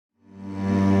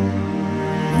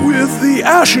the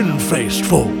ashen-faced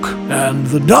folk and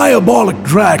the diabolic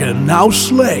dragon now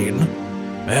slain,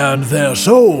 and their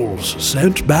souls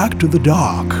sent back to the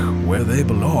dark where they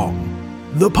belong,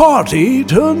 the party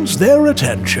turns their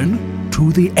attention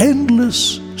to the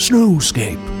endless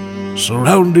snowscape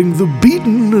surrounding the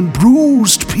beaten and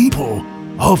bruised people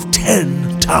of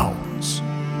 10 towns.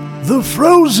 The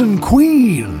Frozen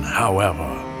Queen, however,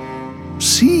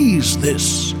 sees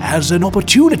this as an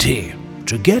opportunity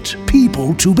to get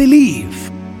people to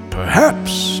believe,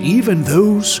 perhaps even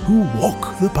those who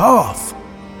walk the path.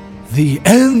 The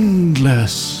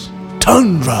endless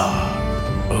tundra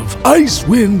of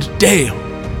Icewind Dale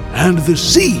and the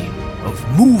sea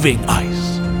of moving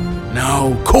ice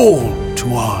now call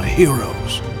to our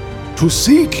heroes to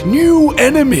seek new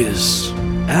enemies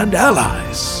and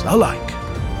allies alike,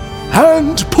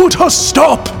 and put a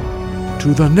stop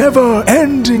to the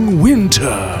never-ending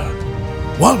winter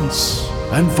once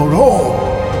and for all.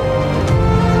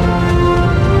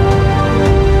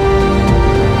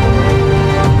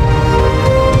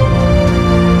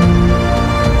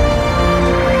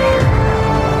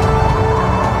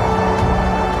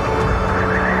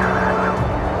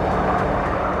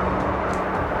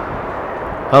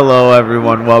 Hello,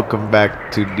 everyone. Welcome back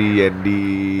to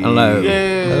D&D. Hello.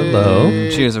 Yay. Hello.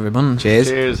 Cheers, everyone.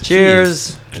 Cheers.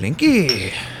 Cheers.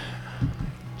 Clinky.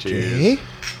 Cheers.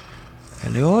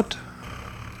 Elliot.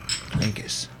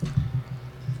 Clinkus.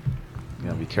 You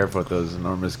gotta be careful with those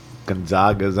enormous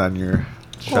Gonzagas on your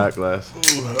shot glass.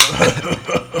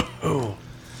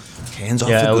 Hands off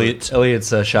Yeah, the goods.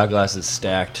 Elliot's shot glass is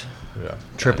stacked. Yeah.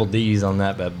 Triple D's on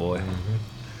that bad boy.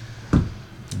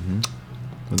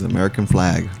 With the American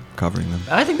flag covering them.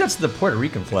 I think that's the Puerto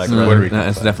Rican flag, No, right? Puerto Rican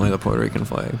it's flag. definitely the Puerto Rican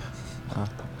flag.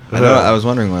 I know. I was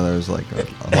wondering whether it was like a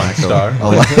black star.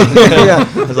 yeah.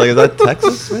 I was like, is that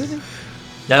Texas? Maybe?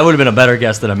 That would have been a better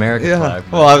guess than American Yeah. flag.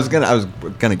 Well, I was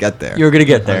gonna get there. You were gonna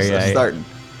get there, I was yeah. starting.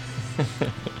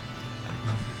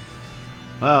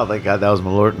 Well, thank God that was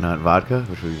Malort, not vodka,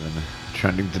 which we've been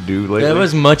trending to do lately. That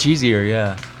was much easier,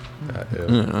 yeah. I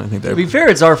think To they're be fair,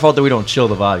 it's our fault that we don't chill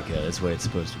the vodka. That's the way it's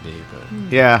supposed to be.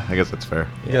 But Yeah, I guess that's fair.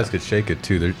 You guys could shake it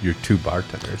too. You're two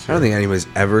bartenders. I don't think anybody's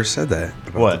ever said that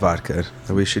about What? the vodka.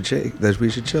 That we should shake. That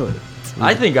we should chill it.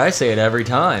 I think I say it every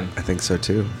time. I think so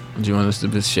too. Do you want us to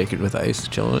just shake it with ice,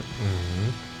 chill it?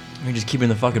 We just keep it in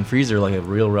the fucking freezer like a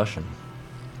real Russian.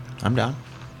 I'm down.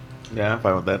 Yeah, I'm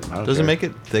fine with that. Does it make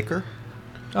it thicker?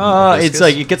 It's Viscous?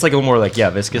 like it gets like a little more like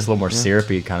viscous, a little more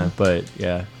syrupy kind of. But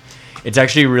yeah, it's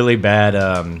actually really bad.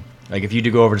 Like if you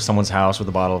do go over to someone's house with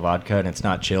a bottle of vodka and it's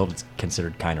not chilled, it's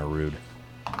considered kind of rude.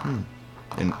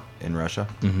 In Russia?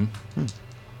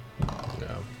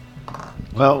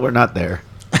 Well, we're not there.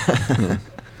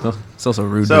 Well, it's also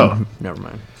rude. So- Never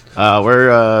mind. What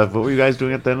were you guys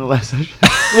doing at the end of the last session?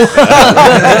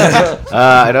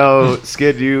 I know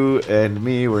Skid, you and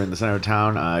me were in the center of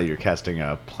town. You're casting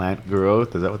a plant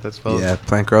growth. Is that what that's spelled? Yeah,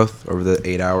 plant growth over the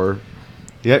 8 hour.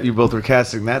 Yep, you both were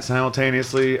casting that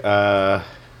simultaneously.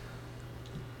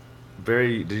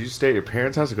 Barry, did you stay at your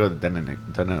parents' house or go to the Den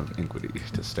of Iniquity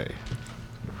to stay?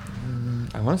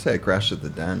 I want to say I crashed at the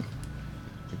den.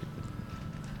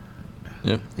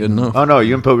 Yep, good enough. Oh no,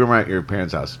 you and Pilgrim were at your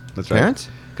parents' house. That's right. Parents?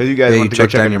 Because you guys Yeah, went you to go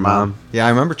checked check on on your your mom. Yeah, I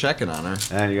remember checking on her.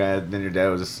 And then your dad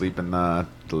was asleep in the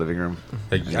living room.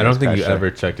 Like, And I don't think guys you crashed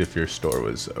ever checked if your store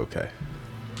was okay.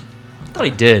 I thought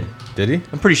he did. Did he?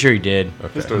 I'm pretty sure he did. there.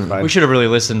 Okay. This store's fine. We should have really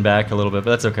listened back a little bit,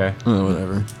 but that's okay.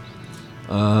 Whatever.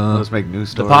 Let's make new The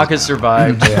stories. pockets now.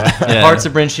 survived. Yeah. Parts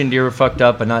of Bryn Deer were fucked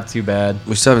up, but not too bad.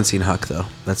 We still haven't seen Huck though.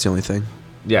 That's the only thing.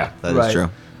 Yeah. That is Right. true.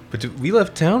 But we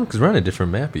left town because we're on a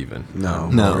different map even. No,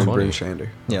 No. we're in Funny. Bryn Shander.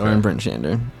 Yeah, we're in Brent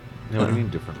Shander. Yeah, what do you mean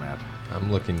different map? I'm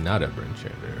looking not at Bryn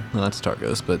Shander. Well, that's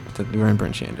Targos, but we're in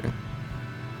Brent Shander.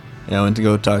 Yeah, I went to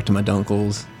go talk to my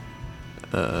dunkles.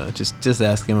 Just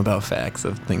ask him about facts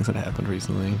of things that happened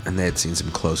recently. And they had seen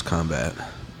some close combat.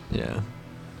 Yeah.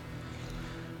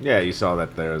 Yeah, you saw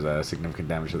that there was a significant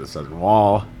damage to the southern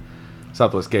wall,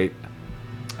 southwest gate.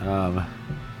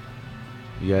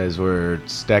 You guys were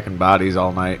stacking bodies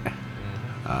all night.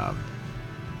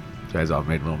 You guys all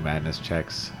made little madness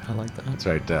checks. I like that. That's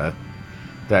right.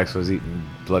 Dax was eating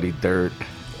bloody dirt.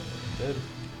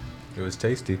 It was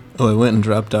tasty. Oh, I went and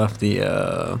dropped off the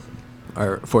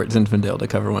our Fort Zinfandel to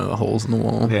cover one of the holes in the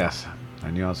wall. Yes.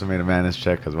 And you also made a madness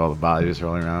check because of all the bodies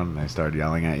rolling around, and they started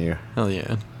yelling at you. Hell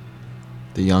yeah.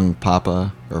 The young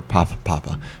Paka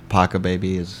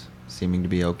baby is seeming to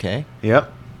be okay.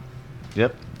 Yep.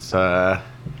 It's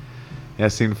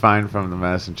seemed fine from the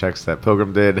medicine checks that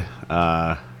Pilgrim did.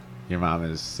 Your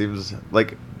mom seems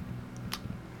like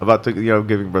about to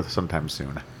giving birth sometime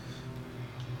soon.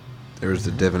 There was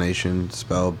the divination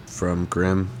spell from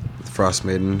Grimm. The Frost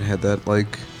Maiden had that,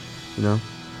 like,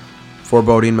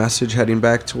 foreboding message heading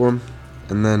back to him.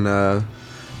 And then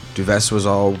Duves was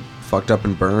all fucked up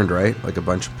and burned, right? Like a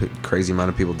bunch of crazy amount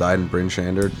of people died in Bryn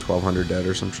Shander, 1,200 dead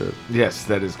or some shit. Yes,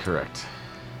 that is correct.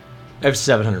 I have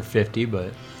 750,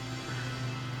 but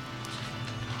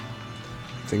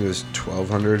I think it was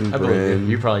 1,200 in I believe Bryn.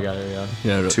 you probably got it, yeah.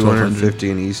 Yeah, about 250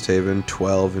 in East Haven,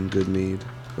 12 in Goodmead.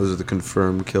 Those are the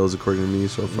confirmed kills according to me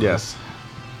so far. Yes,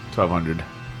 1,200.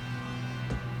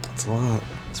 That's a lot.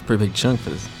 It's a pretty big chunk for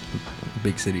this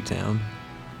big city town.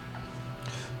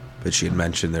 But she had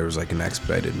mentioned there was like an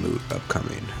expedited moot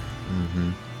upcoming.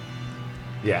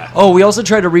 Yeah. Oh, we also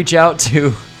tried to reach out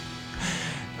to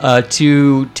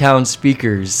two town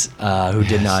speakers who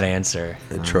did not answer.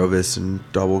 Trovis and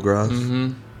Doublegroth.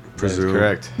 Mm-hmm. That is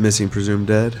correct. Missing, presumed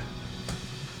dead.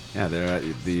 Yeah, they're at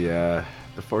the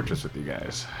fortress with you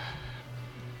guys.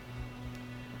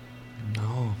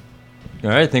 No. All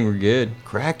right, I think we're good.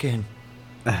 Kraken.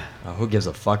 Oh, who gives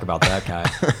a fuck about that guy?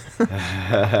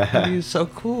 He's so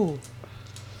cool.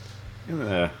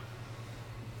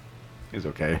 He's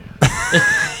okay.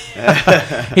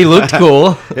 He looked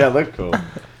cool. Yeah, it looked cool.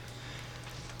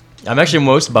 I'm actually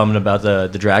most bummed about the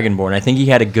Dragonborn. I think he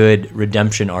had a good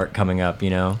redemption arc coming up, I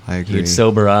agree. He'd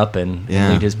sober up and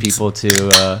Yeah. lead his people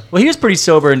to... well, he was pretty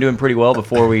sober and doing pretty well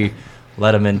before we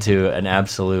led him into an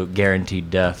absolute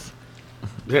guaranteed death.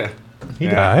 Yeah. He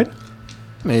died.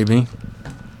 Maybe.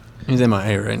 He's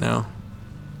MIA right now.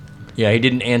 Yeah, he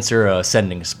didn't answer a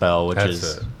sending spell, which That's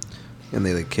is... it. And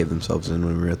they like caved themselves in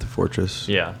when we were at the fortress.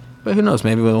 Yeah. But who knows?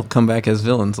 Maybe we'll come back as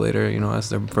villains later, as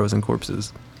their frozen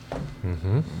corpses.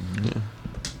 Mm-hmm. Yeah.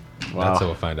 Wow. That's how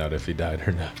we'll find out if he died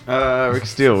or not. Rick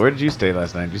Steele, where did you stay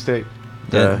last night? Did you stay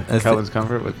Yeah, at Calvin's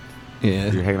Comfort? With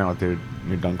Yeah. You're hanging out with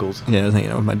your dunkles? Yeah, I was hanging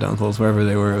out with my dunkles. Wherever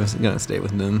they were, I was going to stay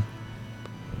with them.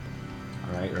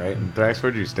 Right. And Thrax,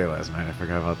 where did you stay last night? I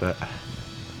forgot about that.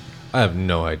 I have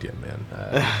no idea, man.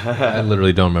 I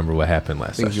literally don't remember what happened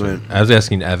last think you session. went- I was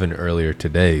asking Evan earlier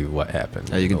today what happened.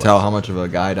 Yeah, you can The tell last- how much of a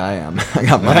guide I am. I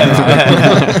got my.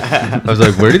 I was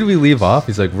like, where did we leave off?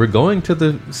 He's like, we're going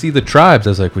to see the tribes.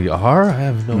 I was like, we are? I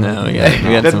have no No, idea. we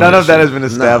got some None other of that shit. has been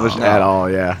established No. at all,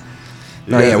 yeah.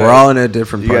 You No, guys yeah, are- we're all in a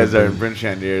different You part. guys are in of Bryn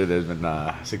Shandir. There's been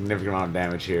a significant amount of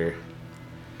damage here.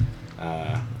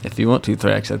 If you want to,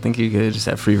 Thrax, I think you could just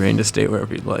have free reign to stay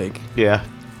wherever you'd like. Yeah.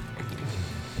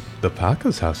 The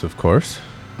Paka's house, of course.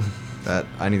 That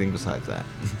anything besides that.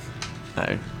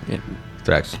 Yeah.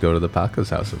 Thrax, go to the Paka's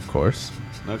house, of course.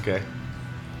 Okay.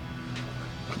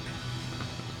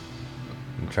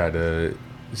 And try to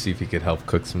see if he could help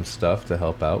cook some stuff to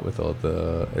help out with all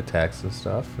the attacks and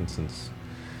stuff. And since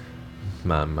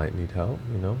Mom might need help,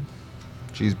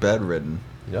 She's bedridden.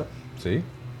 Yep. See?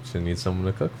 She needs someone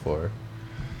to cook for her.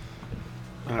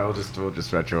 We'll just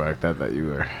retroact that you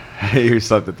were you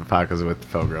slept at the Pacas with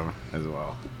Pilgrim as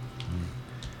well.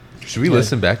 Should we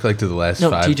listen back to the last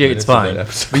No, 5 TJ, minutes it's of that fine.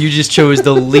 episode? But you just chose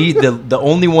the lead, the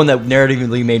only one that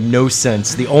narratively made no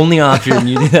sense. The only option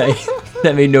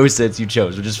that made no sense you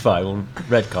chose, which is fine. We'll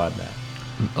retcon that.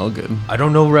 All good. I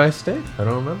don't know where I stayed. I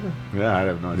don't remember. Yeah, I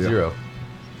have no idea. 0.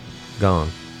 Gone.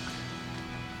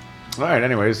 All right.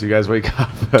 Anyways, you guys wake up.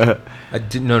 I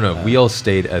didn't. No. We all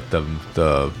stayed at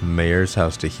the mayor's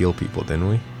house to heal people, didn't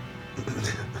we?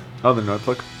 Oh, the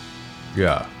Northlook.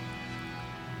 Yeah.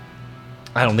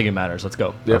 I don't think it matters. Let's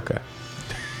go. Yep. Okay.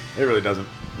 It really doesn't.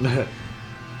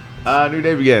 New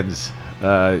day begins.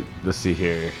 Let's see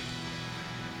here.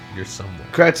 You're somewhere.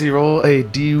 Kratzy, roll a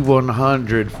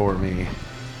D100 for me.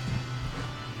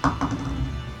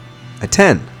 A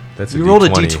 10. That's You rolled a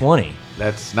D20.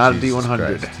 That's not Jesus a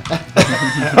D100. Christ.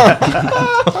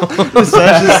 This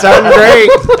session's starting great.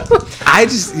 I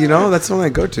just, that's the one I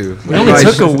go to. We only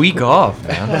took a week off,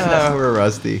 man. We're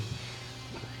rusty.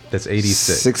 That's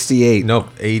 86. 68. Nope,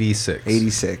 86.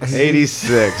 86.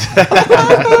 86.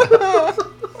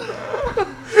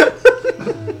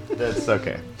 That's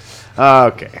okay.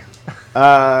 Okay.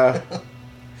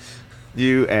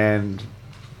 You and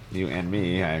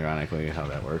me, ironically, how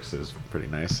that works is pretty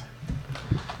nice.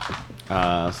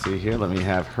 See here, let me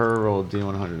have her roll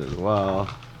D100 as well.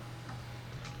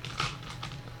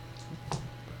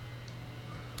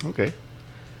 Okay.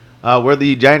 Where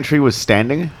the giant tree was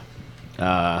standing,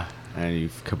 and you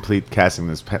complete casting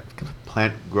this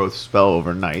plant growth spell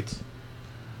overnight,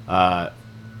 out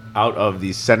of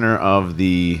the center of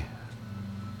the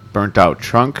burnt out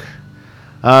trunk,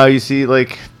 you see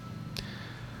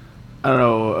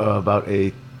about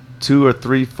a 2 or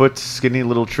 3 foot skinny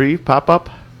little tree pop up.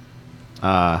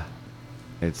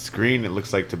 It's green. It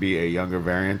looks like to be a younger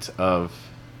variant of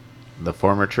the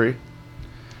former tree.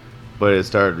 but it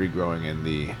started regrowing in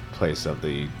the place of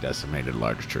the decimated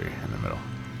large tree in the middle.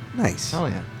 Nice. Oh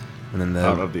yeah. And then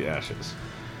Out of the ashes.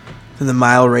 the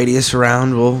mile radius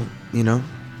around will,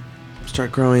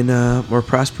 start growing more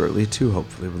prosperously too,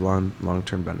 hopefully, with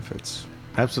long-term benefits.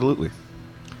 Absolutely.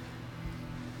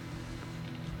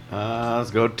 Let's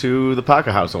go to the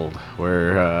Paka household,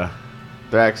 where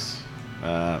Thrax,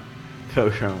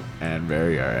 Pilgrim, and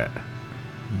Barry are at.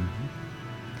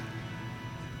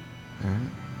 Alright.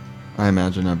 I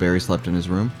imagine Barry slept in his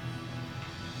room.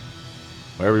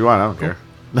 Wherever you want, I don't care.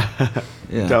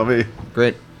 Yeah. Tell me.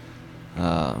 Great.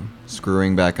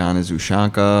 Screwing back on his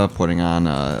Ushanka, putting on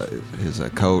his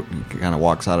coat, he kind of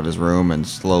walks out of his room, and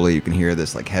slowly you can hear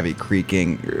this like heavy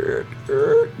creaking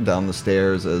down the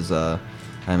stairs as I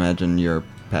imagine you're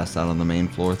passed out on the main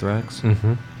floor, Thrax.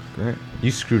 Mm-hmm. Great.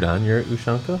 You screwed on your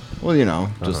Ushanka? Well,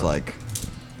 just like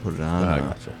put it on. I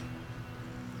gotcha.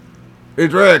 Hey,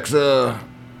 Drax,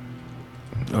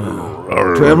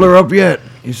 traveler up yet?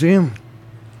 You see him?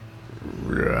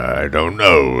 I don't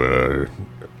know.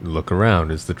 Look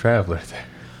around. Is the traveler there?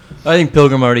 I think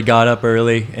Pilgrim already got up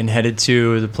early and headed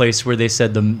to the place where they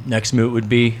said the next moot would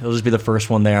be. It'll just be the first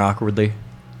one there awkwardly.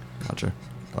 Gotcha.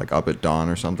 Like up at dawn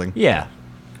or something. Yeah.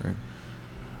 Great.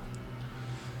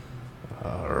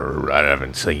 I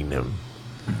haven't seen him.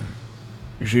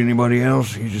 You see anybody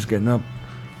else? You just getting up?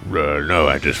 No,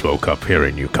 I just woke up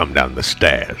hearing you come down the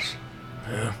stairs.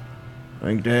 I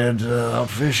think Dad's out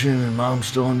fishing and Mom's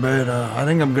still in bed. I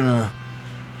think I'm gonna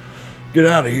get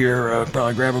out of here.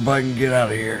 Probably grab a bike and get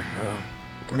out of here.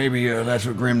 Maybe that's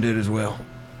what Grim did as well.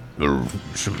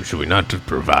 Should we not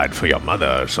provide for your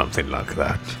mother or something like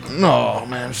that? No,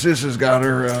 man, Sis has got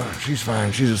her. She's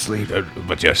fine. She's asleep.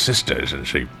 But your sister, isn't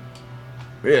she?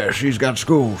 Yeah, she's got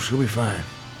school. She'll be fine.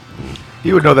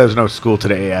 You would know there's no school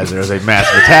today, as there was a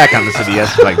massive attack on the city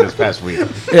this past week.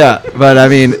 Yeah, but I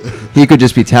mean, he could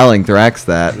just be telling Thrax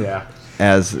that Yeah.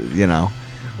 as,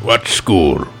 What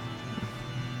school?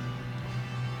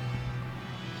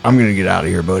 I'm gonna get out of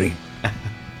here, buddy.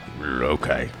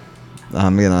 Okay.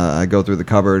 I'm going to go through the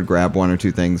cupboard, grab one or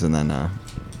two things, and then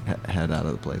head out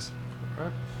of the place.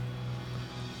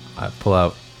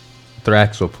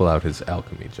 Thrax will pull out his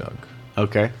alchemy jug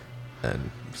Okay.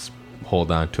 and hold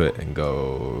on to it and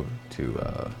go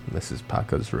to Mrs.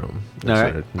 Paka's room and All sort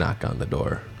right. of knock on the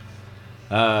door.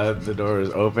 The door is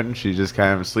open. She's just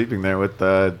kind of sleeping there with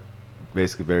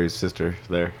basically Barry's sister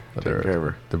there taking care of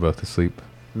her. They're both asleep.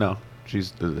 No,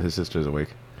 his sister's awake.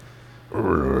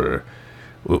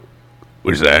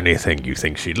 Was there anything you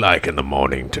think she'd like in the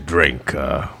morning to drink?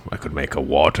 I could make her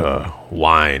water,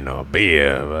 wine, or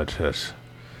beer, but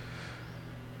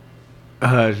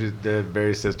She's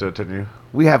Barry's sister telling you,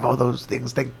 we have all those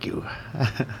things, thank you.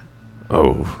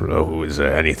 Oh, is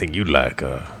there anything you'd like?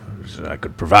 I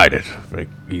could provide it very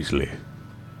easily.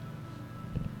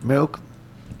 Milk?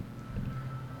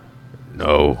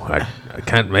 No, I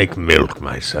can't make milk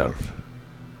myself.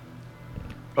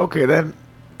 Okay then,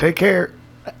 take care.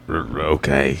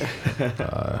 Okay.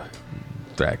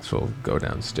 Thrax will go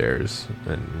downstairs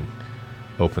and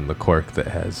open the cork that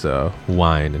has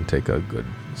wine and take a good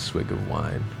swig of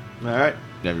wine. All right.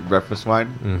 You have your breakfast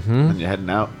wine, Mm-hmm. and you're heading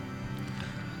out.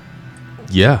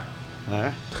 Yeah. All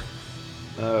right.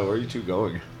 Where are you two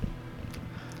going?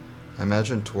 I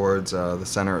imagine towards the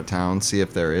center of town, see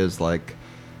if there is like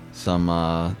some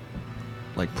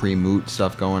like pre-moot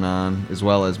stuff going on, as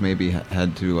well as maybe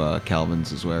head to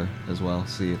Calvin's as well.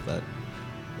 See if that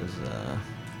is.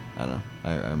 I don't know.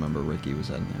 I remember Ricky was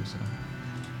heading there. So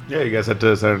Yeah, you guys head to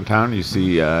the center of town. You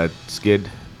see Skid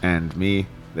and me.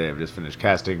 They have just finished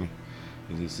casting.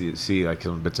 And you see like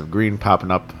some bits of green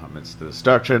popping up amidst the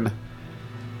destruction.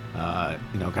 Kind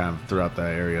of throughout the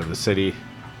area of the city.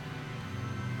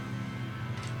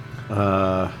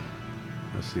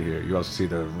 Let's see here. You also see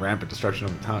the rampant destruction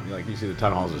of the town. Like you see the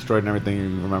town hall is destroyed and everything. You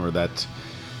remember that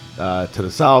to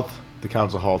the south, the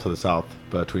council hall to the south,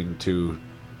 between two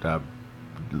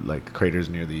like craters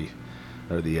near the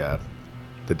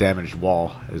damaged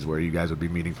wall, is where you guys would be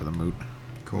meeting for the moot.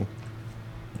 cool.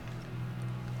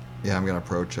 Yeah, I'm gonna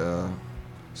approach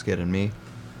Skid and me.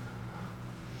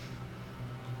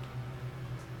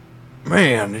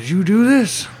 Man, did you do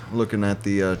this? Looking at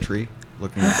the tree,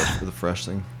 looking at the fresh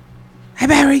thing. Hey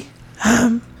Barry,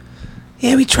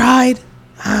 yeah, we tried,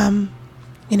 give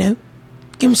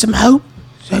him some hope,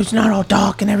 so it's not all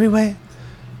dark and everywhere.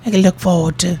 I can look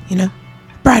forward to, a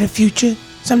brighter future,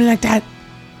 something like that.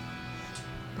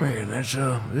 Man,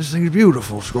 this thing's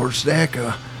beautiful, Scorch Stack.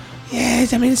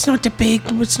 Yes, I mean, it's not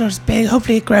as big.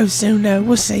 Hopefully it grows soon, though.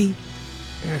 We'll see.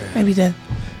 Maybe the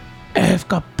earth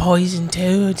got poisoned,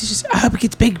 too. I hope it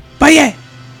gets big. But yeah,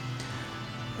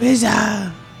 Where's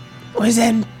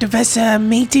that professor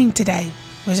meeting today?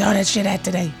 Where's all that shit at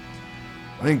today?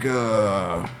 I think,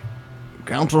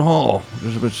 Council Hall,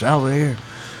 just a bit south of here.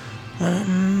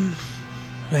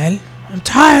 Well, I'm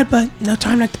tired, but no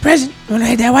time like the present. Wanna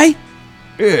head that way?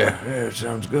 Yeah,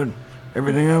 sounds good.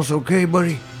 Everything else okay,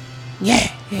 buddy? Yeah.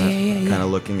 Kind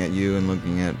of looking at you and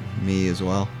looking at me as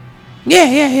well.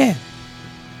 Yeah.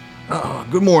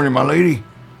 Good morning, my lady.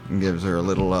 And gives her a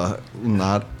little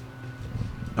nod.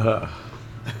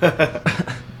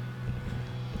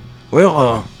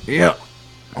 Well, yeah.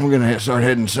 I'm gonna start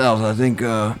heading south. I think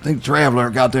Traveler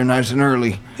got there nice and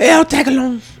early. Hey, I'll tag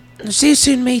along. See you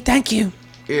soon, mate. Thank you.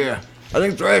 Yeah, I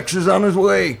think Drax is on his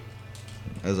way.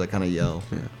 As I kind of yell.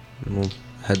 Yeah. And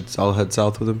I'll head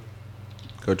south with him.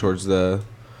 Go towards the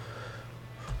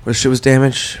where shit was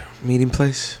damaged meeting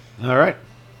place. All right.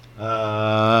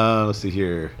 Let's see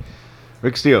here.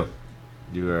 Rick Steele,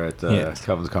 you are at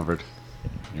Kelvin's Comfort.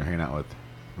 You're hanging out with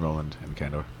Roland and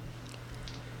Candor.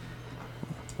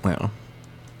 Well,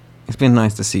 it's been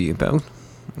nice to see you both.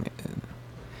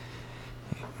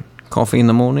 Coffee in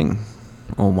the morning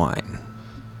or wine?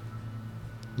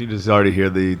 You just already hear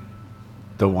the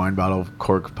wine bottle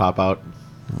cork pop out.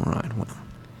 All right, well,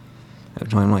 at a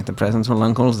time like the present, well,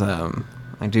 uncles,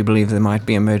 I do believe there might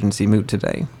be emergency moot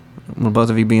today. Will both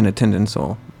of you be in attendance,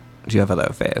 or do you have other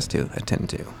affairs to attend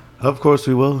to? Of course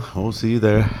we will. We'll see you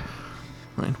there.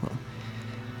 Right, well,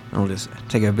 I'll just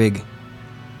take a big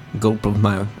gulp of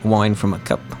my wine from a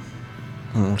cup,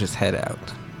 and we'll just head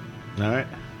out. All right.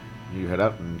 You head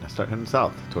out and start heading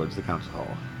south towards the council hall.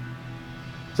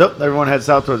 So everyone heads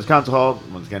south towards the council hall.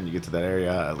 Once again, you get to that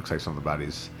area. It looks like some of the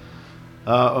bodies,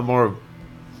 a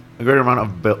greater amount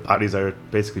of bodies are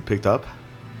basically picked up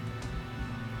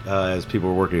as people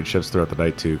were working in shifts throughout the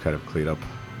night to kind of clean up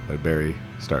and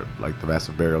start like the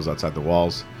massive burials outside the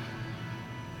walls.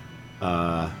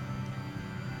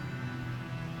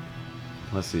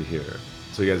 Let's see here.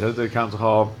 So you guys head to the council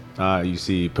hall. You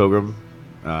see Pilgrim.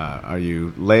 Are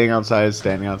you laying outside,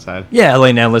 standing outside? Yeah,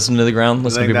 laying down, listening to the ground,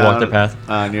 listening to people walk their path.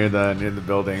 Near the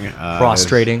building.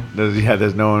 Prostrating.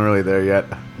 There's no one really there yet.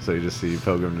 So you just see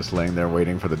Pilgrim just laying there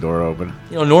waiting for the door to open.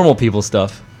 Normal people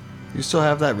stuff. You still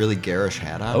have that really garish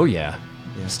hat on? Oh, yeah.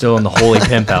 Still in the holy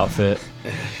pimp outfit.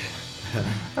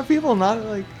 Are people not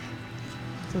like...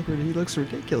 He looks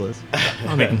ridiculous.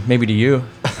 I mean, maybe to you.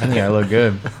 I think I look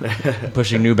good.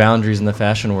 Pushing new boundaries in the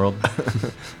fashion world.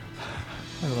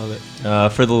 I love it.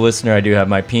 For the listener, I do have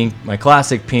my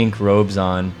classic pink robes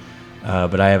on,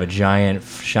 but I have a giant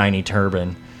shiny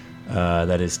turban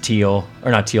that is teal,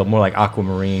 or not teal, more like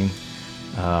aquamarine.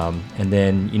 And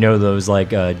then those like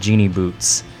genie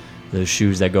boots, those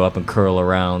shoes that go up and curl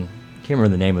around. Can't remember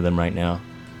the name of them right now.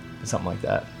 Something like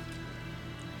that.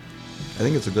 I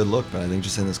think it's a good look, but I think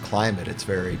just in this climate, it's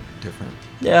very different.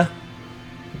 Yeah.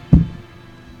 All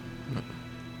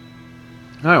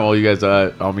right, well, you guys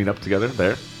all meet up together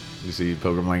there. You see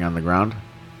Pilgrim laying on the ground,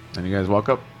 and you guys walk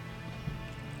up.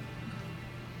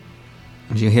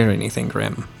 Did you hear anything,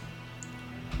 Grim?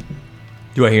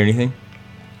 Do I hear anything?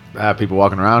 People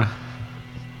walking around.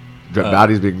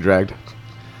 Bodies being dragged.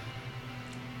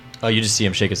 Oh, you just see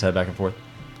him shake his head back and forth.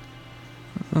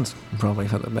 That's probably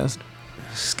for the best.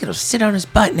 Just gonna sit on his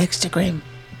butt next to Grim.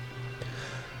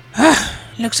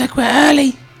 Looks like we're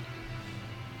early.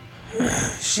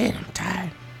 Shit, I'm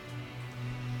tired.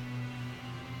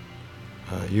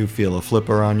 You feel a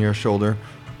flipper on your shoulder.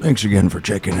 Thanks again for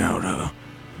checking out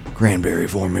Cranberry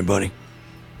for me, buddy.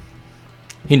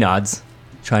 He nods,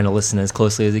 trying to listen as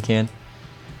closely as he can.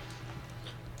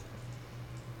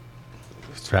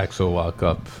 Trax will walk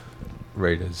up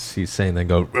right as he's saying, then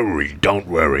go, "Don't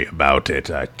worry about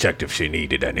it. I checked if she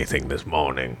needed anything this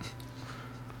morning."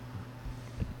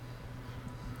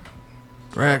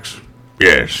 Drax?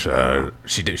 Yes,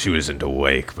 she wasn't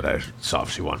awake, but I saw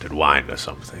if she wanted wine or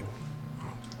something.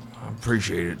 I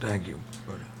appreciate it, thank you,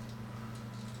 buddy.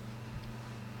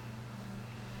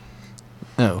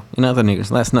 Oh, in other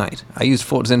news, last night, I used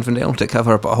Fort Zinfandel to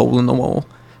cover up a hole in the wall.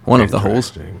 One of the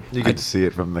holes. You get to see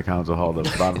it from the council hall, the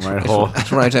bottom right hole.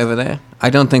 It's right over there.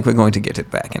 I don't think we're going to get it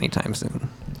back anytime soon.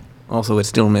 Also, it's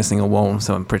still missing a wall,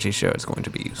 so I'm pretty sure it's going to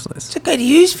be useless. It's a good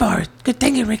use for it. Good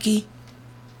thinking, Ricky.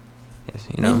 Yes,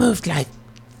 We moved like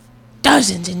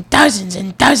dozens and dozens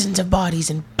and dozens of bodies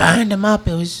and burned them up.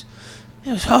 It was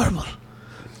horrible.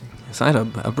 Yes, I had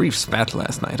a brief spat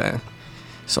last night. I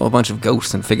saw a bunch of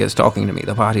ghosts and figures talking to me.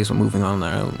 The bodies were moving on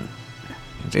their own.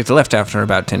 It's left after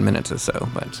about 10 minutes or so,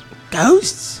 but...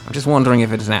 Ghosts? I'm just wondering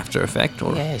if it's an after effect,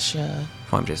 or Yeah, sure.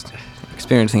 if I'm just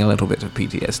experiencing a little bit of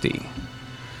PTSD.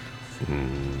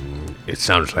 It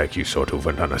sounds like you sort of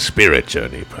went on a spirit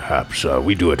journey, perhaps.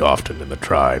 We do it often in the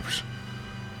tribes.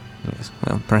 Yes,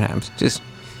 well, perhaps. Just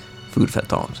food for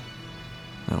thought.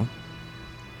 Well,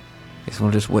 guess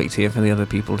we'll just wait here for the other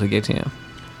people to get here.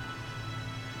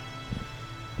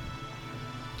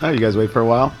 Oh, you guys wait for a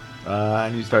while,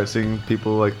 and you start seeing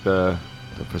people like the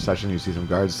procession. You see some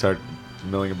guards start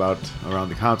milling about around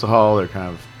the council hall. They're kind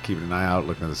of keeping an eye out,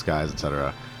 looking at the skies,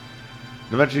 etc.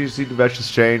 And eventually you see Duvetch's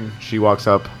chain. She walks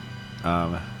up.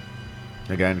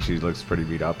 Again, she looks pretty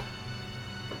beat up.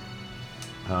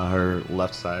 Her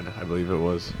left side, I believe it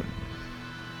was,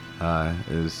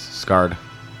 is scarred.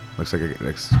 Looks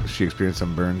like she experienced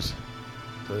some burns.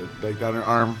 Like down her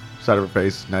arm, side of her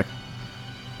face, neck.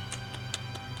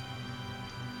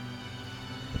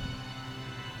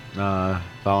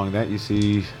 Following that, you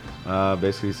see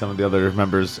basically some of the other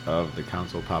members of the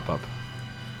council pop up.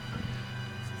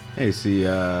 Hey, you see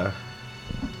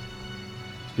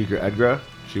Speaker Edgra.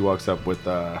 She walks up with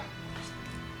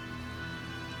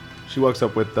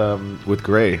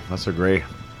Gray, Lesser Gray,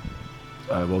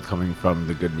 both coming from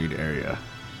the Goodmead area.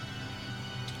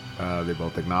 They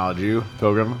both acknowledge you,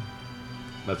 Pilgrim.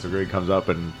 Lesser Gray comes up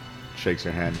and shakes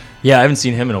your hand. Yeah, I haven't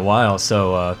seen him in a while,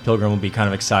 so Pilgrim will be kind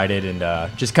of excited and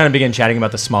just kind of begin chatting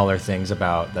about the smaller things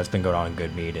that's been going on in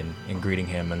Goodmead and greeting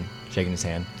him and shaking his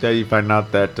hand. Yeah, you find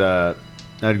out that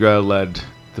Edgar led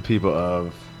the people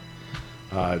of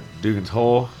Dugan's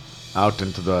Hole out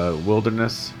into the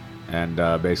wilderness and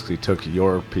basically took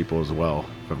your people as well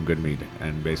from Goodmead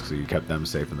and basically kept them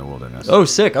safe in the wilderness. Oh,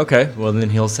 sick. Okay. Well, then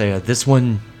he'll say, this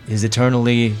one is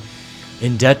eternally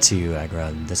in debt to you, Agra.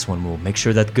 And this one will make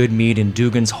sure that Goodmead and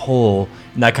Dugan's Hole,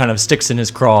 and that kind of sticks in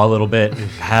his craw a little bit,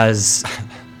 has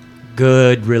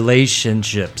good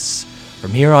relationships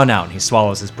from here on out. And he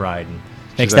swallows his pride and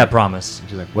makes that promise.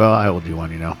 She's like, well, I owed you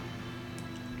one, you know.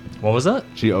 What was that?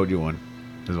 She owed you one.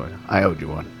 I owed you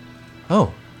one.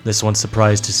 Oh, this one's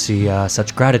surprised to see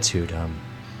such gratitude.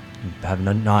 Have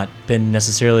not been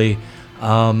necessarily.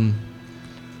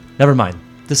 Never mind.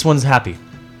 This one's happy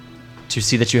to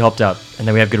see that you helped out and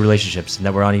that we have good relationships and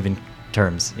that we're on even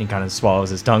terms. He kind of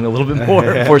swallows his tongue a little bit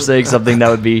more before saying something that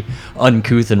would be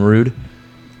uncouth and rude.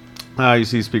 You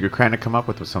see Speaker Kranich come up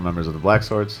with some members of the Black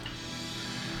Swords.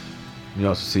 You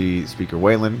also see Speaker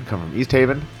Wayland come from East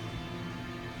Haven.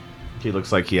 He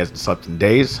looks like he hasn't slept in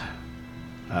days.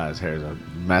 His hair is a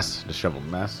mess, disheveled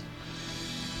mess.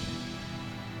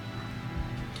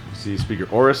 You see Speaker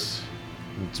Oris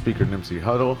and Speaker Nimsy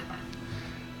Huddle.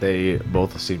 They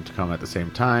both seem to come at the same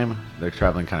time. They're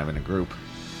traveling kind of in a group.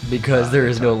 Because there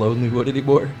is no Lonely Wood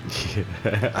anymore.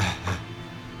 Yeah.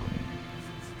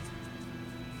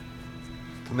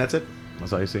 And that's it.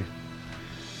 That's all you see.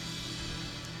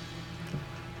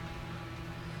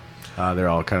 They're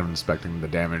all kind of inspecting the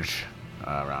damage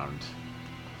around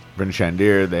Bryn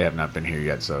Shandir. They have not been here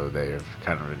yet, so they are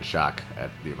kind of in shock at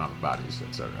the amount of bodies,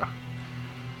 etc.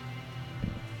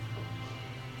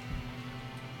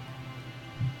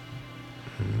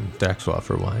 Dax will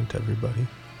offer wine to everybody.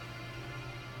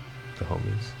 The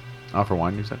homies. Offer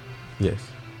wine, you said? Yes.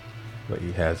 What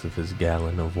he has of his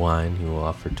gallon of wine, he will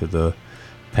offer to the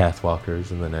pathwalkers,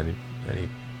 and then any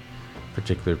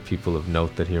particular people of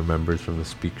note that he remembers from the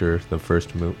speaker, the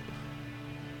first Moot.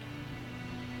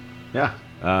 Yeah.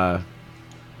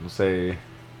 We'll say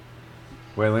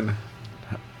Waylon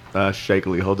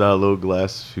shakily holds out a little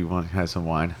glass if you want has some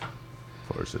wine.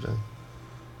 Pours it in. And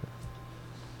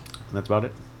that's about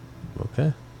it.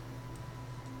 Okay.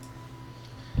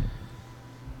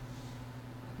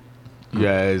 You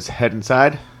guys head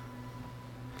inside?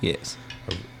 Yes.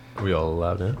 Are we all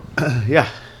allowed in? Yeah,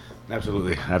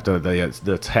 absolutely. After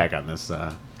the attack on this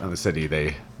on the city,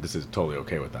 this is totally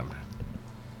okay with them.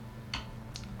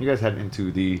 You guys head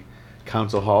into the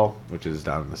council hall, which is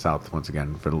down in the south once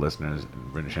again for the listeners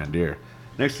in Bryn Shandir,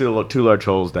 next to the two large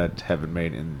holes that have been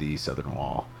made in the southern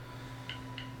wall.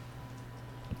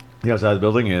 The outside of the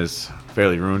building is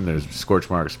fairly ruined. There's scorch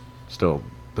marks, still,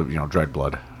 dried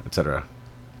blood, etc.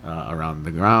 Around the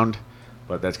ground,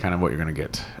 but that's kind of what you're going to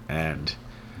get. And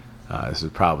this is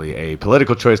probably a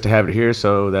political choice to have it here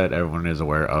so that everyone is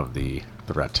aware of the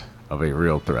threat, of a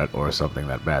real threat or something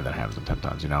that bad that happens in 10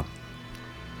 tons, So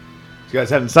you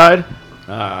guys head inside.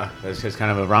 There's just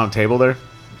kind of a round table there.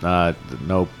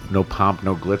 No pomp,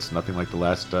 no glitz, nothing like the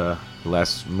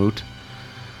last Moot.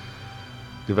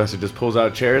 The investor just pulls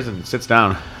out chairs and sits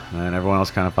down, and everyone else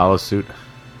kind of follows suit.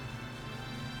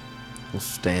 We'll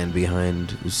stand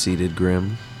behind seated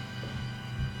Grim.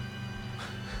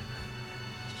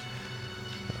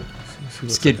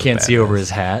 This kid can't see over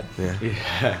his hat.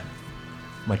 Yeah.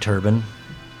 My turban.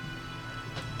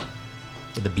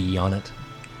 With a bee on it.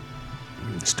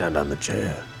 Stand on the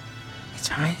chair. It's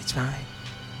fine, it's fine.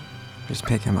 Just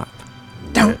pick him up.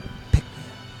 Don't pick me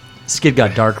Skid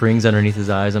got dark rings underneath his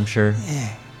eyes, I'm sure. up.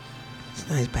 Yeah. It's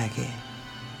nice back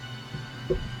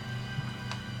here.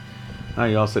 Now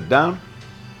you all sit down,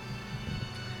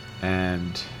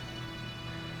 and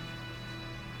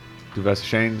Professor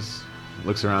Shanes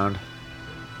looks around.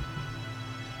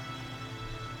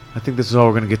 I think this is all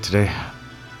we're going to get today.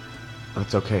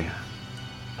 That's okay.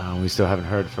 We still haven't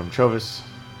heard from Chovis.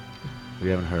 We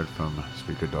haven't heard from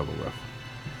Speaker Doubleworth.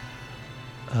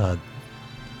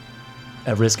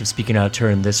 At risk of speaking out of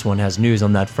turn, this one has news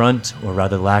on that front, or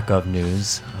rather lack of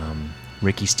news.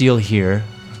 Ricky Steele here,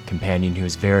 a companion who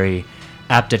is very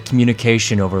apt at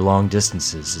communication over long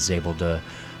distances, is able to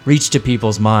reach to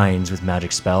people's minds with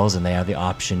magic spells, and they have the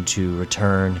option to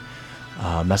return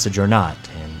a message or not.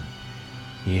 And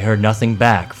he heard nothing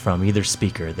back from either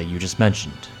speaker that you just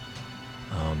mentioned.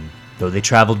 Though they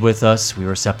traveled with us, we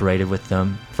were separated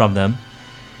from them.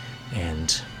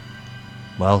 And,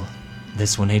 well,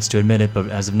 this one hates to admit it, but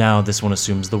as of now, this one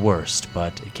assumes the worst,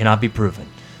 but it cannot be proven.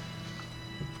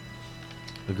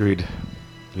 Agreed.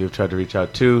 We have tried to reach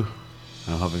out too.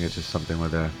 I'm hoping it's just something where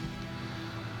they're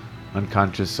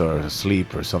unconscious or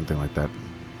asleep or something like that.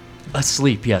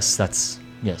 Asleep, yes,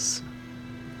 yes.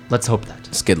 Let's hope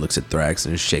that. Skid looks at Thrax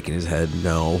and is shaking his head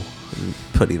no, and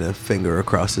putting a finger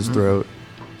across his throat.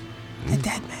 The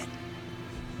dead man.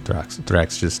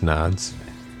 Thrax just nods.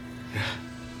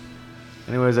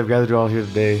 Anyways, I've gathered you all here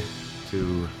today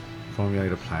to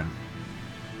formulate a plan.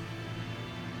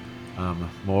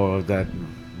 More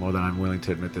than I'm willing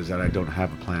to admit is that I don't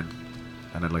have a plan,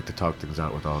 and I'd like to talk things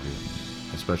out with all of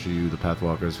you, especially you, the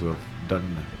Pathwalkers, who have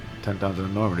done 10 times an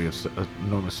enormity of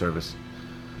enormous service.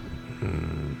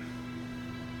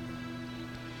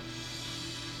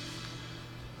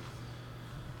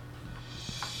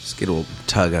 Skid will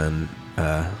tug on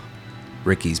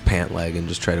Ricky's pant leg and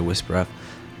just try to whisper up.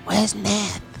 Where's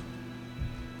Nath?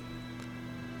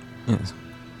 Yes.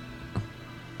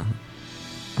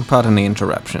 Pardon the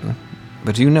interruption,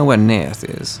 but do you know where Nath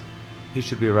is? He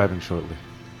should be arriving shortly.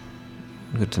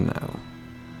 Good to know.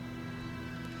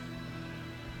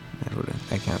 That would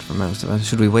account for most of us.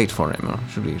 Should we wait for him, or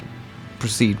should we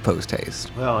proceed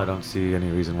post-haste? Well, I don't see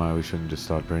any reason why we shouldn't just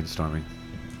start brainstorming.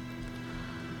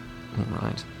 All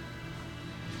right.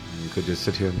 You could just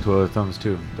sit here and twiddle our thumbs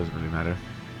too. Doesn't really matter.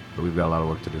 But we've got a lot of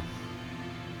work to do.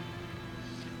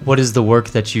 What is the work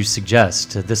that you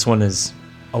suggest? This one is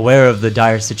aware of the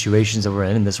dire situations that we're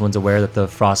in, and this one's aware that the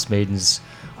Frost Maiden's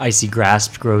icy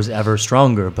grasp grows ever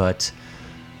stronger, but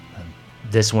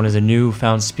this one is a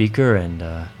newfound speaker, and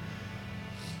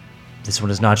this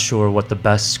one is not sure what the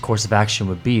best course of action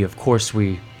would be. Of course,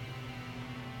 we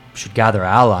should gather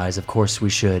allies. Of course, we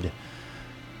should,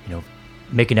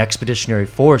 make an expeditionary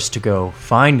force to go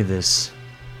find this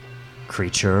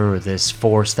creature or this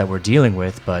force that we're dealing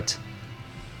with, but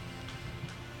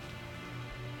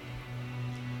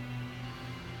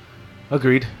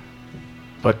Agreed.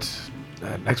 But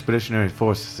an expeditionary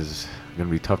force is going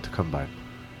to be tough to come by.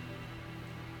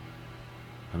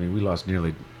 I mean, we lost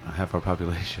nearly half our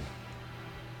population.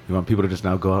 You want people to just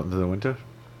now go out into the winter?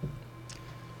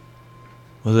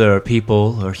 well, there are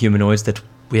people or humanoids that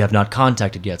we have not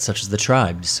contacted yet, such as the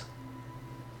tribes.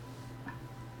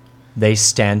 They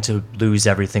stand to lose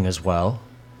everything as well.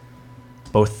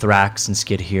 Both Thrax and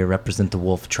Skid here represent the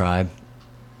wolf tribe.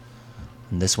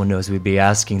 And this one knows we'd be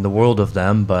asking the world of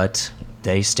them, but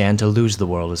they stand to lose the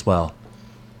world as well.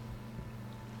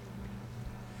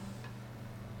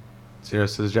 So you're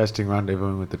suggesting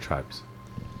rendezvousing with the tribes?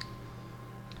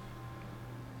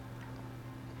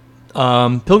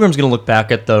 Pilgrim's going to look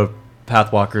back at the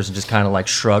Pathwalkers and just kind of like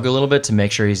shrug a little bit to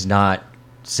make sure he's not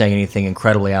saying anything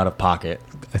incredibly out of pocket.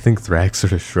 I think Thrax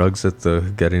sort of shrugs at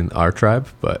the getting our tribe,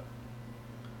 but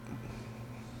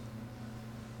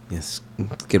yes,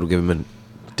 Skid will give him a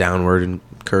downward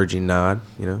encouraging nod,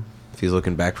 if he's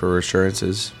looking back for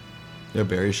reassurances. Yeah,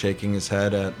 Barry's shaking his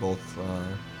head at both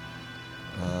of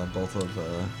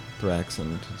Thrax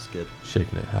and Skid.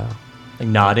 Shaking it how? Like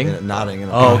nodding? Yeah, nodding. In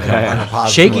a, Oh, okay. in a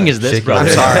positive Shaking way. is this, Shaking. brother.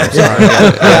 I'm sorry.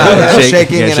 Yeah,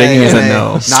 shaking is a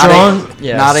no. Nodding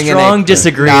Strong in a,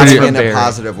 disagreement nodding from in a Barry.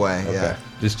 positive way. Okay. Yeah,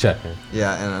 Just checking.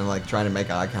 yeah, and I'm like trying to make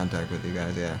eye contact with you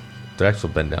guys. Yeah. Thrax will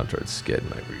bend down towards Skid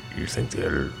and you think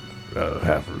the other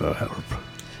half of the help?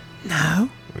 No.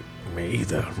 Me,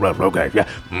 the rogue guy, yeah.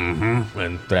 Mm-hmm.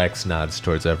 And Thrax nods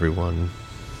towards everyone.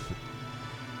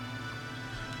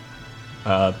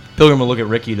 Pilgrim will look at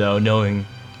Ricky, though, knowing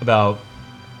about,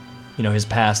 his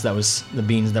past. That was the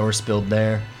beans that were spilled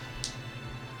there.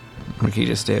 Ricky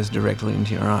just stares directly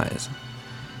into your eyes.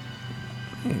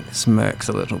 He smirks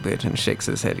a little bit and shakes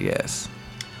his head yes.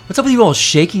 What's up with you all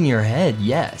shaking your head?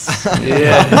 Yes.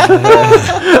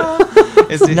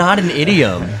 It's not an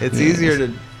idiom. It's easier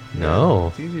to. No.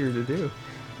 It's easier to do.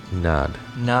 Nod.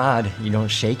 Nod. You don't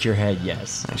shake your head.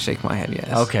 Yes. I shake my head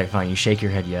yes. Okay, fine. You shake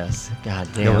your head. Yes. God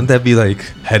damn. Yeah, wouldn't that be like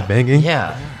headbanging?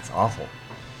 Yeah. It's awful.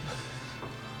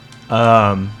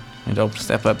 And I'll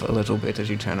step up a little bit as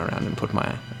you turn around and put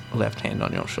my left hand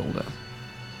on your shoulder.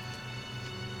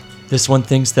 This one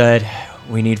thinks that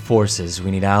we need forces,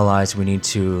 we need allies, we need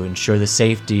to ensure the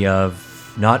safety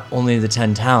of not only the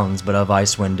 10 towns, but of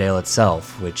Icewind Dale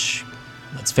itself, which,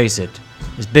 let's face it,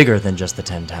 is bigger than just the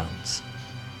 10 towns.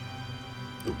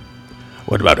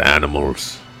 What about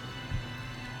animals?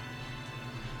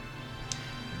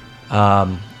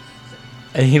 And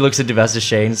he looks at Devesta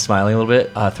Shane, smiling a little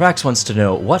bit. Thrax wants to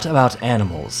know, what about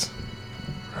animals?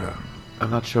 I'm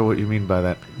not sure what you mean by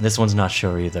that. This one's not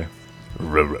sure either.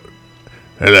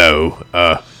 Hello.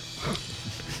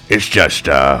 It's just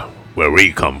where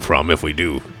we come from. If we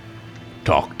do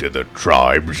talk to the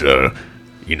tribes,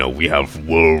 we have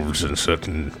wolves and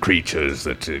certain creatures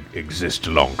that exist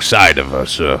alongside of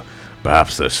us.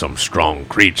 Perhaps there's some strong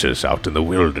creatures out in the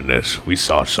wilderness. We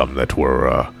saw some that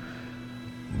were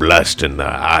blessed and their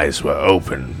eyes were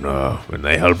open when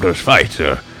they helped us fight.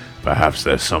 Perhaps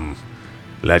there's some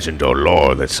legend or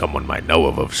lore that someone might know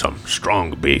of some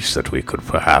strong beast that we could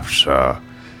perhaps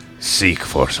seek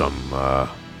for some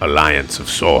alliance of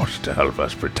sorts to help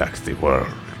us protect the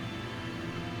world.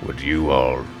 Would you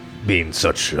all, being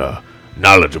such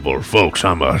knowledgeable folks,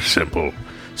 I'm a simple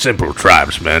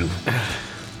tribesman.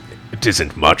 It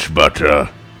isn't much, but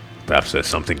perhaps there's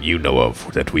something you know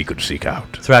of that we could seek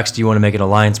out. Thrax, do you want to make an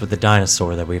alliance with the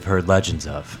dinosaur that we've heard legends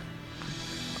of?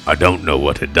 I don't know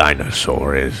what a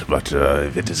dinosaur is, but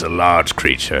if it is a large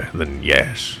creature, then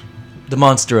yes. The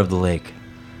monster of the lake.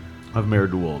 Of Mayor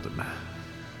Duwalden.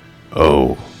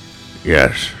 Oh,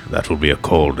 yes, that will be a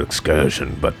cold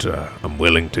excursion, but I'm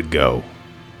willing to go.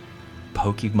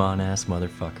 Pokemon-ass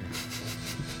motherfucker.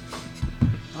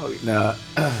 Oh, no.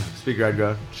 Speaker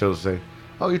Edgar, she'll say,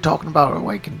 oh, you're talking about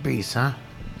awakened beasts, huh?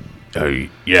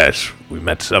 Yes, we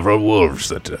met several wolves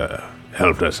that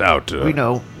helped us out. We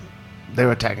know.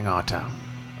 They're attacking our town.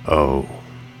 Oh.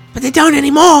 But they don't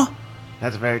anymore.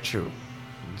 That's very true.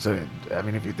 So,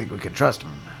 if you think we can trust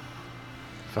them,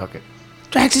 fuck it.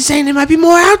 Drax is saying there might be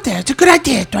more out there. It's a good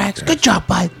idea, Drax. Yes. Good job,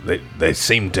 bud. They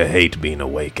seem to hate being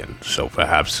awakened, so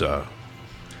perhaps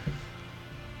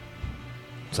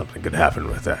something could happen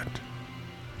with that.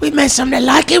 We met some that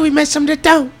like it, we met some that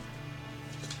don't.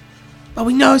 But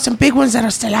we know some big ones that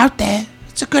are still out there.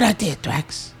 It's a good idea,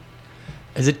 Drax.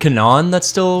 Is it Kanan that's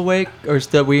still awake, or is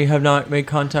that we have not made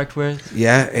contact with?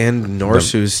 Yeah, and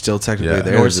Norse, who's still technically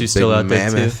there. Norse, who's still out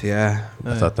mammoth, there too. Yeah,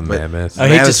 I thought the mammoth. The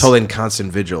mammoth's holding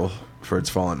constant vigil for its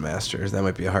fallen masters. That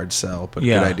might be a hard sell, but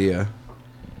good idea.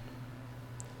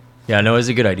 Yeah, no, it's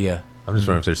a good idea. I'm just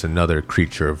wondering if there's another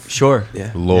creature of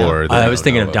Yeah. lore. That I was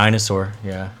thinking of dinosaur.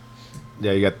 Yeah.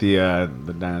 Yeah, you got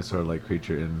the dinosaur-like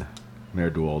creature in Mayor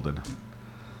Duwalden.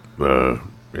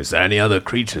 Is there any other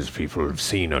creatures people have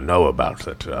seen or know about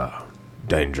that are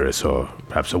dangerous or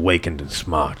perhaps awakened and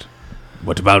smart?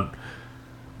 What about,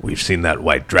 we've seen that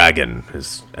white dragon.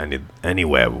 Is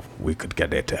anywhere we could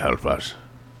get it to help us?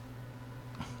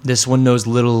 This one knows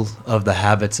little of the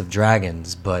habits of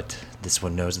dragons, but this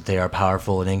one knows that they are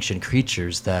powerful and ancient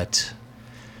creatures that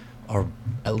are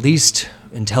at least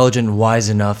intelligent and wise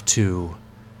enough to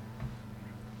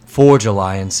forge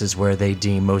alliances where they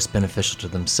deem most beneficial to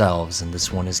themselves, and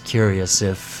this one is curious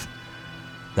if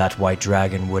that white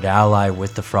dragon would ally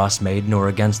with the Frost Maiden or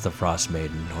against the Frost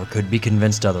Maiden, or could be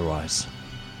convinced otherwise.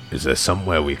 Is there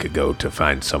somewhere we could go to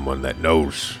find someone that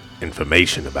knows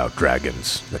information about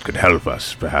dragons that could help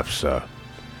us? Perhaps,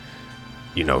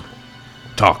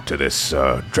 talk to this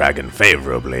dragon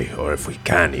favorably, or if we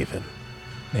can even.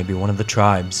 Maybe one of the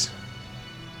tribes.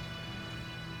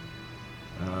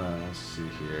 Let's see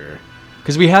here.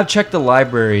 Because we have checked the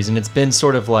libraries, and it's been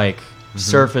sort of like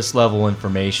surface level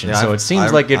information. Yeah, so it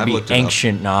seems like it'd be looked it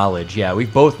ancient knowledge. Yeah,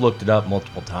 we've both looked it up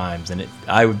multiple times, and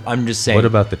I'm just saying. What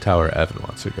about the tower Evan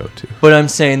wants to go to? But I'm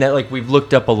saying that like we've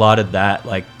looked up a lot of that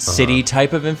like city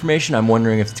type of information. I'm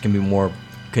wondering if it's gonna be more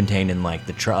contained in like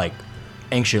the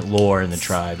ancient lore in the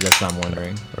tribe. That's what I'm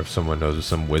wondering. Or if someone knows of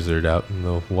some wizard out in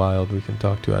the wild we can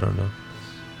talk to. I don't know.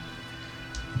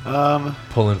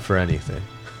 Pulling for anything.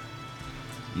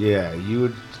 Yeah, you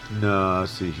would. No,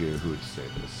 let's see here. Who would say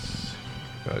this?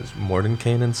 Is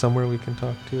Mordenkainen somewhere we can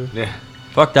talk to? Yeah.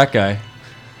 Fuck that guy.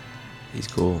 He's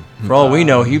cool. For all we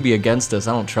know, he'd be against us.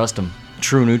 I don't trust him.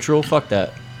 True neutral? Fuck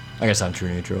that. I guess I'm true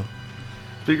neutral.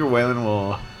 Speaker Whalen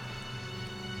will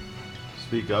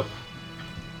speak up.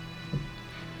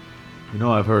 You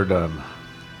know, I've heard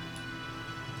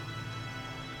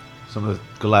some of the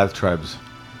Goliath tribes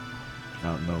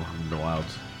out in the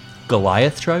wilds.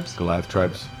 Goliath tribes? Goliath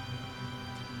tribes.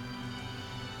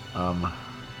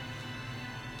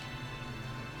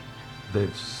 They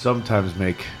sometimes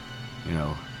make,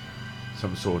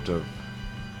 some sort of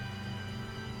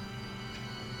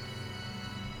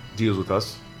deals with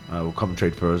us. We'll come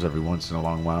trade furs every once in a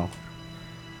long while.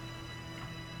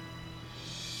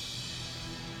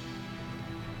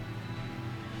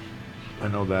 I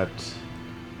know that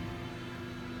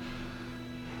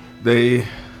they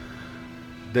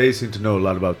seem to know a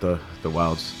lot about the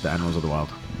wilds, the animals of the wild.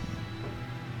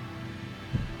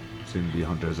 Seem to be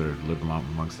hunters that live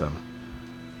amongst them.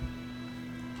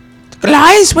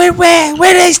 Goliaths? Where do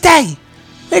they stay?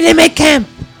 Where do they make camp?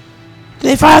 Do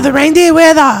they follow the reindeer?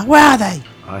 Where are they?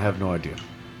 I have no idea.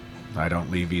 I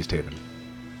don't leave East Haven.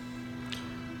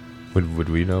 Would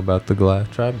we know about the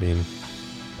Goliath tribe being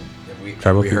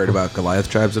Have we heard people? about Goliath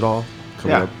tribes at all?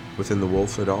 Coming Yeah. up within the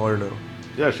wolf at all or no?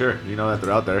 Yeah, sure. You know that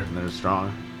they're out there and they're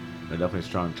strong. They're definitely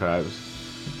strong tribes.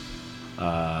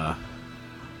 I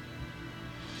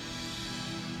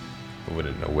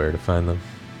wouldn't know where to find them.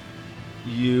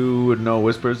 You would know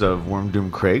whispers of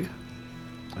Wormdoom Craig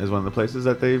is one of the places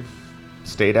that they've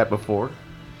stayed at before.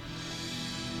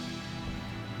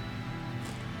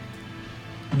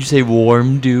 Did you say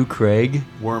Warmdew Craig?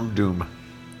 Wormdoom.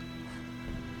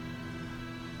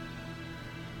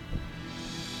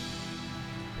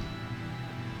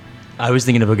 I was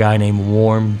thinking of a guy named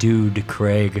Warm Dude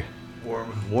Craig.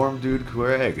 Warm Dude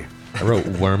Craig. I wrote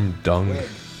worm dung.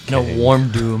 No, Warm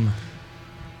Doom.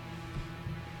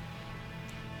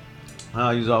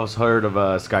 You've always heard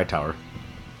of Sky Tower,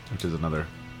 which is another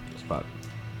spot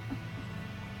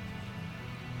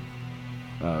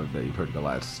that you've heard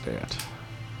Goliaths stay at.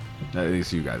 At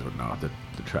least you guys would know, the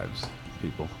tribes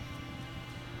people.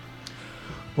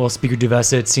 Well, Speaker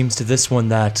Duvessa, it seems to this one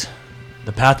that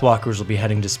the Pathwalkers will be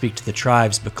heading to speak to the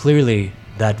tribes, but clearly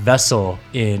that vessel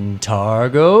in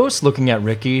Targos, looking at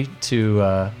Ricky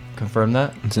to confirm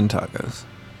that, It's in Targos.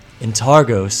 in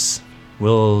Targos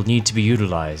will need to be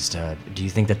utilized. Do you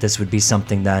think that this would be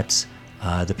something that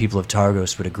the people of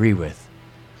Targos would agree with?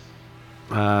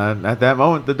 At that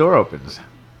moment, the door opens,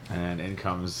 and in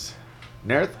comes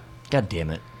Nerth. God damn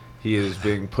it. He is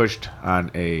being pushed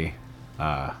on a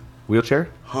wheelchair.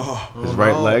 His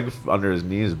right leg under his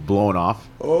knee is blown off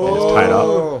and is tied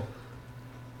up.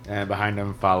 And behind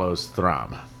him follows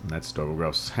Throm. And that's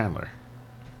Dobrogroff's handler.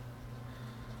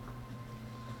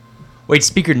 Wait,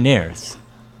 Speaker Nerth.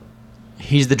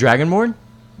 He's the Dragonborn?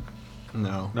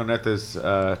 No. No, Nerth is,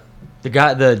 The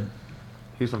guy,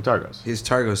 he's from Targos. His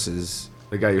Targos is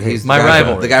The guy you hate. he's My the guy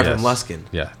rival. from, the guy Yes. from Luskin.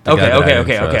 Yeah. the Okay, guy that okay, I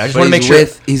okay. trust. I just But want to make sure.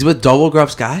 he's with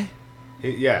Doublegruff's guy.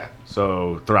 Yeah,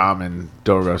 so Throm and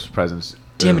Dobrogroff's presence.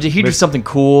 Damn it, did he do something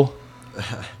cool?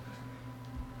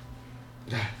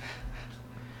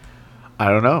 I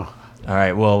don't know. All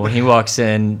right, well, when he walks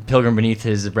in, Pilgrim beneath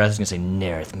his breath is going to say,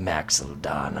 Nerth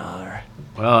Maxildanar.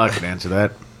 Well, I can answer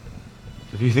that.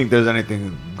 If you think there's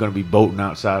anything going to be boating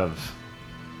outside of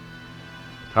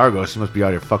Targos, you must be out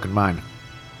of your fucking mind.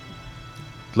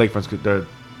 Lakefront's,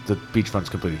 the beachfront's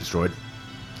completely destroyed.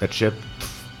 That ship,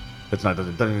 doesn't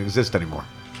even exist anymore.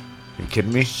 Are you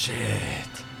kidding me? Shit.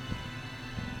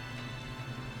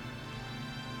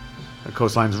 The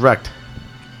coastline's wrecked.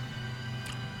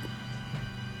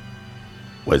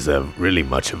 Was there really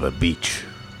much of a beach?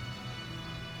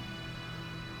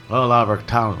 Well, a lot of our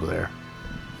towns were there.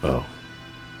 Oh.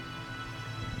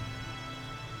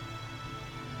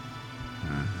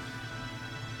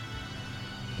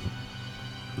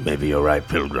 Maybe you're right,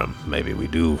 Pilgrim. Maybe we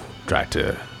do try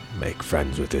to make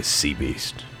friends with this sea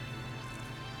beast.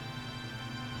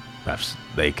 Perhaps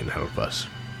they can help us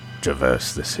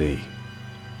traverse the sea.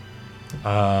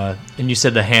 And you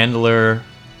said the handler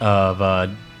of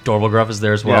Dorblegruff is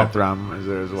there as well? Yeah, Throm is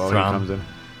there as well. Throm. He comes in.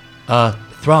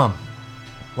 Throm,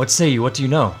 what say you? What do you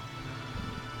know?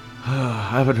 I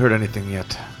haven't heard anything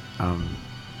yet. I'm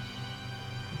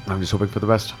just hoping for the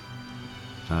best.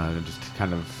 Just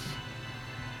kind of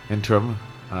interim.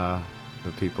 The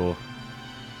people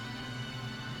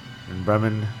in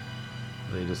Bremen,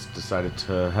 they just decided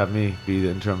to have me be the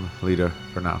interim leader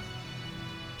for now.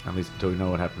 At least until we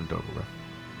know what happened to Dobrogroff.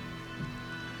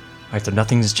 All right, so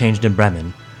nothing's changed in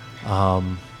Bremen.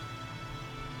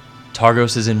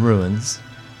 Targos is in ruins.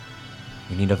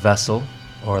 We need a vessel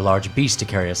or a large beast to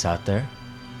carry us out there.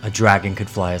 A dragon could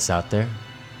fly us out there.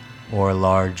 Or a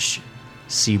large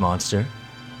sea monster.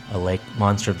 A lake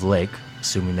monster of the lake,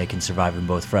 assuming they can survive in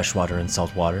both freshwater and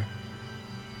saltwater.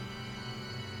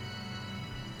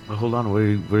 Well, hold on. What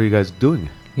are you guys doing?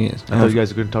 Yes. I thought you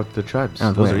guys were going to talk to the tribes.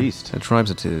 Those are east. The tribes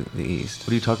are to the east. What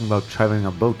are you talking about traveling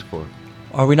a boat for?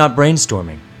 Are we not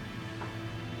brainstorming?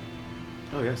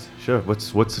 Oh yes, sure.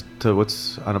 What's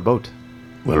on a boat?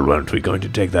 Well, weren't we going to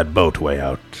take that boat way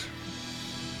out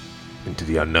into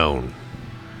the unknown?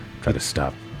 Try to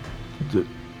stop.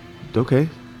 Okay.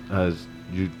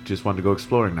 You just want to go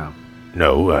exploring now?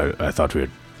 No, I thought we were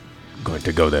going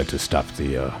to go there to stop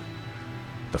the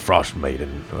Frost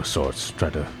Maiden of sorts. Try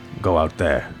to go out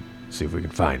there, see if we can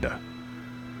find her.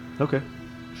 Okay,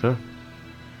 sure.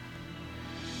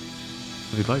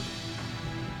 If you'd like.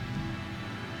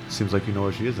 Seems like you know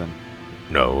where she is then.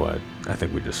 No, I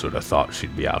think we just sort of thought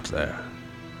she'd be out there.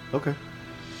 Okay.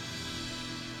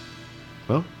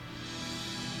 Well,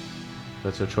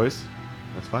 that's your choice.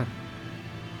 That's fine.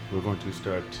 We're going to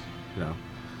start,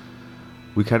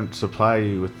 we can't supply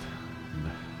you with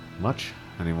much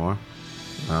anymore.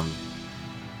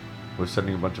 We're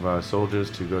sending a bunch of our soldiers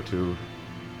to go to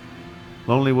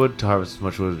Lonelywood to harvest as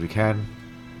much wood as we can.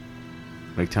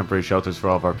 Make temporary shelters for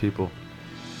all of our people.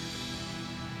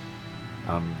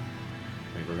 I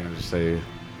think we're gonna just say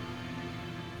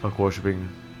fuck worshipping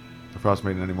the Frost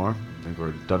Maiden anymore. I think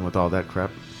we're done with all that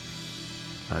crap.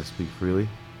 I speak freely.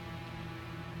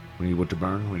 We need wood to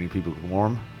burn. We need people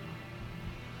warm.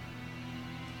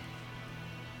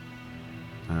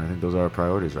 And I think those are our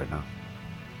priorities right now.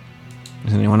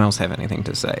 Does anyone else have anything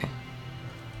to say?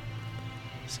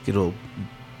 Skittle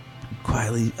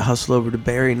quietly hustle over to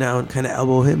Barry now and kind of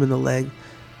elbow him in the leg.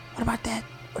 What about that?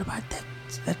 What about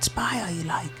that spire you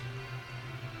like?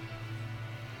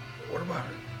 What about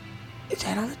it? Is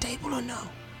that on the table or no?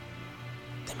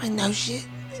 They might know shit.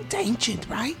 It's ancient,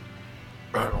 right?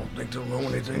 I don't think they'll know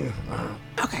anything.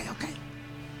 Okay.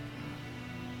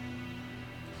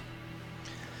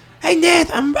 Hey,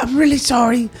 Ned, I'm really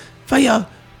sorry for your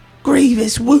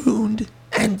grievous wound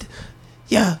and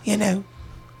your,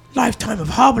 lifetime of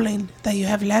hobbling that you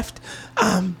have left.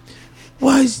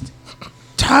 Was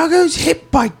Targo's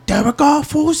hit by Durgar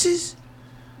forces?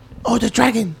 Or the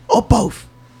dragon? Or both?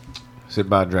 Sit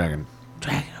by a dragon.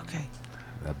 Dragon, okay.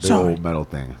 That big old metal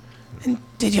thing. And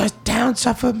did your town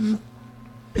suffer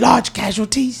large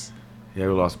casualties? Yeah,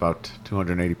 we lost about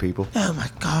 280 people. Oh my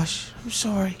gosh, I'm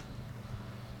sorry.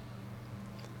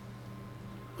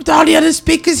 With all the other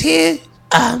speakers here,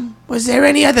 was there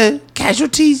any other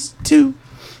casualties to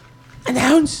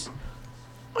announce?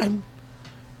 Do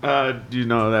you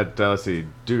know that, let's see,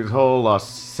 Dugan's Hole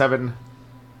lost 7.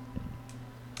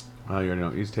 You already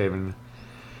know East Haven.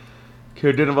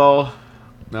 Kirdinival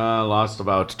lost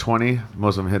about 20.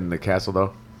 Most of them hidden in the castle,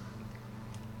 though.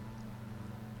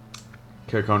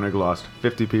 Kirkonig lost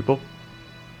 50 people.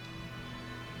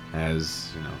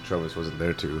 As, Trovis wasn't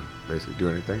there to basically do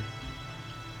anything.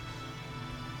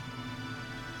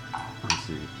 Let's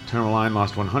see. Tourmaline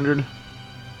lost 100.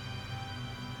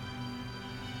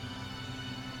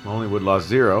 Lonelywood lost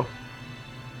 0.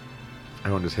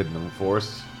 Everyone just hid in the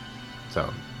forests.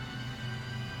 So,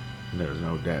 there was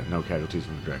no casualties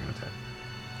from the dragon attack.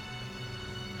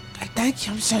 Thank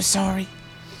you, I'm so sorry.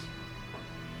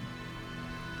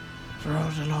 For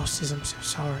all the losses, I'm so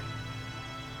sorry.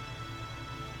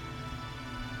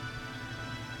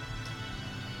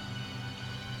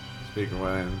 Speaker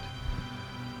Wind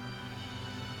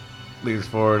leads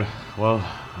forward. Well,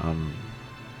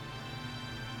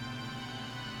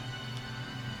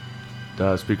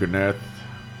 Speaker Nerth,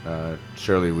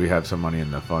 surely we have some money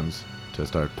in the funds to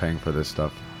start paying for this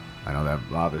stuff. I know that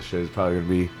a lot of this shit is probably going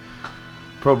to be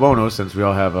pro bono since we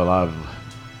all have a lot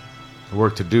of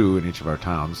work to do in each of our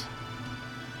towns.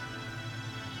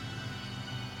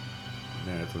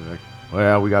 Nerth was like, well,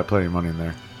 yeah, we got plenty of money in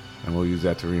there, and we'll use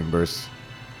that to reimburse,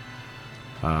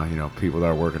 people that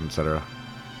are working, etc.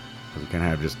 Because we can't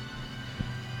have just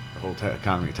the whole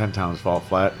economy, 10 towns fall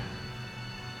flat.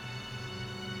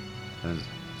 And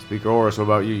Speaker Oris, what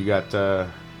about you? You got, what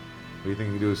do you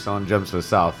think you do selling gems to the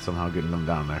south, somehow getting them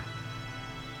down there?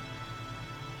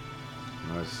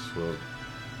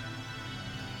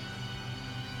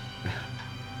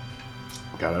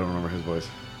 God, I don't remember his voice.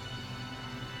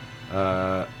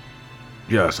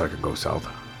 Yes, I can go south.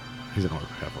 He's an orc,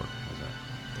 half orc. How's that?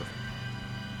 Perfect.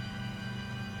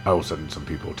 I will send some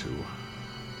people to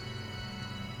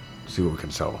see what we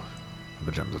can sell from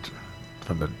the gems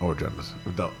from the ore gems,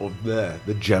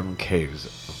 the gem caves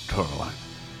of Tourmaline.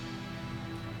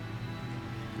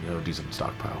 You have a decent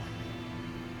stockpile.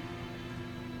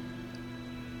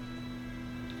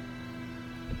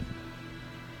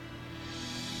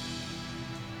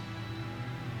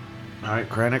 All right,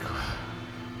 Kranich,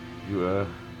 you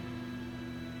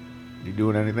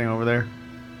doing anything over there?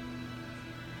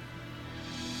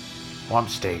 Well, I'm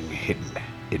staying hidden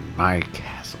in my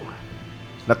castle.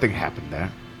 Nothing happened there.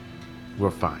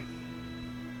 We're fine.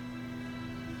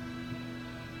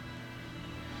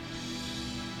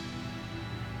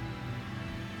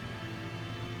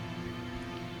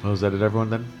 Well, is that it, everyone,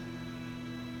 then?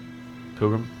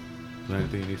 Pilgrim? Is there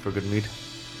anything you need for a good mead?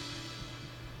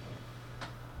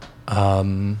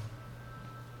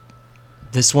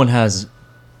 This one has,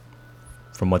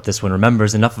 from what this one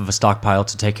remembers, enough of a stockpile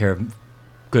to take care of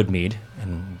good mead,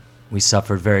 and we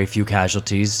suffered very few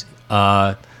casualties.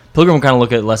 Pilgrim will kind of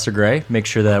look at Lester Gray, make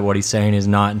sure that what he's saying is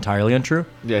not entirely untrue.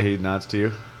 Yeah, he nods to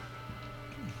you.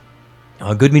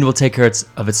 Good mead will take care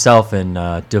of itself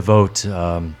and devote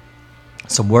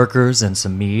some workers and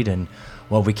some mead and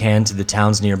what we can to the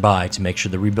towns nearby to make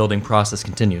sure the rebuilding process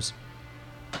continues.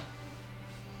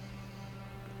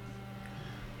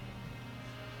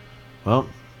 Well,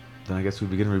 then I guess we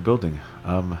begin rebuilding.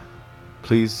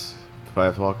 Please,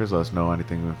 Firewalkers, let us know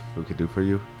anything we could do for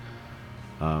you.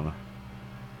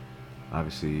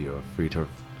 Obviously, you're free to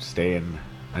stay in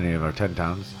any of our 10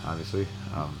 towns, obviously.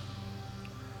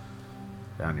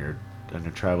 On your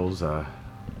travels, I'm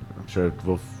sure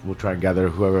we'll try and gather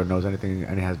whoever knows anything,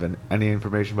 any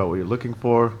information about what you're looking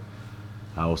for.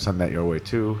 We'll send that your way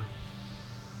too.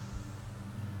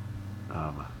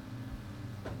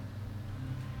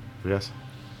 Yes.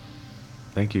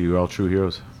 Thank you. You're all true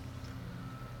heroes.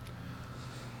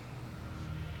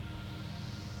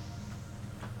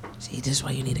 See, this is why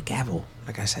you need a gavel,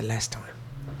 like I said last time.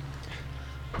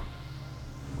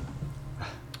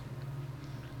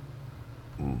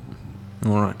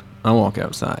 All right, I'll walk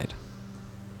outside.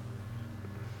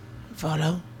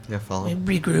 Follow. Yeah, follow.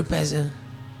 We regroup as a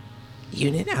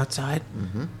unit outside.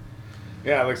 Mm-hmm.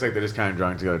 Yeah, it looks like they're just kind of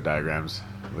drawing together diagrams.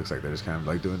 It looks like they're just kind of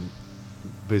like doing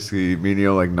basically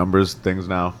menial like numbers things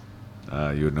now.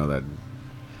 You would know that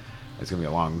it's gonna be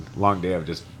a long day of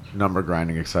just number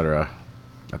grinding, etc.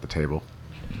 at the table.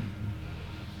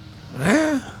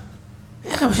 Well,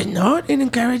 that was not an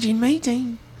encouraging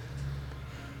meeting.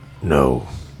 No.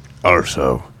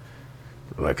 Also,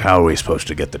 like, how are we supposed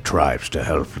to get the tribes to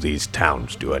help these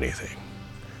towns do anything?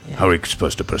 Yeah. How are we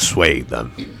supposed to persuade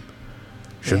them?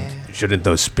 Shouldn't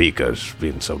those speakers,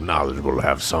 being so knowledgeable,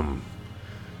 have some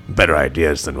better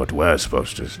ideas than what we're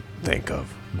supposed to think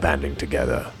of, banding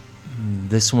together?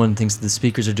 This one thinks the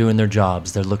speakers are doing their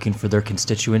jobs. They're looking for their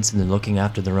constituents and they're looking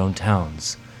after their own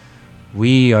towns.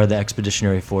 We are the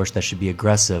expeditionary force that should be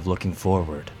aggressive, looking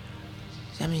forward.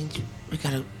 That means we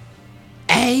gotta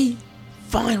A,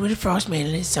 find where the Frost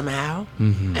Maiden is somehow,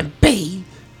 and B,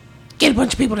 get a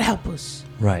bunch of people to help us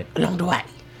Right. along the way.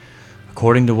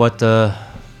 According to what the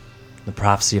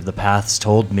prophecy of the paths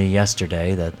told me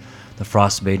yesterday, that the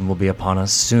Frost Maiden will be upon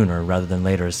us sooner rather than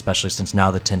later, especially since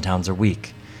now the 10 towns are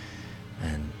weak.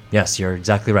 And yes, you're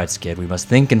exactly right, Skid. We must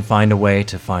think and find a way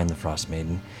to find the Frost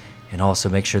Maiden, and also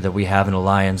make sure that we have an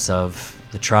alliance of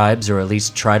the tribes, or at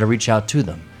least try to reach out to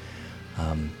them.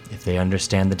 If they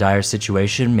understand the dire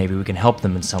situation, maybe we can help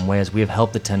them in some way, as we have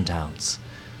helped the 10 towns.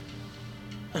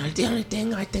 The only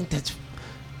thing I think that's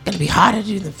gonna be harder to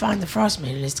do than find the Frost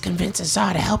Maiden is to convince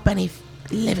Assad to help any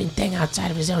living thing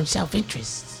outside of his own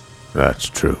self-interests. That's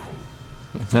true.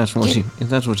 If that's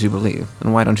what you believe,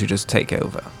 then why don't you just take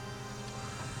over?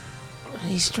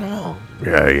 He's strong.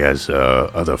 Yeah, he has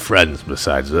other friends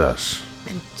besides us.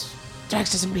 And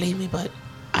Drax doesn't believe me, but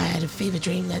I had a fever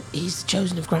dream that he's the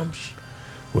chosen of Grumsh.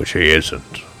 Which he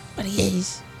isn't. But he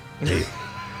is.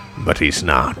 But he's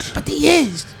not. But he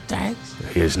is, Drax.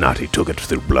 He is not. He took it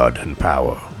through blood and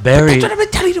power. Barry, That's what I've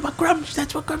been telling you about Grumsh.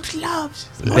 That's what Grumsh loves.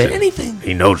 More than anything.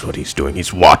 He knows what he's doing.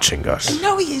 He's watching us. I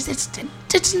know he is.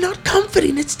 It's not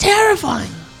comforting. It's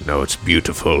terrifying. No, it's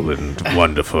beautiful and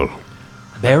wonderful.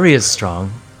 Barry is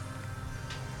strong.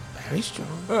 Very strong.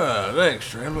 Thanks,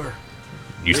 Trembler.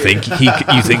 You think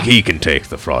he can take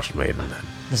the Frost Maiden then?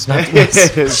 It's not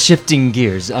it's shifting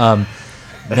gears.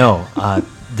 No,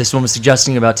 this one was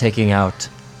suggesting about taking out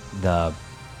the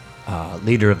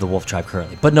leader of the wolf tribe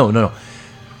currently. But no.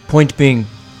 Point being,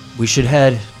 we should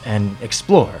head and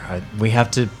explore. We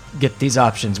have to get these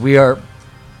options. We are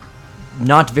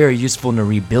not very useful in a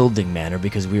rebuilding manner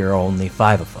because we are only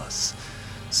 5 of us.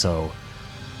 So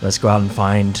let's go out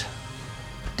and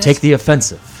take the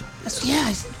offensive.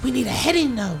 We need a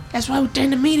heading though. That's why during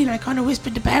the meeting I kind of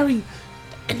whispered to Barry,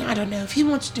 and I don't know if he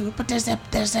wants to do it, but there's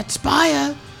that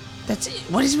spire. That's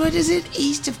what is it?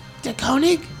 East of the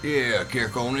Koenig? Yeah,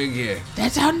 Koenig, yeah.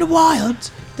 That's out in the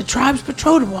wilds. The tribes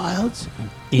patrol the wilds.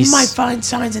 East. You might find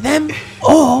signs of them,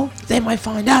 or they might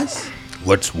find us.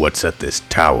 What's at this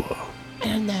tower? I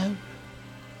don't know.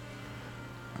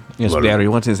 Yes, Well, Barry,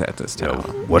 what is at this You know,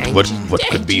 tower? what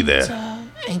could be there?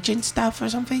 ancient stuff or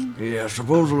something? Yeah,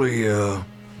 supposedly,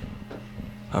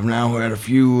 I've now had a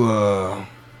few,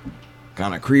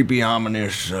 kind of creepy,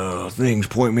 ominous, things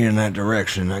point me in that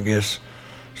direction. I guess,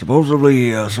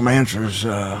 supposedly, some answers,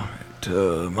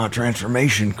 to my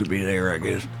transformation could be there, I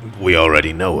guess. We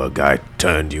already know a guy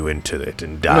turned you into it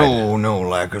and died. No,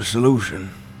 like a solution.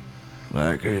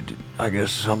 Like, I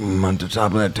guess something at the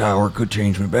top of that tower could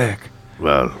change me back.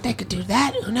 Well, They could do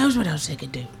that. Who knows what else they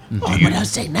could do? Or what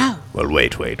else they know? well,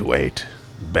 wait.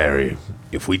 Barry,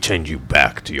 if we change you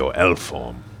back to your elf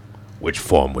form, which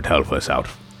form would help us out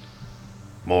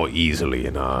more easily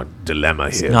in our dilemma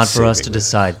It's here? not for us to seemingly?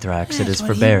 decide, Thrax. Yeah, It is it's for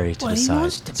what he- Barry to what he decide.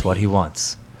 wants to It's be. what he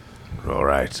wants. All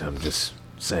right, I'm just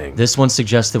saying. This one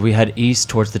suggests that we head east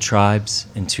towards the tribes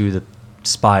and to the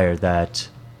spire that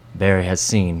Barry has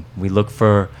seen. We look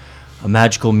for a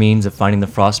magical means of finding the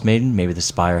Frost Maiden. Maybe the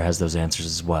spire has those answers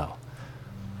as well.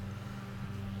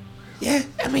 Yeah,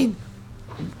 I mean,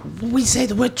 we say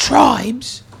the word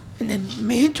tribes, and then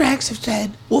me and Drax have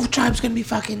said wolf tribe's gonna be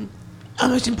fucking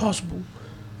almost impossible.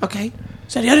 Okay?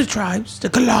 So the other tribes, the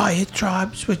Goliath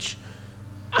tribes, which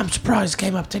I'm surprised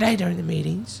came up today during the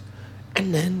meetings,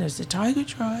 and then there's the Tiger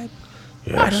tribe. I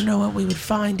Yes. don't know what we would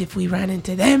find if we ran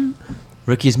into them,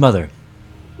 Ricky's mother.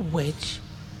 which...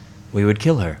 We would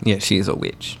kill her. Yeah, she is a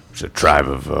witch. It's a tribe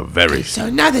of very So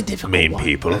another difficult mean one.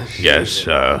 people. Yes,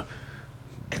 And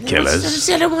then killers. what's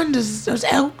the other one? Those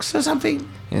elks or something?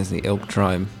 Is the elk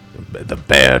tribe. The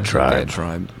bear Bear tribe.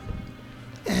 tribe.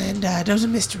 And those are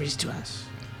mysteries to us.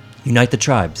 Unite the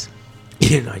tribes.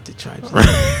 United tribes.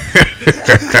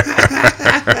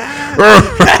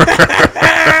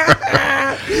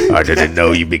 I didn't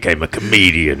know you became a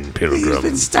comedian, You've Pilgrim.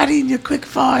 been studying your quick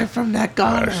fire from that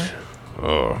Ghana. Gosh.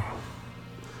 Oh.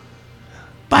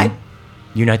 But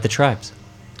Unite the tribes.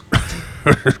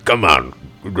 Come on,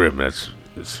 Grim, that's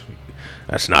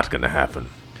not gonna happen.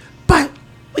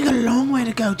 we got a long way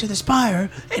to go to the spire,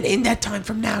 and in that time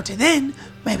from now to then,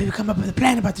 maybe we come up with a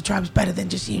plan about the tribes better than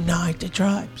just unite the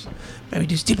tribes. Maybe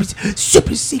do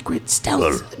super secret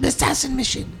stealth assassin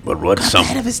mission. But what's Cut the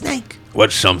head of a snake.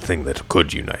 what's something that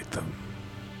could unite them?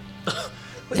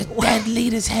 The dead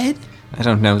leader's head. I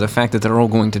don't know. The fact that they're all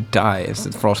going to die as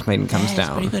the Frost Maiden comes Yeah, it's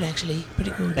pretty down. good actually.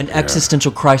 Pretty good. An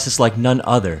existential crisis like none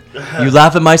other. You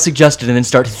laugh at my suggestion and then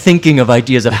start thinking of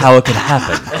ideas of how it could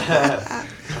happen.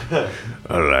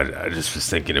 Well, I just was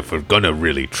thinking if we're gonna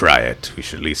really try it, we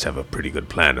should at least have a pretty good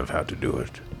plan of how to do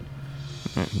it.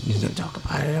 We can talk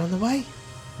about it on the way.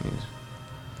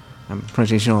 I'm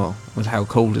pretty sure with how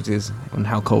cold it is and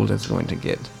how cold it's going to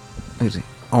get,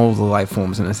 all the life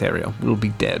forms in this area will be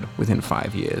dead within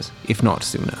 5 years, if not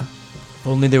sooner. If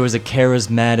only there was a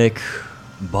charismatic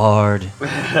bard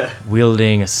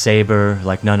wielding a saber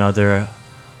like none other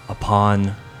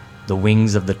upon the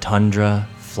wings of the tundra,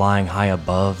 flying high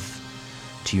above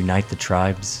to unite the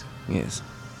tribes. Yes.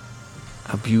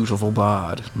 A beautiful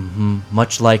bard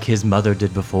Much like his mother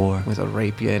did before. with a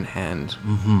rapier in hand.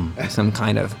 Some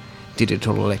kind of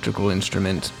digital electrical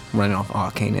instrument running off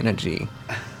arcane energy.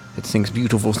 It sings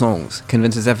beautiful songs,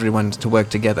 convinces everyone to work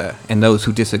together, and those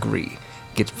who disagree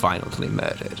get violently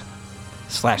murdered.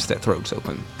 Slash their throats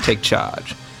open, take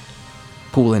charge.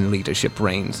 Pull in leadership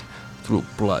reigns through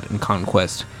blood and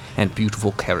conquest and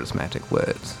beautiful charismatic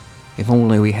words. If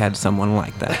only we had someone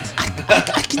like that.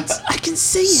 I can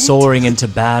see it. Soaring into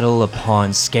battle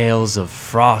upon scales of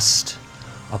frost,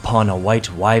 upon a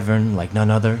white wyvern like none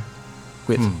other.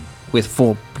 With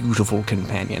 4 beautiful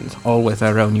companions, all with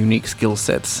their own unique skill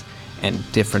sets and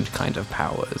different kind of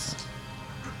powers.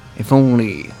 If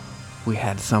only we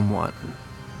had someone.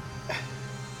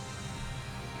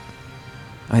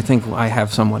 I think I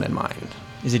have someone in mind.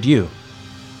 Is it you?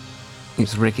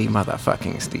 It's Ricky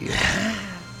motherfucking Steve.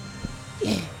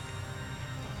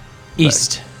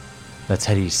 East. Let's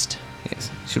head east.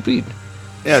 Yes. Should we?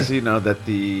 Yeah, so you know that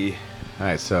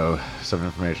Alright, so some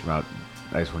information about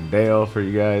Icewind Dale for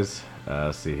you guys.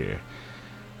 Let's see here.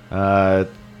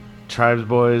 Tribes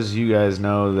boys, you guys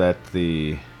know that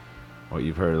what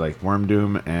you've heard, like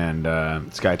Wormdoom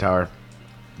and Sky Tower,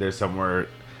 they're somewhere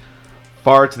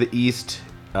far to the east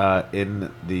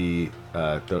in the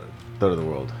Third of the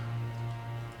World.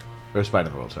 Or Spine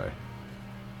of the World, sorry.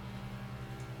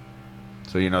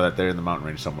 So you know that they're in the mountain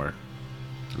range somewhere.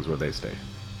 Is where they stay.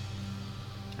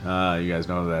 You guys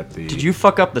know that Did you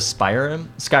fuck up the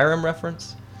Skyrim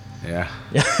reference? Yeah.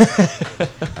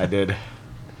 I did.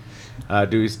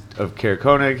 Due east of Caer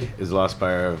Konig is the Lost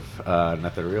Spire of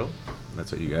Netherreal.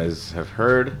 That's what you guys have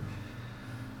heard.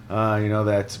 You know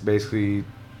that's basically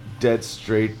dead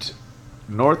straight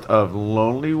north of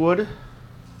Lonelywood.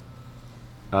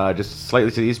 just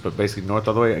slightly to the east, but basically north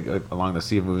all the way along the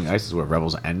Sea of Moving Ice is where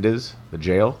Rebel's End is, the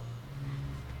jail.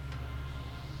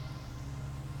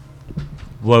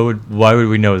 Why would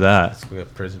we know that? We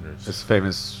have prisoners. It's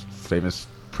famous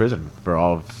prison for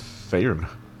all of Faerun.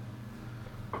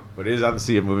 But it is on the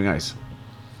Sea of Moving Ice.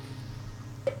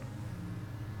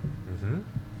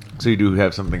 So you do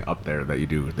have something up there that you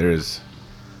do. There is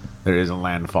a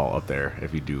landfall up there.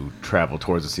 If you do travel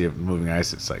towards the Sea of Moving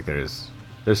Ice, it's like there's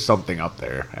something up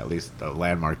there. At least a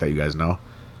landmark that you guys know.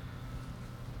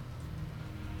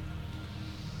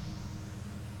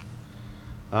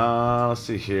 Let's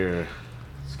see here.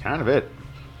 It's kind of it.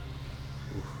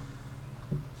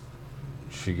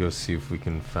 Should we go see if we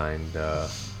can find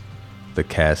the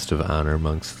cast of Honor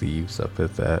Amongst Thieves up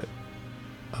at that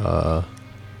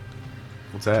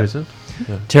What's that? prison?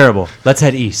 Terrible. Let's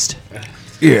head east.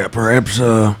 Yeah, perhaps,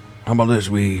 how about this?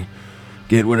 We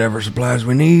get whatever supplies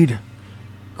we need,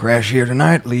 crash here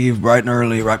tonight, leave bright and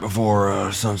early right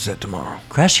before sunset tomorrow.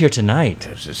 Crash here tonight.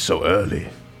 It's just so early.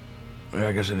 Yeah,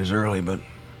 I guess it is early, but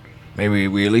maybe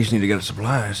we at least need to get the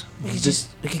supplies. We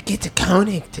could get to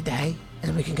Koenig today,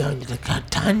 and we can go into the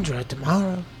tundra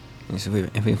tomorrow. Yes,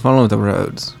 if we follow the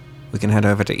roads, we can head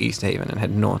over to East Haven and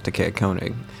head north to Caer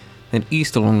Koenig, then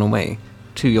east along the way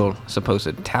to your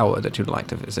supposed tower that you'd like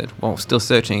to visit, while still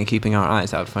searching and keeping our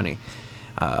eyes out for any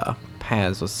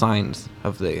paths or signs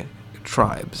of the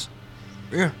tribes.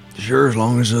 Yeah, sure, as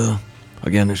long as,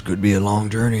 again, this could be a long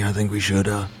journey, I think we should,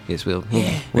 Yes, we'll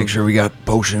make sure we got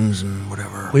potions and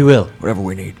whatever. We will. Whatever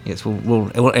we need. Yes,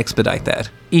 we'll expedite that.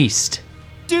 East.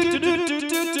 It's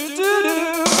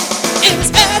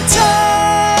ad time.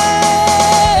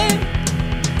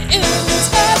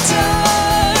 It's ad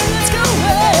time. Let's go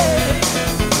away.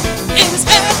 It's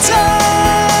ad time.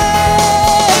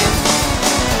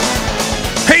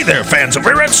 Hey there, fans of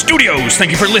Rare Rat Studios!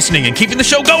 Thank you for listening and keeping the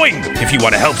show going! If you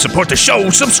want to help support the show,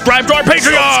 subscribe to our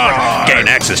Patreon! Gain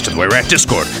access to the Rare Rat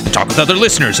Discord, talk with other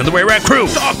listeners and the Rare Rat crew,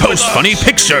 post funny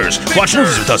pictures, watch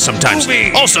movies with us sometimes.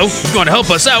 Also, if you want to help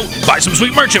us out, buy some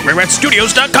sweet merch at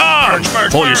RareRatStudios.com!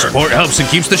 All your support helps and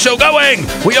keeps the show going!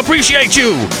 We appreciate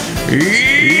you!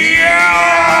 Yeah!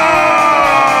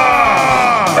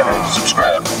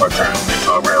 Subscribe for return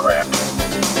to a Rare Rat.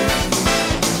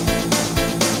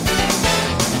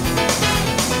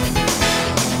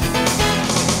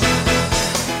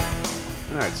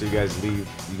 Alright, so you guys leave.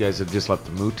 You guys have just left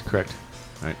the Moot, correct?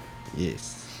 Right.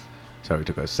 Yes. Sorry, we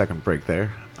took a second break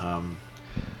there.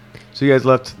 So you guys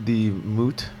left the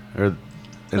Moot, or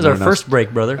That was our first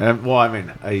break, brother. Well, I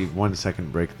mean, a 1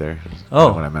 second break there. Is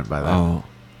Oh. what I meant by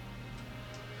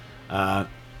that.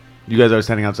 You guys are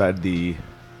standing outside the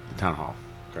town hall,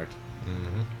 correct?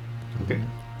 Mm-hmm. Okay.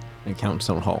 In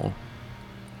Council Hall.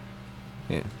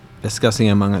 Yeah. Discussing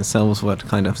among ourselves what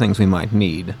kind of things we might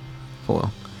need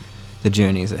for the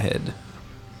journeys ahead.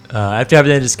 After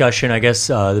having that discussion, I guess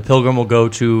the pilgrim will go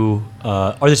to...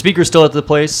 are the speakers still at the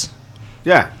place?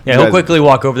 Yeah. Yeah, he'll quickly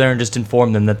walk over there and just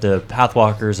inform them that the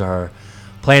Pathwalkers are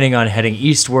planning on heading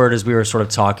eastward, as we were sort of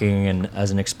talking, and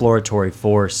as an exploratory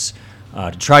force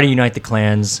to try to unite the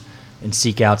clans and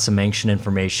seek out some ancient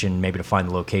information, maybe to find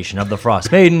the location of the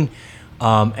Frost Maiden,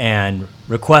 and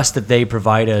request that they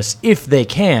provide us, if they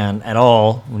can at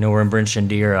all, we know we're in Bryn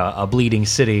Shandir, a bleeding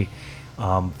city,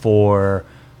 for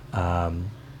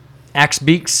axe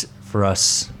beaks for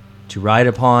us to ride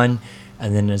upon,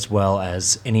 and then as well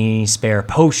as any spare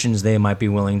potions they might be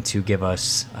willing to give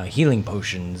us, healing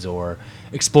potions or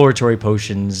exploratory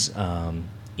potions,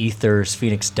 ethers,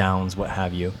 phoenix downs, what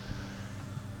have you.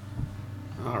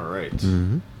 All right.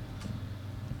 Mm-hmm.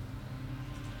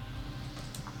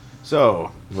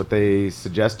 So, what they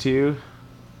suggest to you,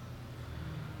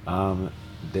 let's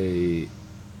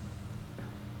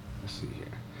see here.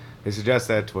 They suggest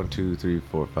that 1, 2, 3,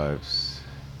 4, 5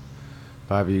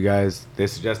 of you guys. They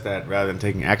suggest that rather than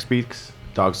taking axe beaks,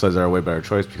 dog sleds are a way better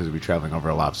choice because we'll be traveling over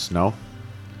a lot of snow.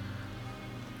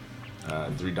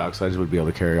 3 dog sleds would be able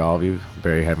to carry all of you.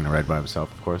 Barry having to ride by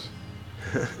himself, of course.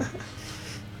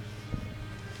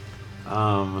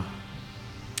 I'm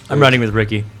riding with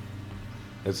Ricky.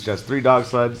 It's just 3 dog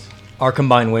sleds. Our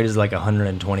combined weight is like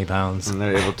 120 pounds. And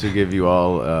they're able to give you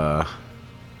all a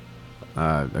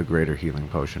greater healing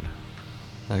potion.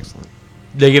 Excellent.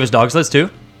 They give us dog sleds too?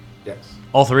 Yes.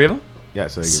 All 3 of them? Yeah,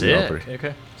 so they give you all Sick. 3.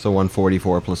 Okay. So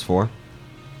 144 plus 4.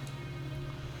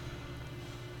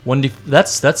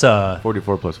 That's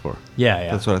 44 plus 4. Yeah.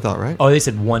 That's what I thought, right? Oh, they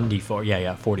said 1d4.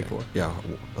 Yeah, 44. Yeah,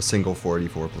 a single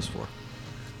 44 plus 4.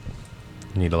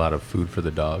 Need a lot of food for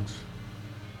the dogs.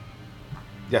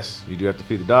 Yes, you do have to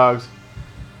feed the dogs.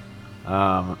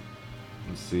 Let's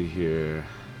see here.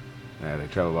 Yeah, they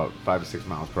travel about 5 to 6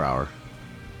 miles per hour.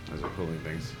 as we're pulling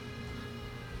things.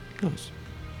 Nice.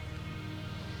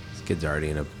 Skid's already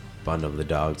in a bundle of the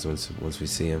dogs once we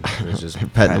see him. He's just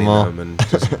Petting them all. and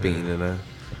just being in a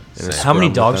How many scrum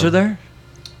with dogs are them.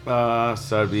 So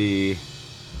that'd be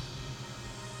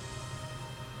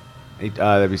 8,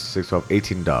 that'd be 6, 12,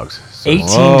 18 dogs. So 18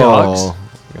 Whoa. dogs? Got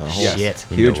a whole Shit.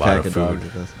 Huge a lot pack of of food. dogs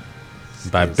with us.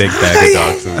 Buy a big bag of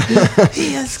dog food.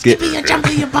 Here, Skippy, a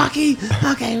Jumpy, a Bucky.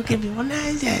 Okay, we'll give you one.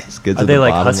 Skids Are at they the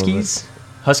like bottom of Huskies?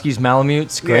 Huskies,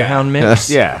 Malamutes, Greyhound mix?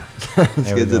 Yeah. There we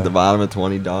Skids go. at the bottom of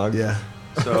 20 dogs. Yeah.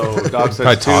 So dog Probably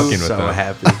sets talking 2. with So them.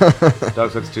 happy.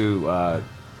 Dog sets 2.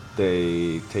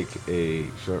 They take a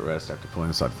short rest after pulling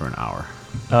the sled for an hour.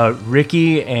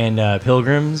 Ricky and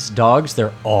Pilgrim's dogs,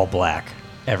 they're all black.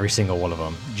 Every single one of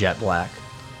them. Jet black.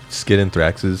 Skid and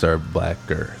Thraxes are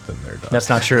blacker than their dogs. That's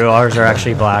not true. Ours are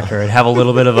actually blacker and have a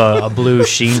little bit of a blue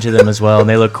sheen to them as well, and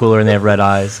they look cooler and they have red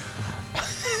eyes.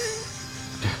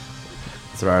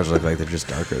 That's what ours look like. They're just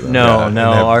darker though. No, Yeah, and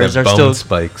no, they have ours the are bone still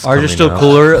spikes ours are coming still out.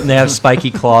 cooler, and they have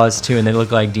spiky claws too, and they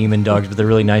look like demon dogs, but they're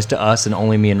really nice to us and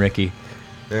only me and Ricky.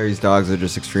 Barry's dogs are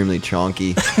just extremely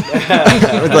chonky.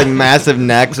 With like massive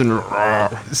necks and.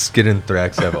 Skid and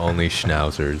Thrax have only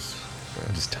schnauzers.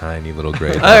 Just tiny little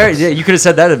gray dogs. All right, yeah, you could have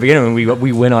said that at the beginning.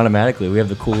 We win automatically. We have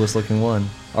the coolest looking one.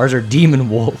 Ours are demon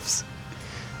wolves.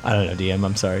 I don't know, DM.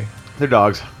 I'm sorry. They're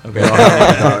dogs. Okay.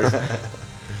 Dogs.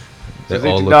 They There's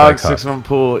all 18 look dogs, like 6 of them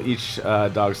pull each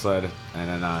dog sled, and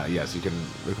then yes, you can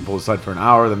pull the sled for an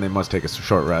hour. Then they must take a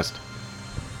short rest,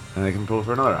 and they can pull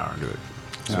for another hour and do it.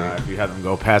 If you have them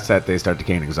go past that, they start to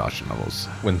gain exhaustion levels.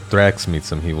 When Thrax meets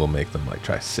them, he will make them like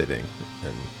try sitting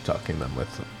and talking them with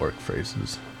orc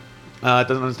phrases. It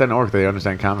doesn't understand orc; they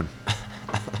understand common.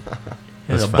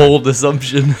 It's a fine. bold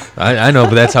assumption. I know,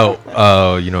 but that's how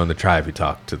in the tribe we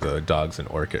talk to the dogs in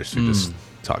Orcish. We just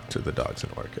talk to the dogs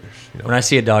in Orcish. You know? When I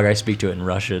see a dog, I speak to it in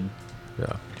Russian.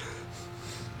 Yeah.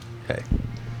 Hey.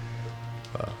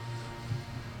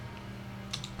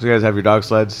 So you guys have your dog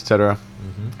sleds, etc.,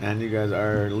 and you guys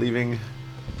are leaving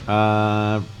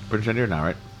British India now,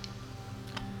 right?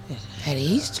 Head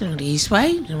east, along the east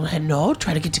way, and we'll head north,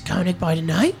 try to get to Koenig by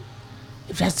tonight.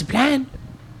 If that's the plan.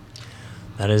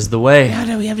 That is the way. Now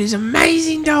that we have these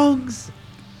amazing dogs.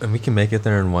 And we can make it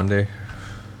there in one day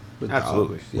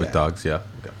Absolutely. with dogs. Yeah.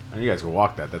 Okay. And you guys can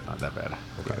walk that. That's not that bad.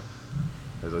 Okay.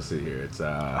 Let's see here. It's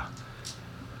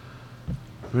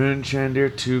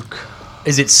Rinchandir to.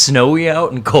 Is it snowy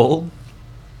out and cold?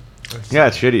 Yeah,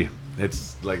 it's shitty.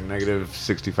 It's like negative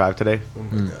 65 today. Oh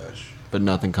my gosh. But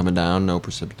nothing coming down, no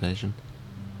precipitation.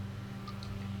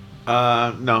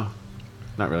 No,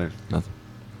 not really. Nothing.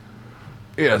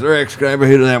 Yeah, Rex, can I have a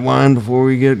hit of that wine before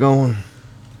we get going?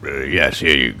 Yes,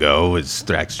 here you go. As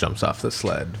Thrax jumps off the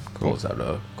sled, pulls out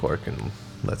a cork, and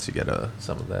lets you get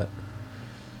some of that.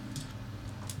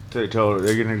 So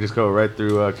they're gonna just go right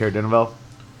through Caradinville.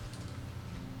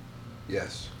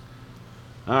 Yes.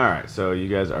 All right, so you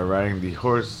guys are riding the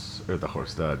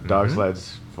dog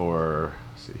sleds for.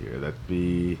 Let's see here, that'd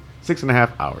be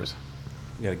 6.5 hours.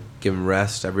 You gotta give them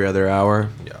rest every other hour.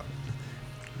 Yeah.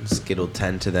 Skid will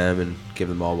tend to them and give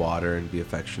them all water and be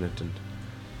affectionate and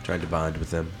try to bond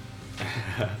with them.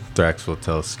 Thrax will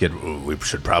tell Skid, Ooh, we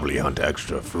should probably hunt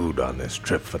extra food on this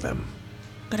trip for them.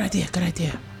 Good idea, good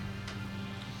idea.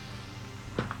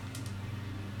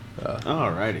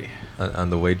 Alrighty. on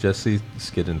the way, Jesse,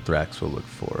 Skid and Thrax will look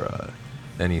for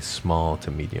any small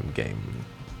to medium game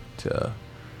to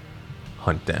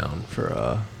hunt down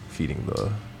for feeding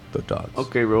the dogs.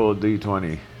 Okay, roll a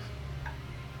d20.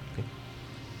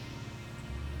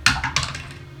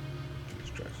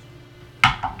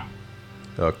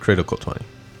 Critical 20.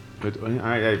 Good. All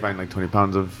right, yeah, you find like 20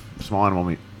 pounds of small animal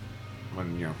meat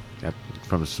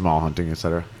from small hunting,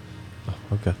 etc.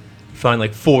 Okay. Find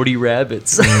like 40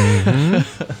 rabbits. A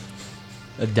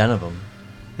den of them.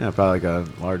 Yeah, probably like a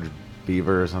large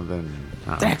beaver or something.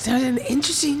 I don't know. That was an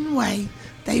interesting way.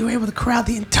 They were able to crowd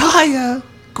the entire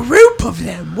group of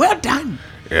them. Well done.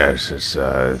 Yes, it's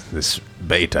this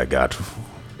bait I got.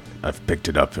 I've picked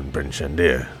it up in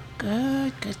Brinchandir.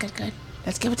 Good.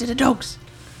 Let's give it to the dogs.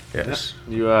 Yes.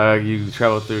 You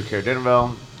travel through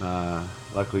Caradinville.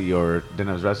 Luckily, your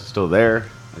Dinner's Rest is still there.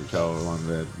 You travel along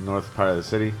the north part of the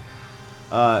city.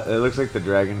 It looks like the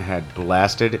dragon had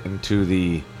blasted into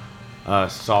the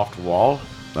soft wall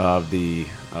of the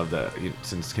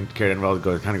since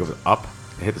Caradinville kind of goes up.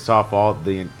 It hit the soft wall.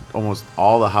 Almost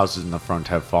all the houses in the front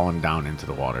have fallen down into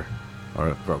the water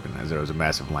or broken as there was a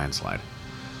massive landslide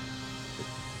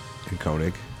In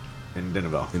Koenig. in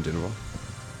Dinnerville. In Dinnerville.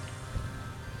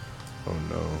 Oh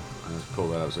no. Let's pull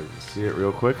that up so you can see it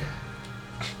real quick.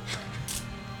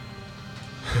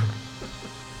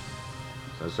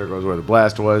 So the circle is where the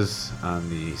blast was on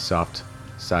the soft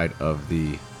side of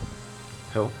the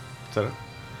hill, etc.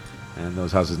 And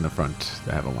those houses in the front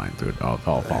that have a line through it, all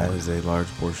That fallen. is a large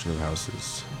portion of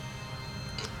houses.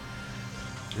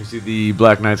 You see the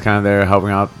Black Knights kind of there helping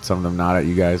out. Some of them nod at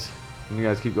you guys. And you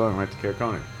guys keep going right to Kaer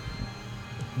Konig.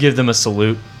 Give them a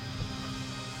salute.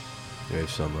 We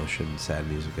have slow motion, sad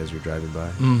music as we're driving by.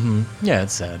 Mm-hmm. Yeah,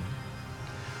 it's sad.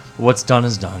 What's done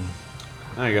is done.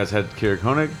 Now you guys head to Kaer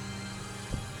Konig.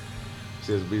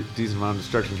 See, there's a decent amount of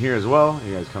destruction here as well.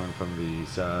 You guys coming from the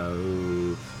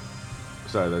south.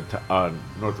 Sorry, the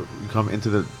north. You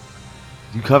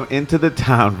come into the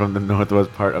town from the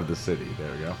northwest part of the city.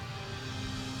 There we go.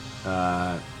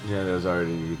 Yeah, there's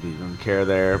already the room care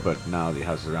there, but now the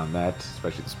houses around that,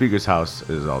 especially the speaker's house,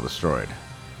 is all destroyed.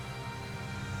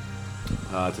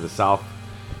 To the south,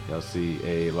 you'll see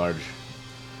a large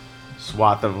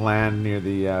swath of land near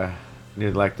the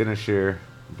Lac Dinashir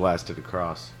blasted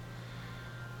across.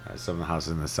 Some of the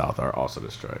houses in the south are also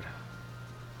destroyed.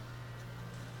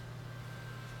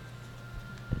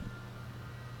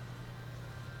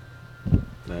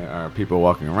 There are people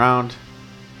walking around.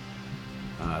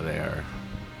 They are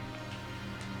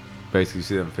basically, you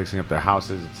see them fixing up their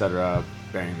houses, etc.,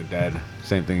 burying the dead.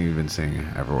 Same thing you've been seeing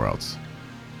everywhere else.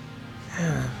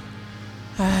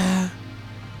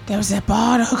 There was that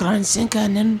bar at Hook, Line, Sinker,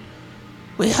 and then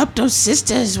we helped those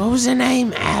sisters. What was their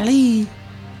name? Allie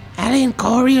and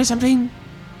Corey or something?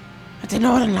 At the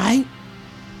Northern Light.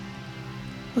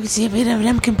 We can see if either of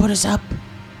them can put us up.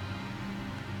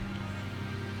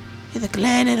 Either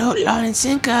Glenn at Hook, Line, and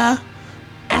Sinker,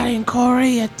 Allie and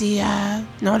Corey at the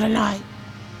Northern Light.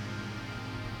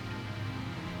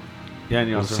 Yeah, and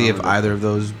you We'll also see if remember that- either of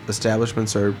those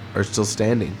establishments are still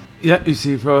standing. Yeah, you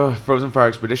see Frozen Fire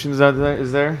Expeditions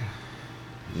is there.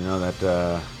 You know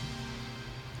that.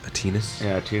 Atenas?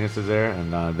 Yeah, Atenas is there,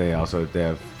 and they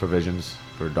have provisions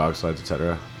for dog sleds,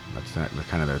 etc. That's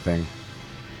kind of their thing.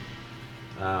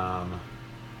 And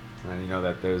you know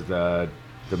that there's the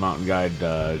mountain guide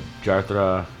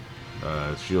Jarthra,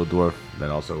 shield dwarf that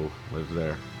also lives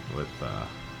there with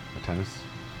Atenas.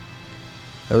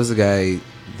 That was the guy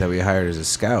that we hired as a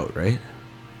scout, right?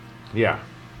 Yeah.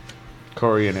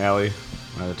 Corey and Allie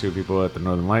are the two people at the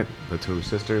Northern Light, the two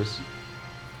sisters.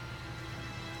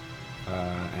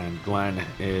 And Glenn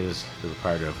is the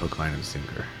proprietor of Hook, Line, and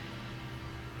Sinker.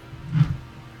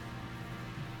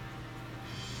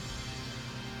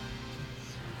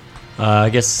 I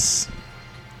guess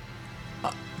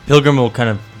Pilgrim will kind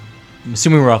of. I'm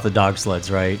assuming we're off the dog sleds,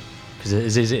 right? Because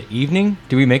is it evening?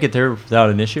 Do we make it there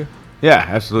without an issue? Yeah,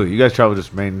 absolutely. You guys travel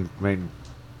just main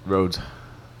roads.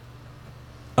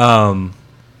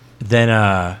 Then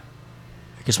I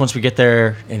guess once we get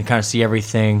there and kind of see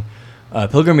everything,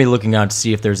 Pilgrim will be looking out to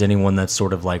see if there's anyone that's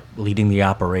sort of like leading the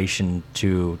operation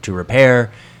to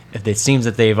repair. If it seems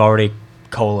that they've already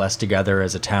coalesced together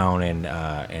as a town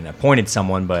and appointed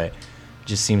someone, but it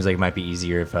just seems like it might be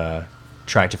easier if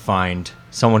try to find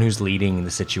someone who's leading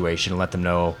the situation and let them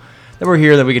know that we're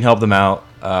here, that we can help them out.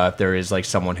 If there is like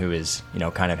someone who is,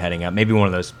 kind of heading up, maybe one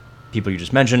of those people you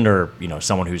just mentioned, or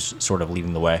someone who's sort of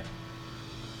leading the way.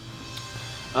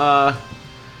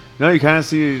 No, you kind of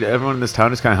see everyone in this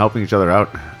town is kind of helping each other out.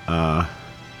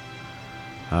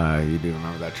 You do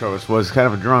remember that Trovis was kind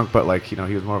of a drunk, but he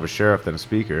was more of a sheriff than a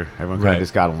speaker. Everyone kind Right. of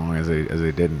just got along as they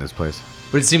did in this place.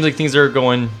 But it seems like things are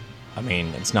going. I mean,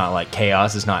 it's not like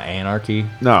chaos. It's not anarchy.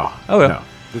 No. Okay. No.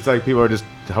 It's like people are just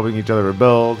helping each other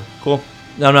rebuild. Cool.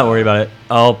 No, I'm not worried about it.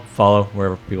 I'll follow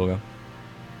wherever people go.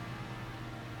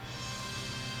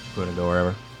 Going to go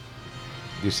wherever.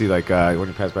 You see, when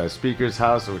you pass by a speaker's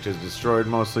house, which is destroyed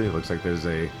mostly, it looks like there's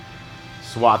a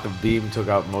swath of beam took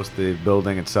out most of the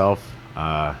building itself.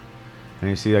 And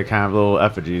you see, kind of little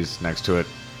effigies next to it.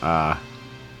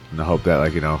 In the hope that,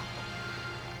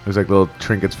 looks like little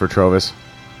trinkets for Trovis,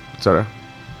 etc.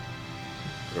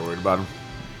 They're worried about him.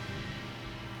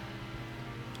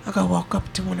 I'll go walk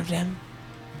up to one of them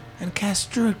and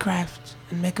cast Druidcraft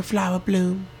and make a flower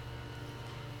bloom.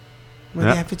 Where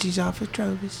Yeah. the effigies are for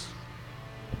Trovis.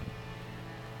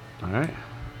 All right.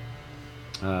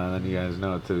 Then you guys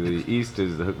know to the east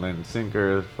is the Hook, Line, and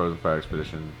Sinker, Frozen Fire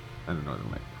Expedition, and the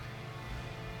Northern Lake.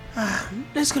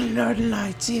 Let's go to Northern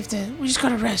Light. See if we just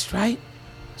gotta rest, right?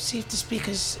 See if the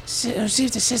speakers, or see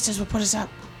if the sisters will put us up.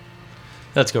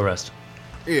 Let's go rest.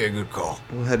 Yeah, good call.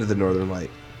 We'll head to the Northern Light.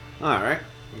 All right.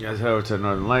 You guys head over to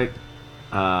Northern Light.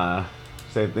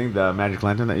 Same thing. The magic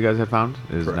lantern that you guys had found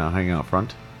is Correct. now hanging out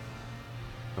front.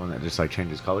 The one that just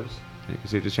changes colors. You can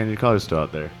see it just changing colors still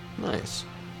out there, Nice.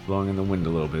 blowing in the wind a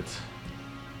little bit.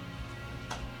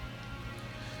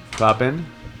 Pop in.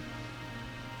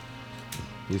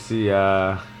 You see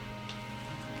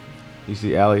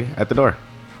Allie at the door.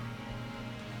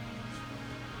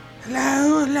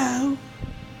 Hello.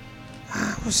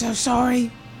 We're so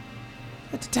sorry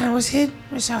that the town was hit.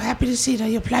 We're so happy to see that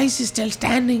your place is still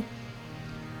standing.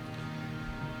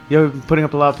 Yeah, we've been putting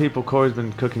up a lot of people. Corey's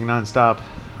been cooking nonstop.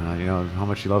 You know how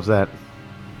much she loves that.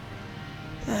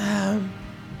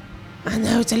 I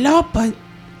know it's a lot, but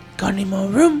got any more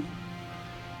room?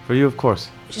 For you, of course.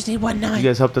 We just need one night. You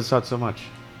guys helped us out so much.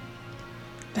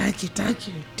 Thank you.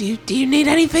 Do you need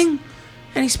anything?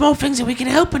 Any small things that we can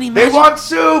help? Any They magic? want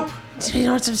soup! We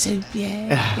want some soup,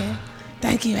 yeah.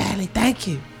 Thank you, Allie, thank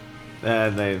you.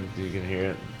 And then you can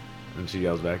hear it. And she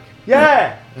yells back,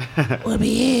 yeah! We'll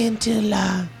be here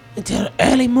until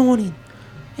early morning.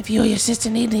 If you or your sister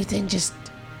need anything, just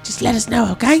let us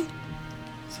know, okay?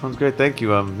 Sounds great, thank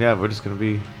you. Yeah, we're just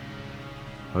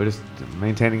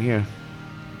maintaining here.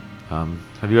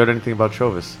 Have you heard anything about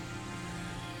Trovis?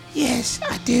 Yes,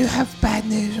 I do have bad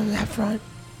news on that front.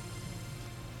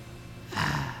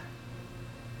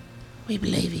 We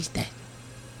believe he's dead.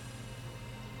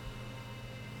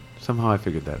 Somehow I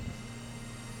figured that.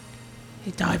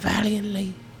 He died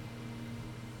valiantly.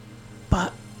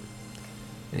 But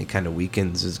And he kind of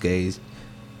weakens his gaze.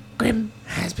 Grim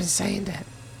has been saying that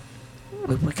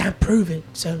we can't prove it,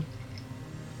 so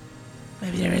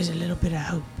maybe there is a little bit of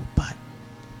hope, but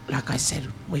like I said,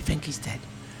 we think he's dead.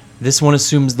 This one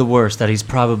assumes the worst, that he's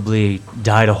probably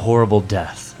died a horrible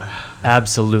death.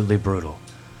 Absolutely brutal.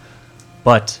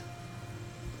 But,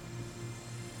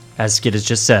 as Skid has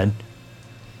just said,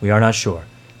 we are not sure.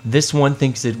 This one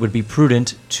thinks it would be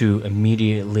prudent to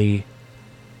immediately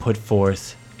put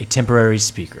forth a temporary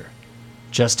speaker,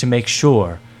 just to make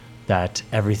sure that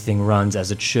everything runs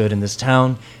as it should in this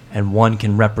town, and one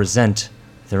can represent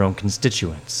their own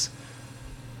constituents.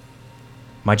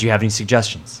 Might you have any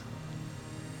suggestions?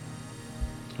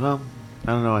 Well,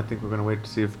 I don't know. I think we're going to wait to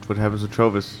see what happens with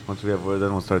Trovis. Once we have word,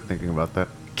 then we'll start thinking about that.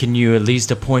 Can you at least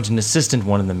appoint an assistant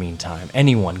one in the meantime?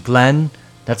 Anyone? Glenn?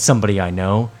 That's somebody I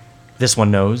know. This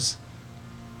one knows.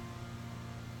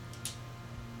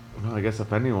 Well, I guess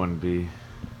if anyone would be...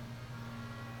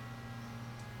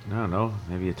 I don't know.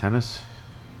 Maybe a tennis?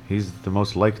 He's the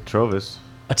most like Trovis.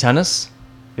 A tennis?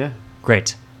 Yeah.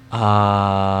 Great.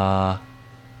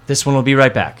 This one will be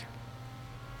right back.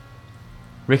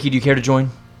 Ricky, do you care to join?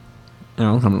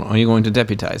 No, are you going to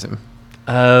deputize him?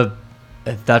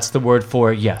 That's the word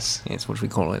for yes. Yes, what we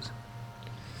call it.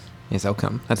 Yes, I'll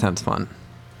come. That sounds fun.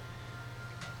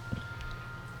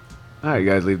 Alright, you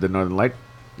guys leave the Northern Light.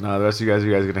 The rest of you guys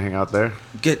going to hang out there?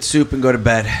 Get soup and go to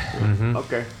bed.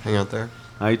 Okay. Hang out there.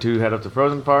 You two head up to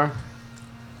Frozen Par.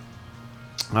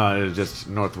 It's just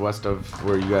northwest of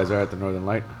where you guys are at the Northern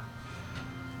Light.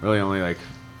 Really only like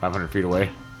 500 feet away.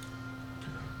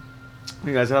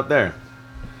 You guys head up there.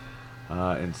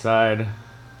 Inside,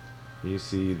 you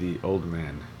see the old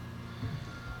man.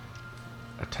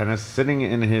 A tennis sitting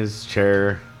in his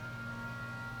chair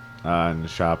in the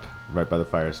shop right by the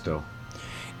fire still.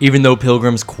 Even though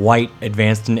Pilgrim's quite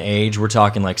advanced in age, we're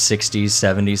talking like 60s,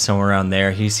 70s, somewhere around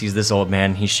there, he sees this old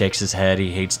man, he shakes his head,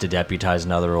 he hates to deputize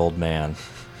another old man.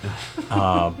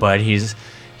 But he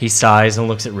sighs and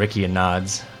looks at Ricky and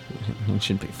nods. He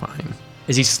should be fine.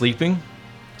 Is he sleeping?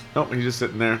 Nope, he's just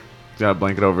sitting there. He's got a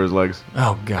blanket over his legs.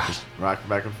 Oh, God. Rocking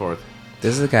back and forth.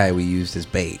 This is the guy we used as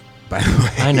bait, by the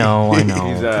way. I know.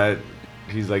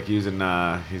 He's like using,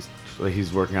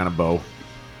 he's working on a bow.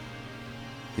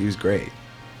 He was great.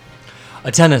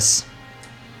 A tennis.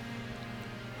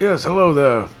 Yes, hello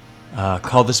there.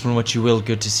 Call this one what you will.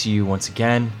 Good to see you once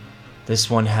again. This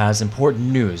one has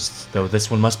important news, though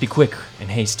this one must be quick and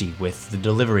hasty with the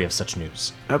delivery of such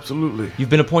news. Absolutely.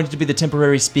 You've been appointed to be the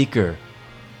temporary speaker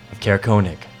of Kaer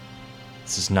Konig.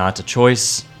 This is not a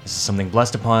choice. This is something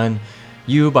blessed upon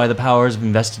you by the powers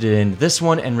invested in this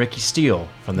one and Ricky Steele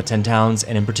from the 10 towns,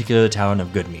 and in particular the town of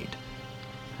Goodmead.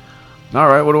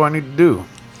 Alright, what do I need to do?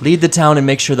 Lead the town and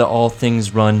make sure that all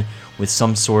things run with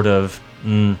some sort of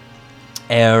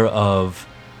air of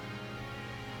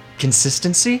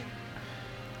consistency.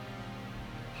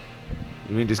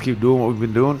 You mean just keep doing what we've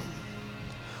been doing?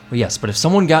 Well, yes, but if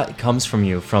someone comes from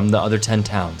you from the other 10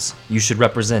 towns, you should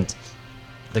represent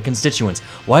the constituents.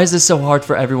 Why is this so hard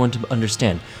for everyone to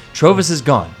understand? Trovis is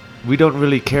gone. We don't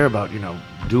really care about,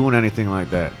 doing anything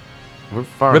like that. We're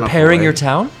far enough Repairing away. your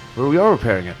town? Well, we are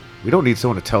repairing it. We don't need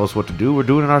someone to tell us what to do. We're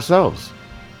doing it ourselves.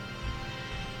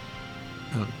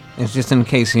 It's just in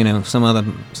case, some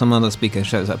other speaker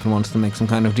shows up and wants to make some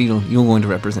kind of deal. You're going to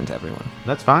represent everyone.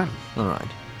 That's fine. All right.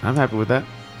 I'm happy with that.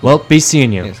 Well, be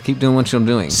seeing you. Yes, keep doing what you're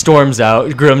doing. Storms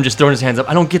out. Grim just throwing his hands up.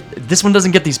 This one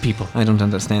doesn't get these people. I don't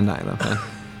understand either. But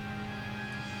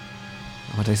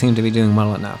But they seem to be doing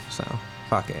well enough, so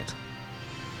fuck it.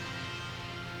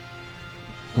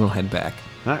 We'll head back.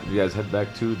 All right, you guys head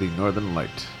back to the Northern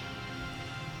Light.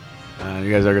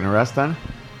 You guys are going to rest then?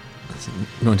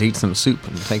 I'm going to eat some soup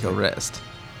and take a rest.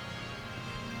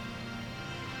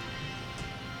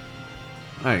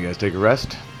 All right, you guys take a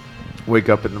rest. Wake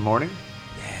up in the morning.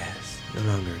 Yes. No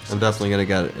longer. I'm definitely gonna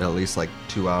get at least like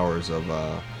 2 hours of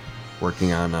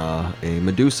working on a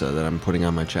Medusa that I'm putting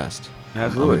on my chest.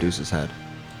 Absolutely. A Medusa's head.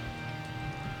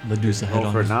 Medusa head Roll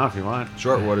on for it it. now if you want.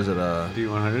 Sure. What is it?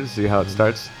 D100, see how it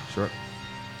starts. Sure.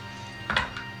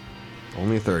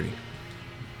 Only 30.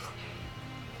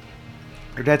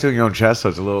 You're tattooing your own chest, so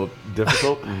it's a little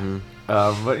difficult.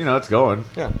 But, you know, it's going.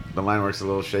 Yeah. The line work's a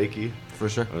little shaky. For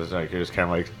sure. It's like you're just kind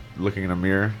of like looking in a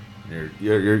mirror. I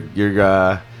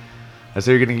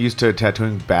say you're getting used to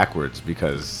tattooing backwards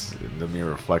because the mirror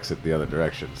reflects it the other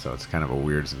direction. So it's kind of a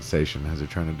weird sensation as you're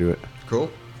trying to do it. Cool.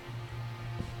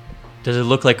 Does it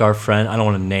look like our friend? I don't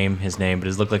want to name his name, but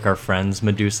does it look like our friend's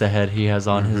Medusa head he has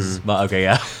on his? Okay,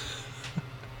 yeah.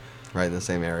 Right in the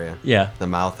same area. Yeah. The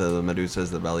mouth of the Medusa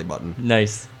is the belly button.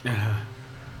 Nice. Oh,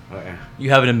 yeah. You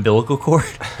have an umbilical cord?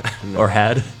 Or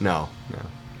had? No.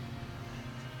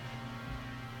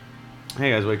 Hey,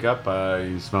 you guys wake up.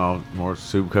 You smell more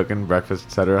soup cooking, breakfast,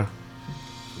 etc.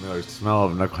 Familiar smell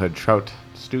of knucklehead trout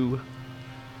stew.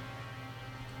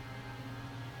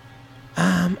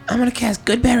 I'm gonna cast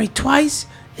Goodberry twice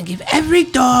and give every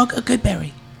dog a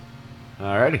Goodberry.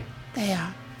 Alrighty. They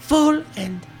are full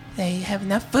and they have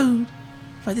enough food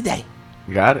for the day.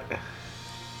 Got it.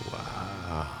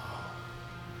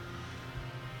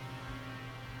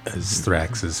 As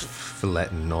Thrax is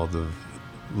filleting all the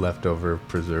leftover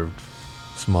preserved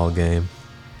small game.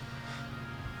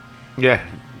 Yeah.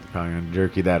 Probably gonna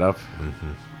jerky that up.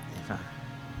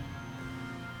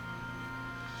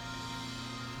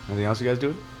 Anything else you guys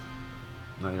doing?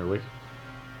 Not your awake?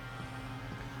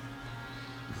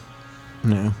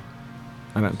 No,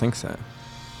 I don't think so.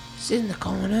 Sit in the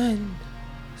corner and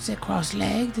sit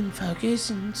cross-legged and focus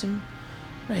and some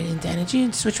radiant energy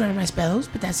and switch around my spells,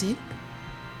 but that's it.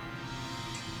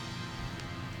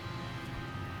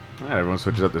 Alright, everyone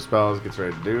switches up their spells, gets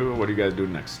ready to do. What do you guys do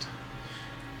next?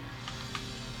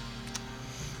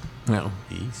 Well,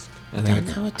 East. I Don't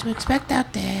think know what to expect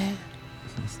out there.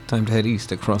 it's time to head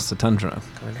east across the tundra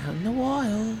Going out in the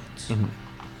wilds.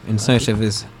 in search of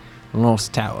his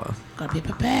lost tower. Gotta be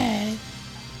prepared.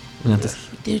 And at the-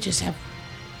 We do just have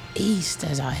east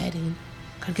as our heading.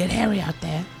 Could get hairy out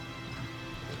there.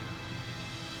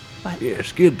 But Yeah,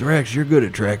 Skid Thrax, you're good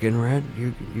at tracking, right?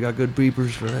 You got good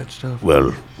beepers for that stuff?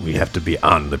 Well, we have to be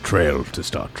on the trail to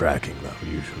start tracking, though,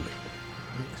 usually.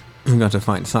 we've got to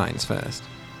find signs first.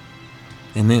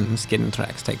 And then Skid and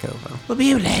Thrax take over. we'll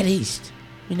be able to head east.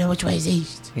 We know which way is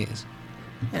east. Yes.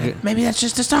 Maybe that's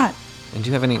just a start. And do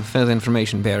you have any further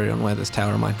information, Barry, on where this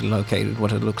tower might be located,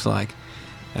 what it looks like,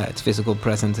 its physical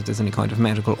presence, if there's any kind of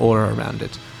magical aura around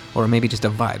it, or maybe just a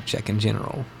vibe check in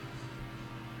general?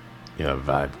 Yeah,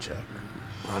 vibe check.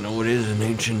 I know it is an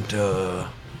ancient,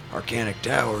 arcanic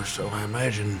tower, so I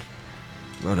imagine.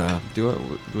 But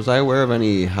was I aware of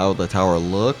any how the tower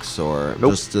looks, or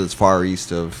Nope. just as far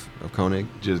east of Koenig?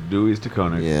 Just due east to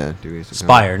Koenig. Yeah, due east of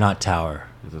Spire, not tower.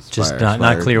 It's a Just spire. not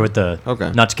Spire. clear with the.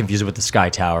 Okay. Not to confuse it with the Sky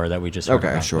Tower that we just heard Okay,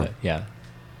 about, sure. but yeah.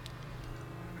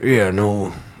 Yeah,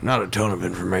 no, not a ton of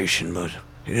information, but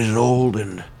it is old,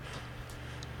 and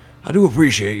I do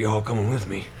appreciate y'all coming with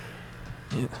me.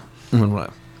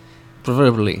 Well,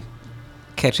 proverbially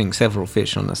catching several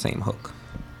fish on the same hook.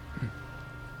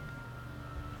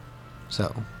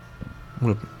 So,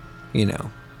 well,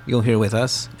 you're here with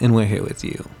us, and we're here with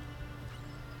you.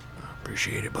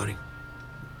 Appreciate it, buddy.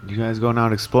 You guys going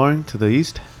out exploring to the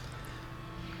east?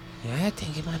 Yeah, I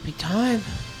think it might be time.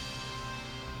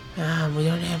 We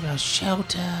don't have no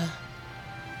shelter.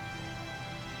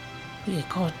 We get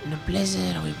caught in a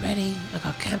blizzard. Are we ready? Like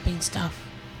our camping stuff.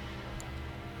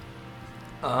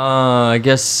 I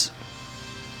guess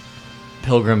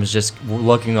Pilgrim's just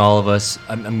looking all of us.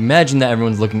 I imagine that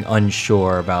everyone's looking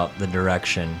unsure about the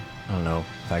direction. I don't know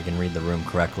if I can read the room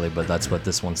correctly, but that's what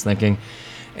this one's thinking.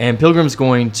 And Pilgrim's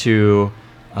going to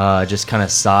just kind of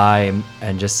sigh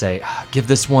and just say, give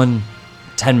this one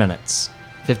 10 minutes,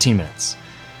 15 minutes.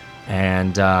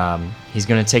 And he's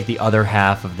going to take the other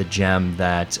half of the gem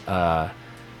that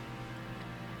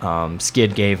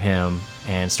Skid gave him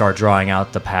and start drawing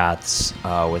out the paths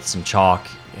with some chalk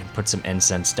and put some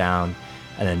incense down,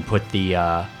 and then put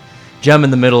the gem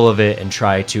in the middle of it and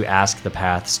try to ask the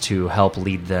paths to help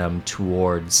lead them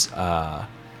towards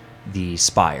the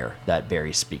spire that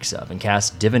Barry speaks of, and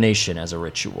cast divination as a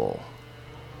ritual.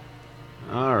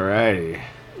 Alrighty.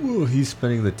 Well, he's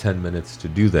spending the 10 minutes to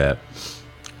do that.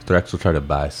 Threx will try to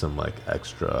buy some like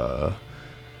extra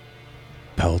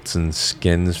pelts and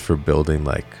skins for building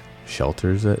like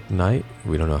shelters at night.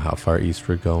 We don't know how far east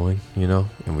we're going,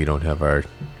 and we don't have our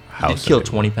house. Did kill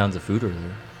anymore. 20 pounds of food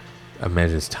earlier.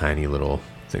 Imagine it's tiny little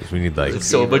things. We need like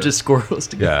So a bunch of squirrels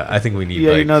to yeah. I think we need.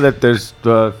 Yeah, like, you know that there's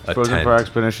a Frozen tent. Fire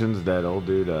Expeditions. That old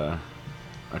dude,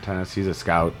 Artenis, he's a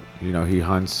scout. He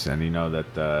hunts, and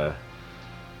that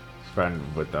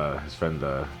his friend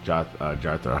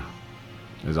Jartha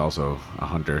is also a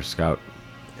hunter scout.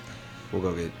 We'll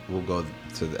go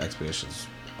to the expeditions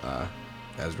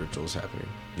as rituals happening.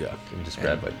 Yeah, and just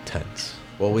grab like tents.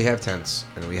 Well, we have tents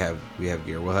and we have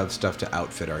gear. We'll have stuff to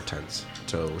outfit our tents.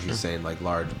 So he's saying like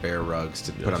large bear rugs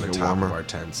to put on the Make it top warmer. of our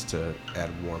tents to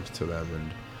add warmth to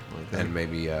them and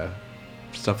maybe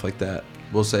stuff like that.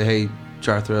 We'll say, hey,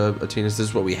 Charthra, Atinas, this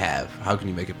is what we have. How can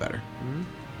you make it better?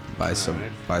 Buy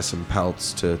some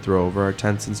pelts to throw over our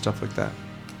tents and stuff like that.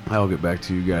 I'll get back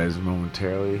to you guys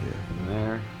momentarily. In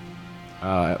there.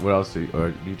 What else?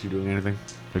 Are you two doing anything?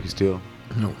 Ricky Steele?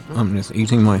 No, I'm just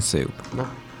eating my soup.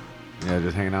 Yeah,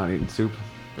 just hanging out and eating soup.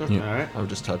 Yeah. All right. I would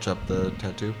just touch up the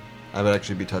tattoo. I would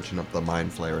actually be touching up the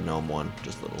Mind Flayer Gnome one.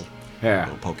 Just little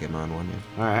Pokemon one,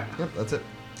 yeah. All right. Yep, that's it.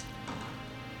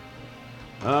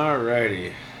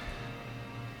 Alrighty.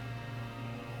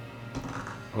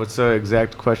 What's the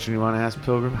exact question you want to ask,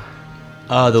 Pilgrim?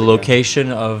 The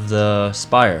location of the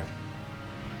spire.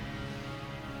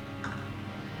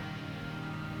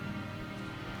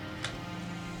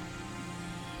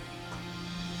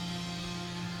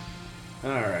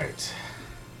 Alright.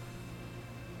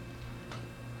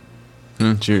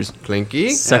 Cheers.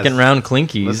 Clinky? Second round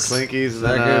Clinkies. Let's Clinkies.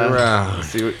 Second round. Let's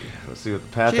see what the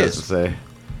path has to say.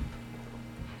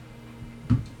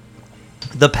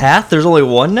 The path? There's only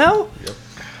one now? Yep.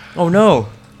 Oh no.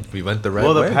 We went the right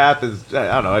Well, way. the path is,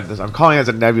 I don't know, I'm calling it as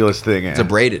a nebulous thing. It's a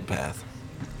braided path.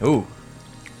 Ooh.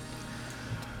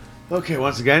 Okay,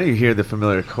 once again, you hear the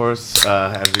familiar chorus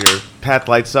as your path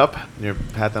lights up. Your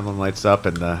path emblem lights up,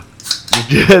 and the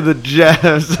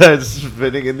gem starts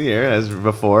spinning in the air as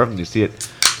before. And you see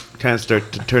it kind of start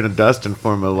to turn to dust and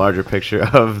form a larger picture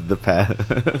of the path.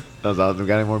 That was awesome.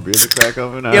 Got any more beer to crack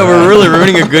open? Yeah, we're really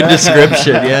ruining a good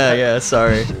description. Yeah,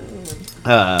 sorry.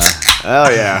 Oh,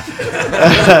 yeah.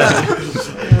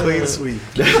 Clean sweep.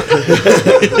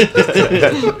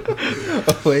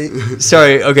 Wait.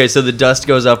 Sorry, okay, so the dust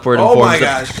goes upward and Oh forms my the-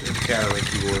 gosh. Carolyn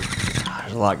keyboard.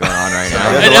 There's a lot going on right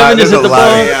now. There's And a lot- Evan just hit there's the a lot,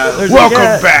 ball. yeah. There's a Welcome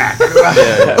cat. back.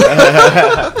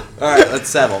 All right, let's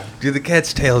settle. Dude, the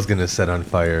cat's tail's gonna set on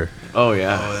fire. Oh,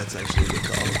 yeah. Oh, that's actually a good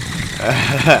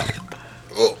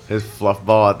call. His fluff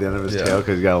ball at the end of his Yeah. tail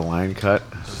because he's got a line cut.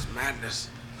 Madness.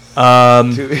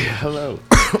 Hello.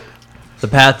 The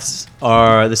paths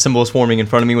are the symbol is forming in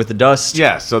front of me with the dust.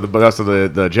 Yeah, so the dust of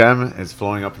the gem is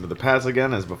flowing up into the paths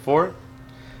again as before.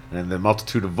 And in the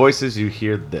multitude of voices, you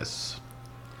hear this.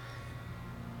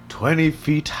 20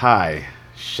 feet high,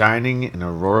 shining in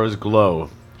Aurora's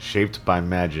glow, shaped by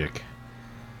magic.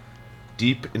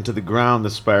 Deep into the ground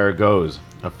the spire goes,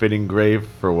 a fitting grave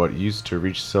for what used to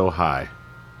reach so high.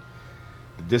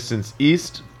 The distance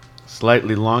east,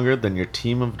 slightly longer than your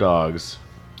team of dogs.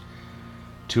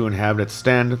 2 inhabitants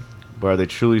stand, but are they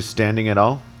truly standing at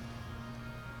all?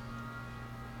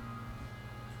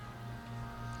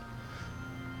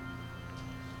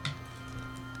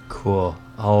 Cool.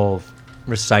 I'll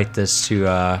recite this to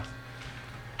the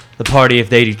party if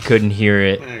they couldn't hear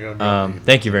it. There you go.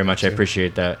 Thank you very much. I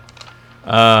appreciate that.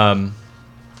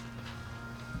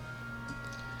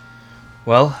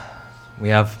 Well, we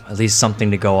have at least something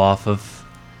to go off of.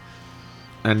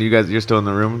 And you're still in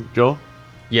the room, Joel?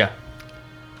 Yeah.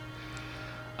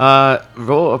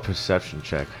 Roll a perception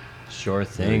check. Sure really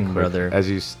thing, quick. brother. As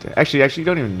you actually, you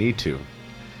don't even need to.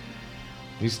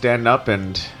 You stand up,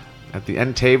 and at the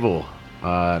end table,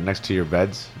 next to your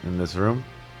beds in this room,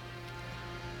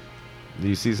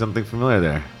 you see something familiar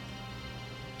there.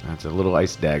 That's a little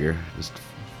ice dagger, just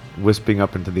wisping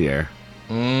up into the air.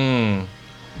 There's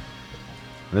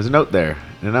a note there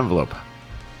in an envelope.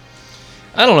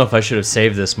 I don't know if I should have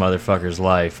saved this motherfucker's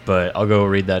life, but I'll go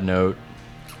read that note.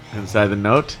 Inside the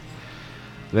note,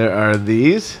 there are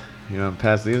these. You want to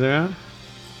pass these around?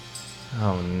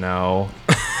 Oh no.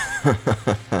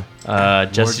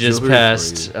 Jesse just jewelry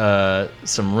passed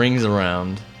some rings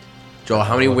around. Joel,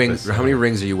 how many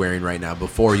rings are you wearing right now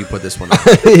before you put this one on?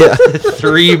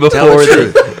 Three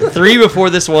before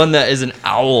this one that is an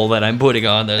owl that I'm putting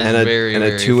on that is And very, a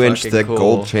very 2-inch fucking thick cool.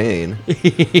 gold chain.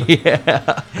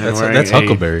 Yeah. And That's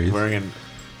Huckleberries. Wearing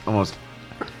almost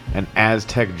an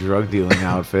Aztec drug dealing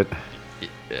outfit.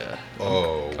 Yeah.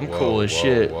 Oh, I'm cool as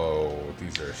shit. Whoa.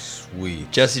 These are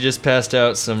sweet. Jesse just passed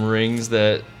out some rings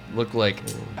that look like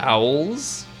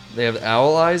owls. They have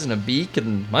owl eyes and a beak,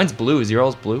 and mine's blue. Is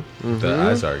yours blue? The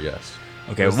eyes are, yes.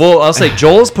 Okay, well, I'll say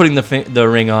Joel's putting the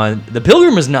ring on. The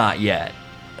pilgrim is not yet.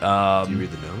 Do you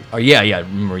read the note? Oh, yeah,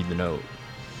 read the note.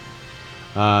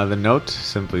 The note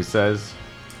simply says,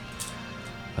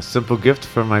 "A simple gift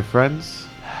from my friends.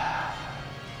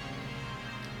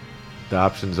 The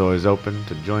option's always open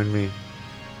to join me.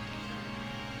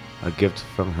 A gift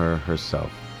from her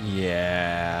herself."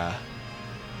 Yeah.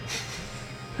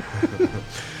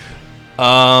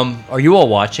 Are you all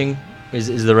watching?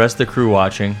 Is the rest of the crew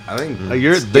watching? I think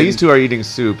These two are eating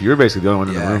soup. You're basically the only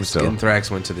one in the room still.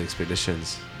 Skinthrax went to the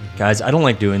expeditions. Guys, I don't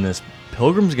like doing this.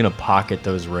 Pilgrim's gonna pocket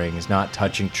those rings,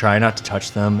 try not to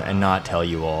touch them, and not tell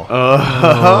you all.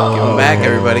 Give them back,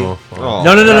 everybody. No, you're fine.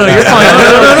 No.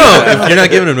 If you're not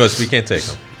giving them to us, we can't take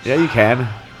them. Yeah, you can.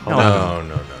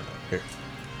 No. Here.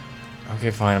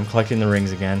 Okay, fine. I'm collecting the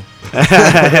rings again.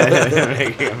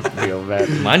 Making him feel bad.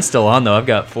 Mine's still on though. I've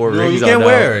got 4 No, rings. you can't on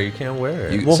wear it. You can't wear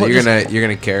it. So you're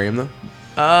gonna carry them though?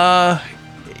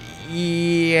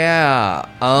 Yeah.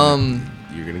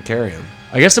 You're gonna carry them.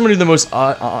 I guess I'm gonna do the most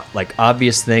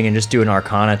obvious thing and just do an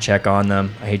Arcana check on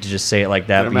them. I hate to just say it like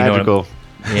that, They're but you know magical.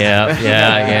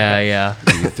 Yeah.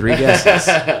 I'll give you 3 guesses.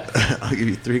 I'll give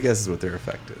you 3 guesses what their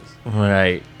effect is.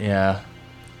 Right. Yeah.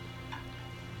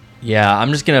 Yeah.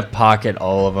 I'm just gonna pocket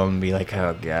all of them and be like,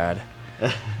 oh god.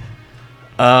 I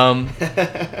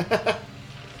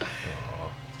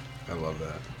love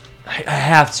that. I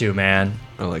have to, man.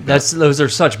 I like that. Those are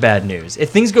such bad news.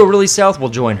 If things go really south, we'll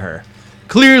join her.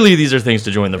 Clearly, these are things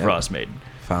to join the Frost Maiden.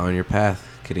 Following your path,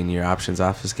 getting your options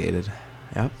obfuscated.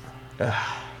 Yep.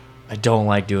 I don't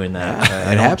like doing that.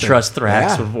 I don't happened. trust Thrax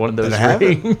Yeah, with one of those it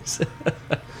happened. rings.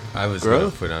 I was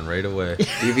going to put on right away.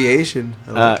 Deviation.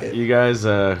 I like it. You guys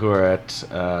who are at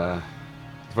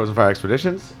Frozen Fire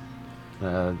Expeditions,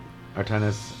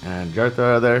 Artenis and Jartha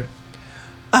are there.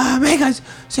 Hey guys,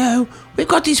 so we've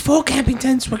got these 4 camping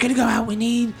tents. We're gonna go out.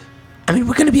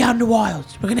 We're gonna be out in the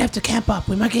wilds. We're gonna have to camp up.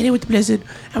 We might get hit with the blizzard,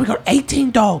 and we got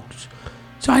 18 dogs.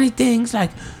 So I need things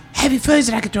like heavy furs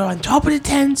that I can throw on top of the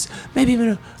tents, maybe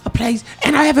even a place.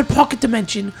 And I have a pocket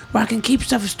dimension where I can keep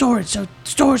stuff in storage, so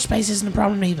storage space isn't a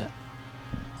problem either.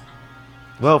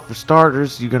 Well, for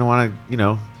starters, you're gonna want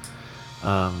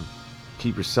to,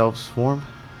 keep yourselves warm.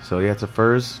 So yeah, it's the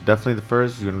furs. Definitely the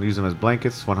furs. You're gonna use them as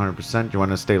blankets, 100%. You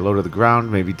want to stay low to the ground.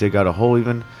 Maybe dig out a hole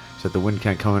even, so that the wind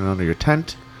can't come in under your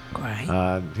tent. Great.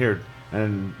 Here,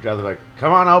 and Jartha's like,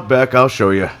 "Come on out, Beck. I'll show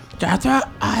you." Jartha,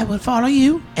 I will follow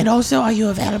you. And also, are you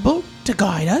available to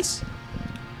guide us?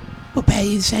 We'll pay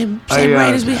you the same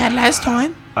rate as we had last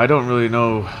time. I don't really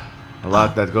know a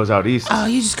lot that goes out east. Oh,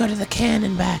 you just go to the can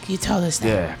and back. You told us that.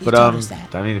 Yeah, you but told us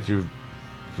that. I mean, if you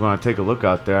want to take a look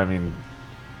out there,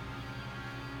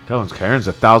 Cairn's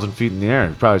 1,000 feet in the air.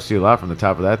 You probably see a lot from the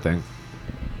top of that thing.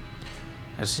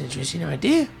 That's an interesting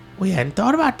idea. We hadn't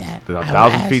thought about that. The I would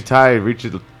 1,000 ask- feet high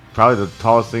reaches probably the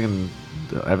tallest thing in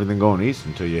everything going east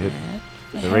until you hit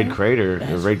the Raid Crater,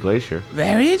 the Raid Glacier.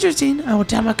 Very interesting. I will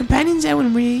tell my companions that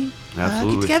when we get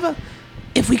Absolutely. together.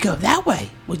 If we go that way,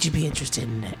 would you be interested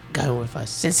in going with us?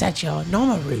 Since that's your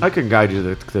normal route. I can guide you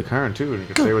to the Cairn too, and you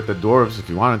can Good. stay with the dwarves if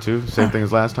you wanted to. Same thing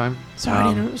as last time.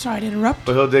 Sorry to interrupt.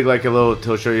 But he'll dig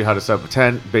he'll show you how to set up a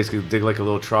tent. Basically, dig like a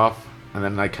little trough, and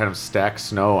then kind of stack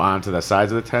snow onto the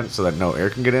sides of the tent so that no air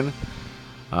can get in.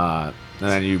 And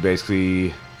then you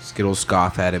basically Skittle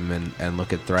scoff at him and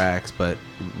look at Thrax, but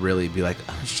really be like,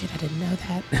 Oh shit, I didn't know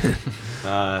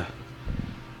that.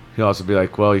 he'll also be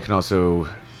like, well, you can also,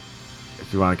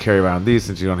 if you want to carry around these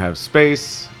since you don't have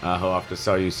space, he'll have to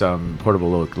sell you some portable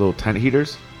little tent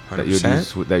heaters that you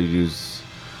 100%. use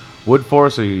wood for.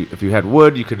 So if you had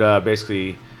wood, you could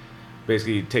basically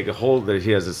take a hole that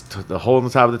he has the hole in the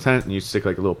top of the tent, and you stick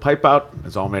like a little pipe out.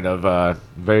 It's all made of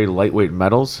very lightweight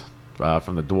metals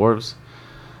from the dwarves,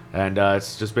 and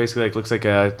it's just basically looks like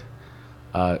a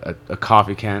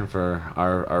coffee can for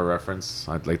our reference,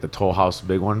 like the Toll House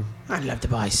big one. I'd love to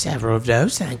buy several of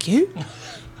those, thank you.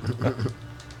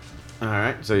 All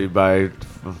right, so you buy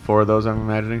 4 of those, I'm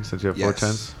imagining, since you have 4 Yes.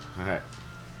 tents. All right.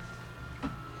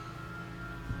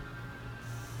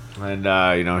 And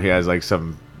he has like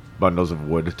some bundles of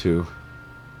wood too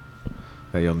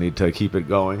that you'll need to keep it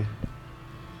going.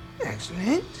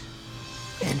 Excellent.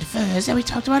 And the furs that we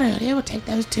talked about earlier, we'll take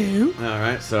those too. All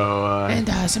right, so And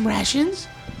some rations.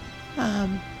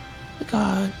 We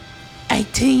got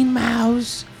 18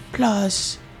 mouths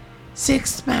plus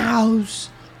 6 mouths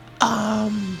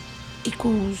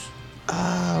equals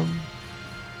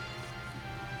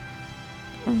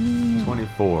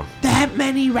 24. that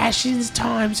many rations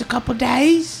times a couple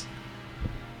days.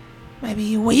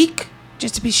 maybe a week,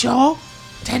 just to be sure.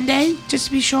 10 days, just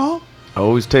to be sure.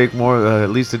 Always take more, at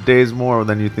least a day's more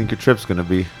than you think your trip's gonna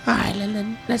be. All right,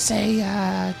 then let's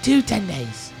say 2 10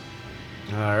 days.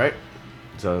 All right.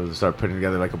 So we'll start putting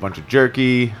together like a bunch of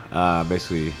jerky,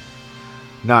 basically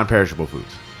non-perishable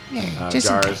foods. Yeah, just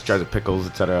in case. Jars of pickles,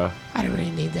 etc. I don't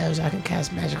really need those. I can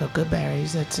cast magical good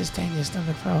berries that sustain your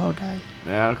stomach for a whole day.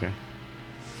 Yeah, okay.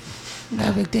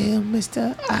 No big deal,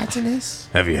 Mr. Artemis.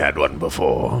 Have you had one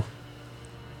before?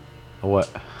 A what?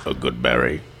 A good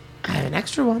berry. I have an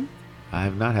extra one. I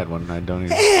have not had one. I don't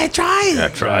even. Yeah, try it. Yeah,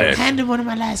 try it. Handed one of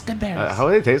my last good berries. How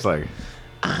do they taste like?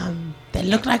 They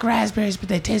look like raspberries, but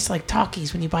they taste like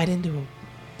Takis when you bite into them.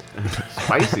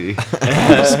 Spicy.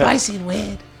 Spicy and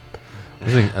weird.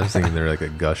 I was thinking they're like a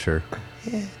gusher.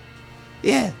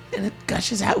 Yeah, and it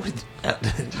gushes out with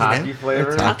Taki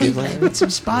flavor? Taki flavor with some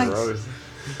spice. Gross.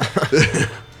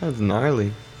 That's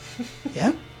gnarly.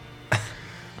 Yep.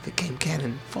 Became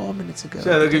canon 4 minutes ago.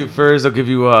 So they'll give you furs. They'll give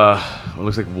you what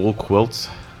looks like wool quilts.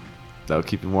 That'll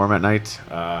keep you warm at night.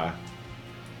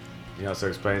 He also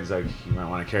explains like you might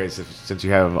want to carry since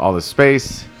you have all this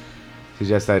space.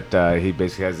 Suggests that he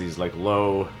basically has these like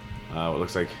low, what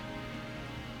looks like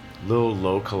little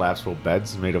low collapsible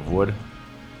beds made of wood.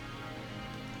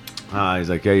 He's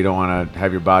like, yeah, you don't want to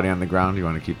have your body on the ground. You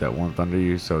want to keep that warmth under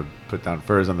you. So put down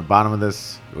furs on the bottom of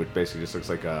this, which basically just looks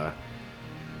like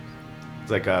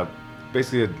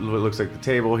basically it looks like the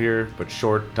table here, but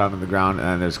short down on the ground, and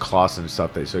then there's cloths and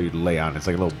stuff that so you'd lay on. It's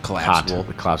like a little Collapsible.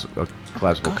 cot,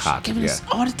 collapsible Gosh, cot. giving us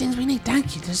all the things we need.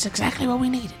 Thank you. This is exactly what we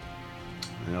needed.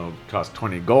 It'll cost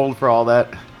 20 gold for all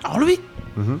that. All of it?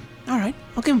 Mm-hmm. All right.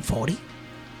 I'll give him 40.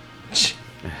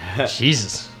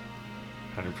 Jesus.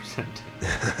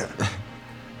 100%.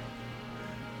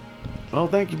 Well,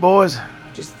 thank you, boys.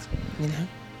 Just,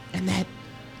 and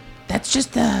that's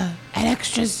just at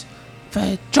extras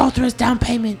for Jothra's down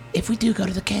payment if we do go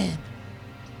to the can.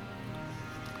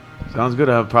 Sounds good.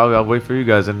 I'll wait for you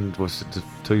guys until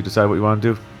you decide what you want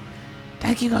to do.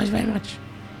 Thank you guys very much.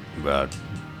 But,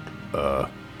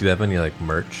 Do they have any like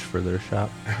merch for their shop?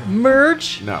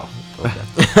 Merch? No. You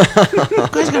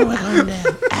guys gotta work on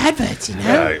the adverts,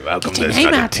 how come Get your there's name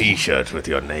not a out there. t-shirt with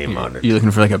your name on it? You looking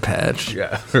for like a patch?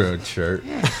 Yeah, or a shirt.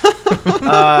 All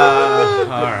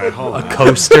right, hold on. A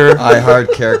coaster? I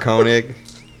Heart Care Koenig.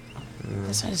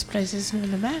 That's why this place isn't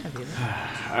on the map.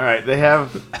 All right, they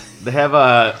have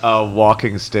a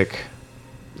walking stick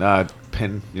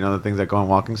pin. You know the things that go on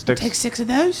walking sticks. Take 6 of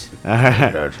those.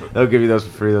 They'll give you those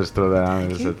for free. They'll just throw that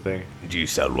on as a thing. Do you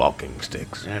sell walking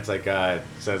sticks? And it's like it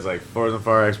says like Frozen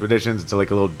Far Expeditions. It's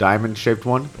like a little diamond shaped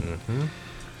one. Mm-hmm.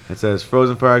 It says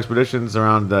Frozen Far Expeditions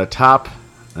around the top,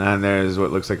 and there's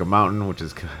what looks like a mountain, which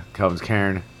is Calvin's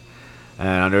Cairn,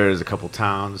 and under it is a couple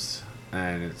towns,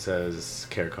 and it says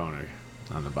Cair Koenig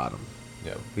on the bottom.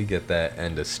 Yeah, we get that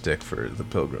and a stick for the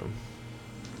pilgrim.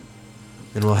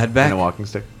 Then we'll head And back. a walking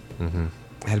stick. Mm-hmm.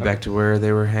 Head back to where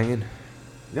they were hanging.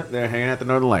 Yep, they're hanging at the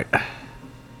Northern Light.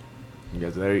 You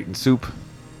guys are there eating soup.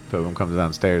 Pilgrim comes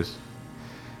downstairs.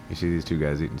 You see these two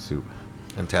guys eating soup.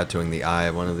 I'm tattooing the eye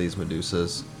of one of these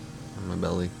Medusas on my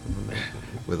belly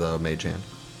with a mage hand.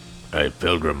 Hey,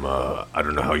 Pilgrim, I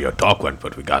don't know how your talk went,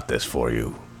 but we got this for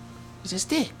you. It's a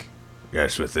stick.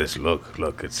 Yes, with this,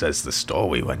 look, it says the store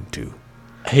we went to.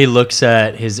 He looks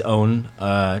at his own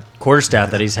quarterstaff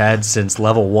that he's had since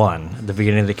level 1 at the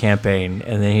beginning of the campaign,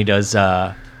 and then he does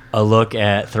a look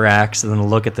at Thrax, and then a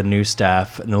look at the new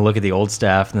staff, and then a look at the old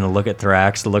staff, and then a look at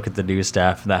Thrax, a look at the new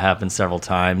staff. That happens several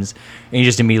times, and he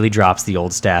just immediately drops the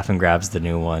old staff and grabs the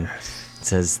new one. It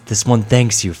says, "This one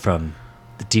thanks you from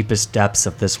the deepest depths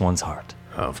of this one's heart.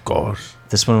 Of course.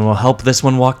 This one will help this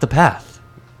one walk the path."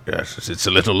 Yes, it's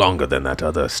a little longer than that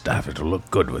other staff. It'll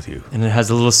look good with you. And it has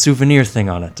a little souvenir thing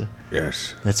on it.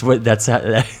 Yes.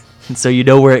 So you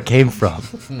know where it came from.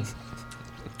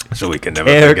 So we can never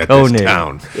Cair forget Koenig. this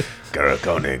town. Cair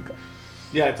Koenig.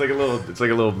 Yeah, it's like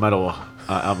a little metal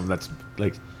album that's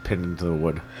like pinned into the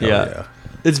wood. Yeah.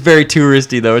 It's very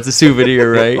touristy though. It's a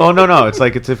souvenir, right? Oh no, it's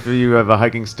like it's if you have a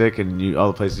hiking stick and all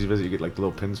the places you visit, you get like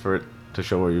little pins for it to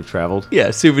show where you've traveled.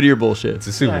 Yeah, souvenir bullshit. It's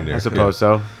a souvenir. I suppose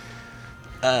so.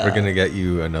 We're gonna get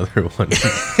you another one.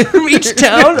 From each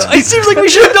town? It seems like we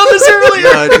should have done this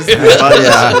earlier.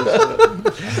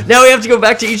 Now we have to go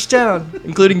back to each town,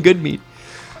 including Good Meat.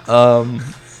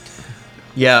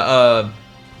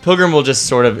 Pilgrim will just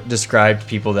sort of describe to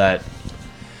people that,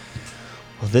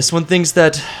 well, this one thinks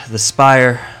that the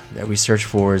spire that we search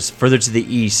for is further to the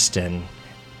east and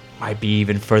might be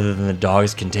even further than the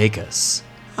dogs can take us.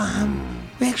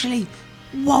 We actually,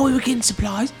 while we were getting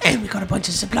supplies, and we got a bunch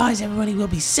of supplies, everybody will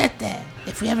be set there.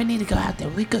 If we ever need to go out there,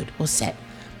 we're good. We're set.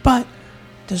 But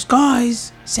those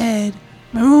guys said,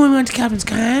 remember when we went to Calvin's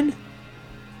Cairn?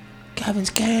 Calvin's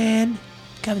Cairn?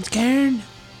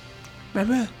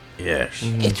 Remember? Yes.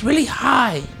 It's really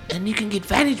high, and you can get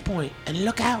vantage point and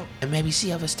look out and maybe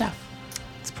see other stuff.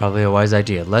 It's probably a wise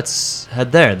idea. Let's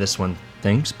head there, this one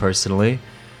thinks, personally.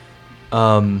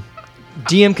 DM,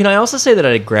 can I also say that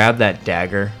I grabbed that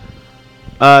dagger?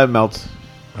 It melts.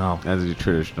 Oh. As is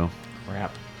traditional.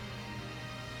 Crap.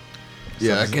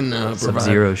 Yeah, I can provide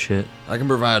Sub-Zero shit. I can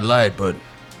provide light, but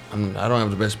I don't have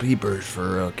the best peepers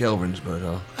for Kelvin's. But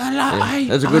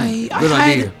that's a good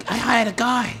idea. I hired a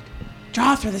guide,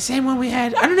 Jothra, the same one we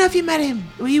had. I don't know if you met him.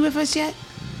 Were you with us yet?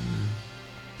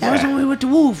 That was when we went to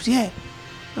Wolves. Yeah,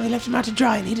 and we left him out to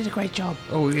dry, and he did a great job.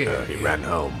 Oh yeah, He ran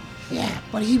home. Yeah,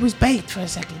 but he was baked for a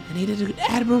second, and he did an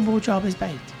admirable job as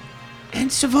baked,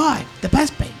 and survived. The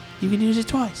best bait. You can use it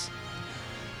twice.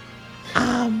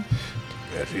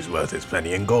 Yes, he's worth his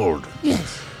penny in gold.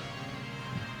 Yes.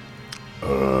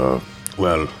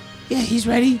 Well, Yeah, he's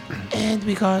ready, and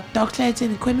we got dog sleds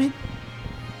and equipment.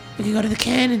 We can go to the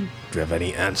cannon. do you have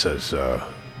any answers,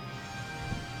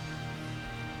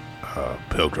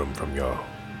 pilgrim, from your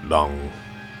long...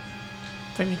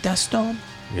 From your dust storm.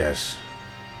 Yes.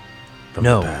 From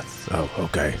No. the path. Oh,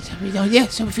 okay. So we don't. Yeah.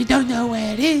 So if we don't know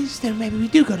where it is, then maybe we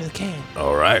do go to the cannon.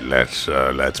 All right, let's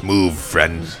move,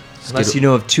 friends. Unless you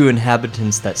know of 2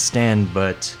 inhabitants that stand,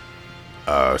 but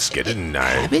Skid and I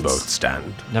Habits? both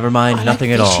stand. never mind, I like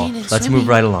nothing at all. fishing and Let's swimming. move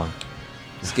right along.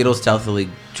 Skittles stealthily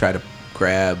try to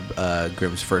grab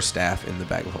Grimm's first staff in the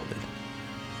bag of holding,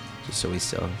 just so he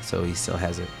still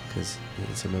has it because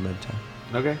it's a memento.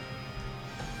 Okay.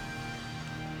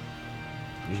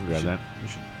 You can grab that. You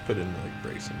should put in like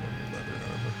bracing on your leather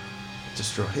armor.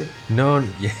 Destroy it. No,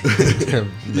 yeah.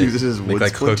 Use it as make wood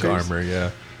like hook splinters? armor, yeah.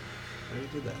 How do you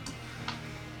do that?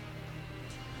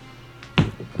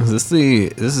 Is this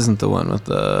isn't the one with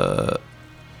the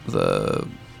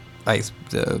ice,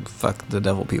 the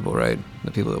devil people, right?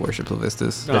 The people that worship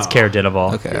Levistus. That's Care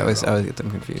Didaval. Okay, I always get them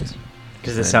confused.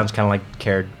 Because it sounds kind of like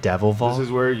Care Devilval. This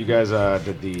is where you guys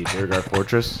did the Durgar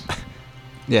Fortress.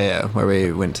 Yeah, where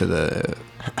we went to the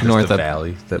Just north the up.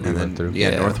 valley that we And went then, through.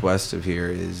 yeah, Yeah. northwest of here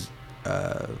is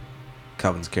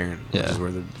Calvin's Cairn, which Yeah. is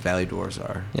where the valley dwarves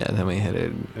are. Yeah, then we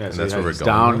headed. Yeah, And so that's you where we're guys going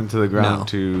down now? into the ground No.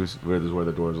 to where the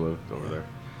dwarves live over there,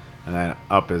 and then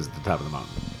up is the top of the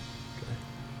mountain.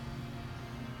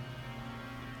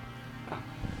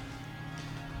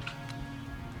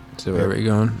 So where are we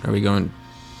going? Are we going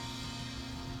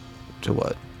to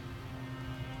what?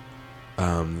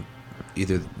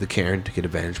 Either the Cairn to get a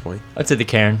vantage point, I'd say the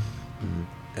Cairn.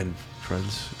 and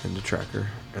friends and the tracker,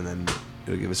 and then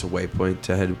it'll give us a waypoint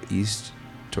to head east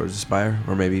towards the spire,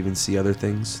 or maybe even see other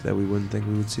things that we wouldn't think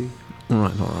we would see. All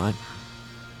right.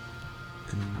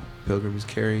 And Pilgrim is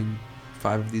carrying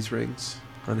 5 of these rings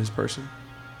on his person.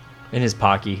 In his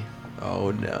pocky.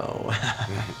 Oh no!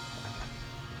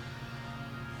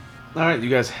 All right, you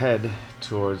guys head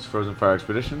towards Frozen Fire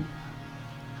Expedition.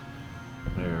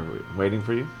 They're waiting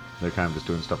for you. They're kind of just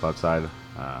doing stuff outside.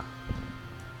 So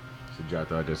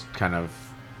Jartha just kind of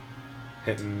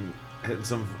hitting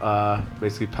some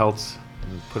basically pelts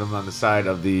and put them on the side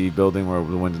of the building where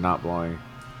the wind's not blowing,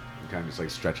 and kind of just like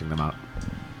stretching them out.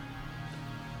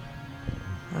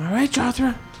 All right,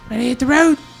 Jothra, ready to hit the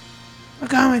road? We're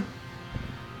going.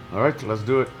 All right, let's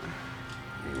do it.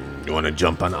 You want to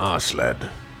jump on our sled?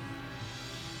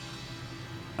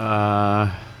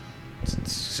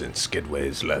 Since Skid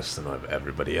weighs less than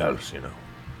everybody else, you know.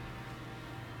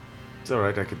 It's all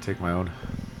right. I could take my own.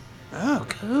 Oh,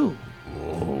 cool.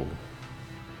 Whoa.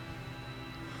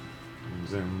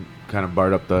 And kind of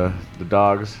barred up the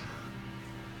dogs.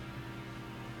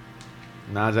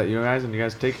 Nods at you guys, and you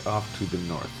guys take off to the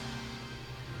north.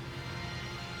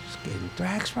 Skid and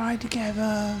Thrax ride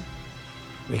together.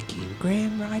 Ricky and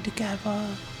Grim ride together.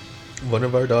 One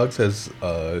of our dogs has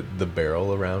the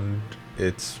barrel around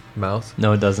its mouth.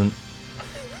 No, it doesn't.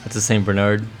 It's a Saint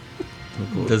Bernard.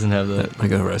 It doesn't have that.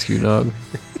 Like a rescue dog.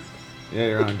 Yeah,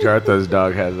 you're on. Jartha's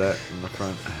dog has that in the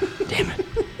front. Damn it.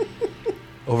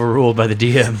 Overruled by the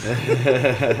DM.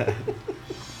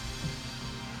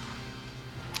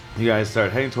 You guys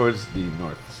start heading towards the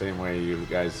north. Same way you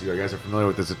guys are familiar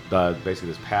with this, basically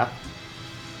this path.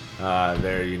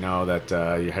 There you know that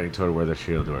you're heading toward where the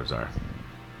shield dwarves are.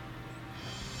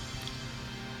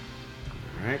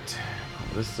 Alright,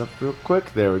 pull this up real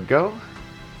quick. There we go.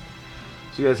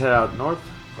 So you guys head out north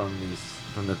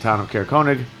from the town of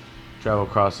Kaerkonig, travel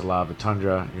across the lava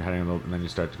tundra, you're heading and then you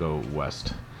start to go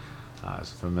west.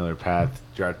 It's a familiar path.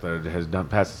 Jartha has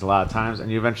passed this a lot of times,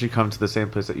 and you eventually come to the same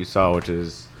place that you saw, which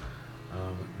is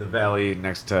the valley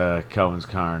next to Kelvin's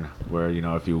Cairn, where, you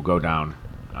know, if you go down,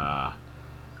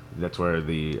 That's where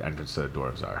the entrance to the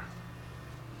dwarves are.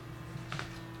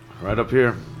 Right up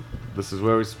here. This is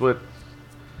where we split.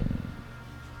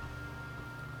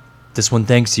 This one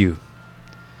thanks you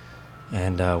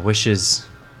and wishes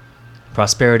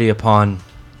prosperity upon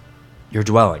your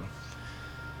dwelling.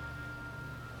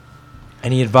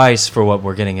 Any advice for what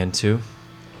we're getting into?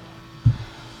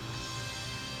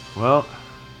 Well,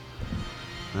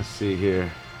 let's see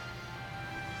here.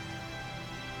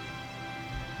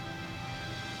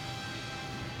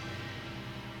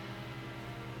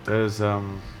 There's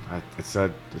it's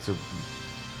a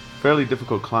fairly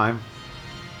difficult climb.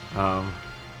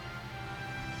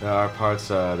 There are parts.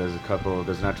 There's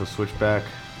a natural switchback.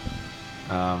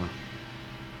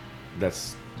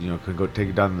 That's can go take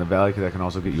you down in the valley. That can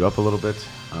also get you up a little bit.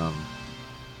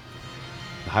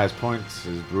 The highest point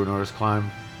is Brunor's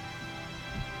Climb.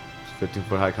 It's a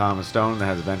 15-foot high column of stone that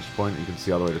has a vantage point. You can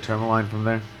see all the way to Tourmaline from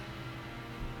there.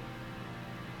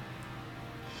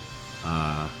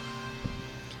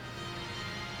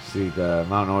 See, the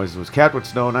mountain always was capped with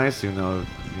snow and ice, even though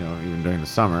even during the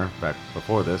summer back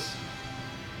before this.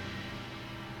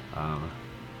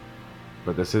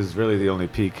 But this is really the only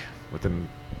peak within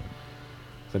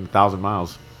 1,000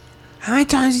 miles. How many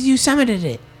times have you summited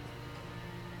it?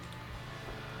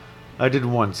 I did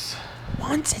once.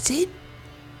 Once, that's it?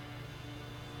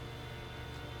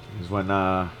 It was when,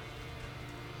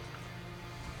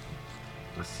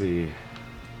 let's see.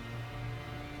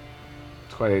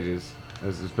 It's quite ages.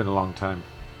 It's been a long time.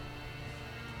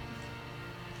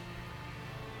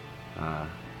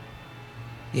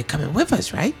 You're coming with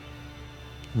us, right?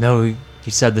 No,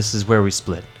 he said this is where we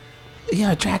split.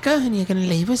 You're a tracker and you're going to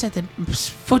leave us at the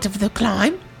foot of the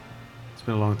climb? It's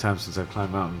been a long time since I've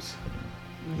climbed mountains.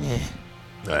 Yeah.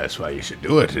 That's why you should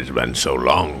do it. It's been so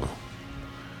long.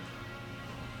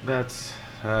 I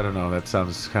don't know, that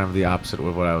sounds kind of the opposite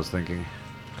of what I was thinking.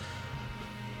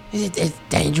 Is it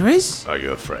dangerous? Are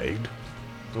you afraid?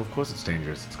 Well, of course it's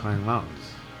dangerous. It's climbing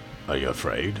mountains. Are you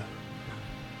afraid?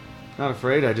 Not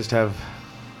afraid. I just have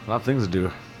a lot of things to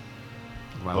do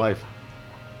in my life.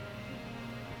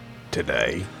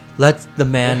 Today? Let the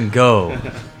man go.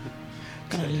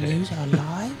 Gonna lose our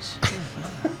lives?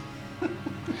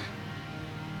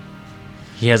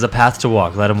 He has a path to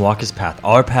walk. Let him walk his path.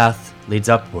 Our path leads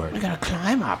upward. We're gonna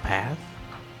climb our path.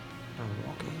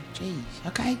 Oh, okay. Jeez.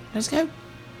 Okay, let's go.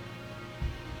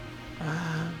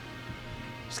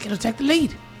 Skittle will take the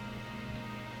lead.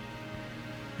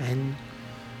 And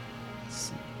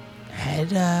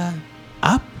head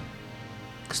up.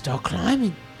 Start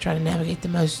climbing. Try to navigate the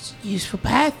most useful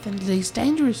path and least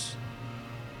dangerous.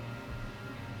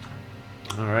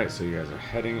 Alright, so you guys are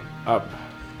heading up.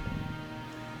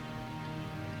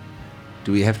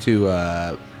 Do we have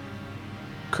to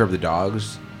curb the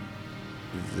dogs?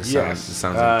 This sounds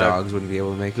like dogs wouldn't be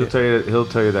able to make he'll it. He'll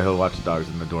tell you that he'll watch the dogs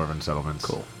in the Dwarven settlements.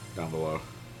 Cool. Down below.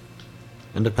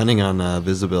 And depending on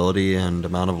visibility and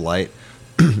amount of light,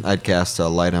 I'd cast a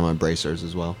light on my bracers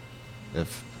as well,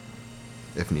 if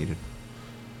needed.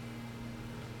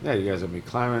 Yeah, you guys will be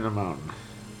climbing a mountain.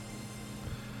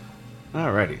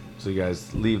 Alrighty, so you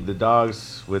guys leave the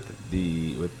dogs with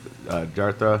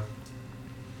Jartha,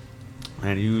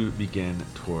 and you begin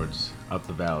towards up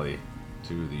the valley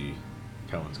to the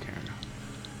Kelvin's Cairn.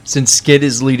 Since Skid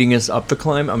is leading us up the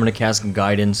climb, I'm going to cast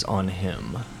guidance on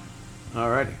him.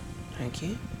 Alrighty. Thank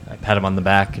you. I pat him on the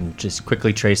back and just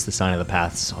quickly trace the sign of the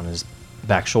paths on his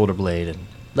back shoulder blade and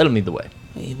let him lead the way.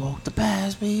 We walk the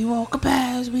paths, we walk a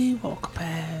paths, we walk a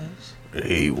paths.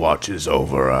 He watches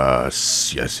over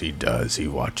us. Yes, he does. He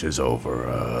watches over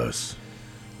us.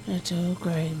 It's a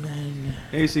great man.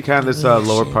 Yeah, you see kind of this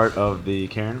lower part of the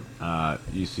cairn.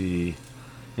 You see,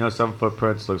 some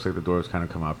footprints. Looks like the dwarves kind of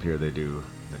come up here. They do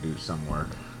some work.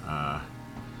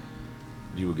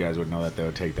 You guys would know that they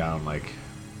would take down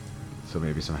so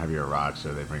maybe some heavier rocks,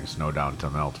 or they bring snow down to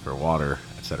melt for water,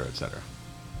 etc., etc.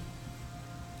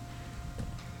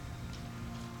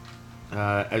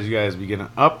 As you guys begin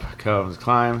up Kelvin's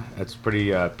climb, it's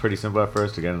pretty simple at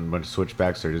first. Again, a bunch of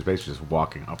switchbacks. They're just basically just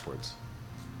walking upwards.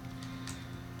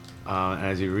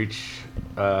 As you reach,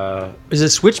 Is a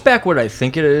switchback what I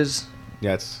think it is?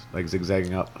 yeah, it's like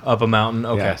zigzagging up. Up a mountain?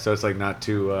 Okay. Yeah, so it's not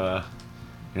too. You're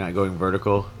not going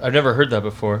vertical. I've never heard that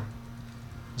before.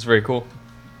 It's very cool.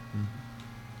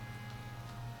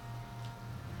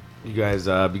 You guys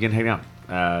begin heading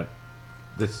out.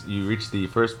 You reach the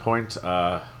first point.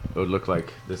 It would look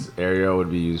like this area would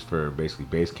be used for basically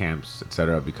base camps,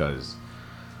 etc., because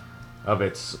of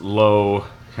its low,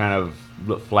 kind of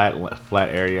flat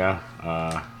area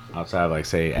outside of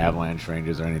say avalanche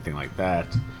ranges or anything like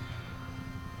that.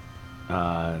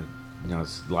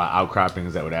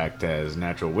 outcroppings that would act as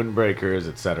natural windbreakers,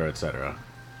 etc., etc.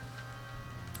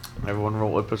 Everyone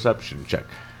roll a perception check.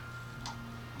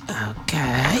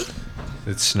 Okay.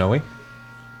 It's snowy.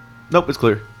 Nope, it's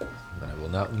clear. I will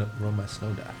not roll my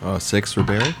snow die. Oh, 6 for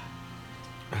Barry.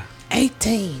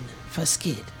 18 for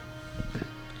Skid.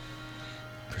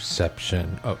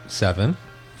 Perception. Oh, 7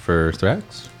 for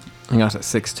Thrax. I got a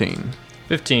 16.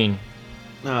 15.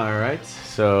 All right.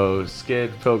 So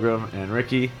Skid, Pilgrim, and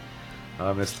Ricky.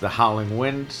 It's the howling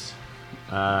winds.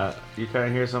 You kind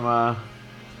of hear some.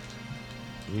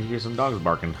 You hear some dogs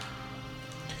barking.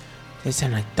 They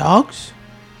sound like dogs?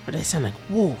 Or they sound like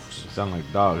wolves? They sound like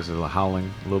dogs. They're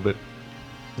howling a little bit.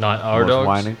 Not our Almost dogs.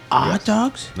 whining. Our Yes.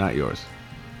 dogs? Not yours.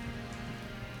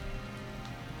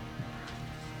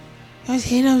 You guys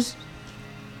hear those?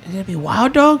 Are they be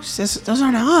wild dogs? Those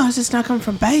aren't ours. It's not coming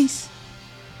from base.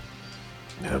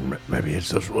 Maybe it's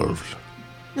those wolves.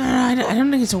 No, I don't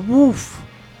think it's a wolf.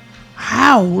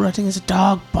 Howl. I think it's a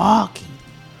dog barking.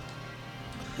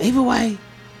 Either way.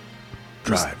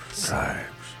 Tribes.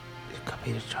 It could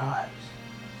be the tribes.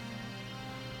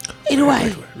 Either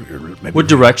way. Maybe What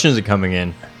direction is it coming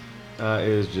in? It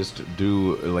is just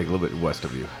due like a little bit west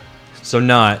of you. So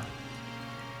not.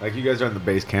 Like you guys are in the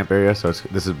base camp area, so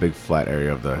this is a big flat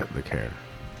area of the cairn.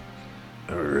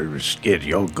 Skid,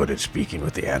 you're good at speaking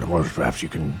with the animals. Perhaps you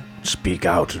can speak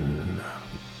out and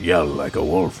yell like a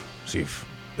wolf. See if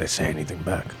they say anything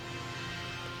back.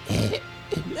 It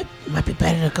might be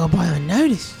better to go by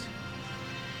unnoticed.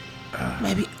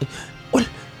 Maybe. Well,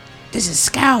 this is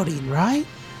scouting, right?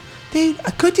 Dude,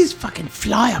 I could just fucking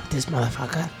fly up this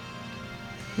motherfucker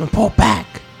and report back.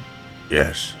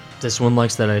 Yes. This one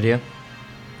likes that idea.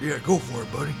 Yeah, go for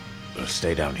it, buddy.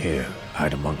 Stay down here.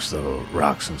 Hide amongst the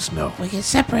rocks and snow. If we get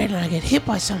separated and I get hit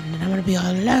by something and I'm gonna be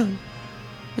all alone,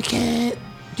 we can't.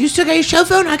 Do you still got your cell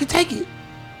phone? I can take it.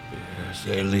 Yeah,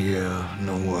 sadly,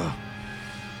 no,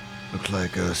 looks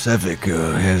like, Sevik,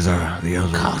 has, the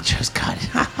other Carl one. just got it.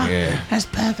 Yeah. That's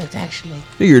perfect, actually.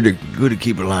 Figured good to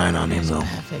keep a line on him, That's though.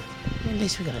 perfect. At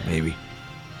least we got it. Maybe.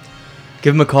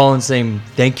 Give him a call and say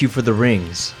thank you for the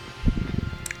rings.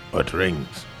 What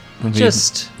rings?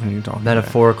 Just What are you talking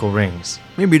metaphorical rings.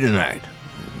 Maybe tonight.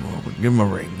 Well, give him a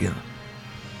ring, give him.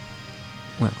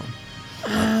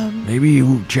 Well, Maybe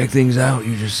you check things out,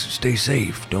 you just stay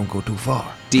safe. Don't go too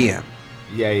far. DM.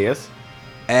 Yeah, yes.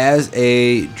 As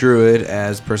a druid,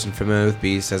 as a person familiar with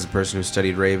beasts, as a person who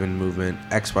studied raven movement,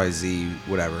 XYZ,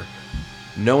 whatever,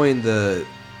 knowing the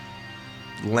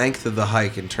length of the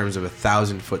hike in terms of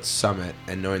 1,000-foot summit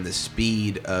and knowing the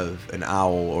speed of an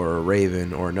owl or a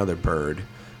raven or another bird,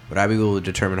 would I be able to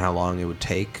determine how long it would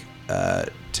take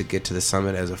to get to the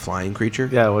summit as a flying creature?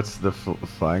 Yeah, what's the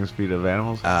flying speed of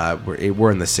animals?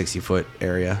 We're in the 60-foot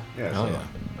area. Yeah, so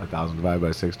 1,000 divided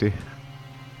by 60.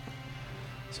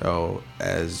 So,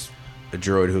 as a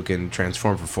druid who can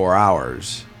transform for 4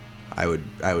 hours, I would,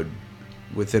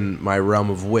 within my realm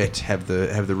of wit, have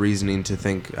the reasoning to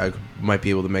think I might be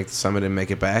able to make the summit and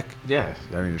make it back. Yeah,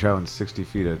 I mean, you're traveling 60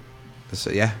 feet at... So,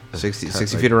 yeah, 60 like-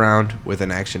 feet around with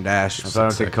an action dash. I thought it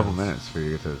would take a 6 couple seconds. minutes for you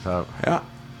to get to the top. Yeah.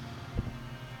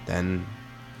 Then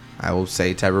I will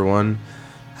say to everyone,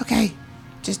 Okay,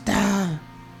 just,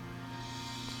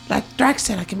 like Drax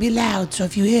said, I can be loud, so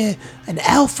if you hear an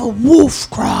alpha wolf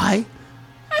cry,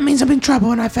 that means I'm in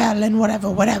trouble and I fell and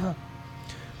whatever.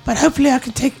 But hopefully I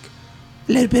can take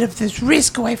a little bit of this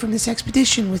risk away from this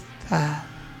expedition with,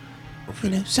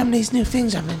 some of these new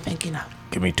things I've been thinking of.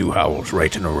 Give me 2 howls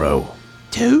right in a row.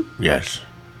 2? Yes.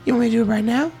 You want me to do it right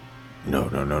now? No.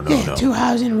 Yeah, 2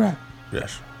 howls in a row.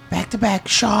 Yes. Back to back,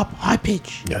 sharp, high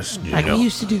pitch. Yes. Like we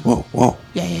used to do. Whoa.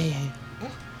 Yeah.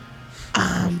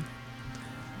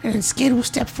 And then Skid will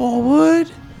step forward,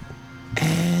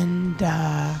 and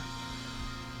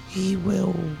he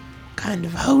will kind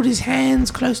of hold his hands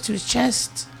close to his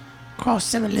chest,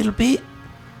 cross them a little bit,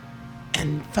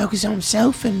 and focus on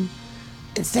himself. And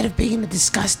instead of being a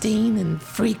disgusting and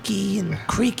freaky and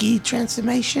creaky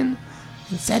transformation,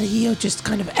 instead he just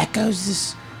kind of echoes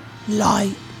this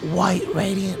light, white,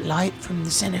 radiant light from the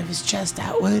center of his chest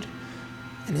outward,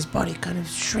 and his body kind of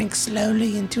shrinks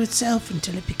slowly into itself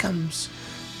until it becomes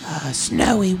a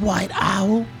snowy white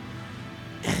owl.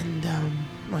 And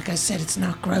like I said, it's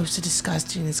not gross or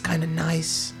disgusting. It's kind of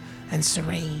nice and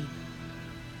serene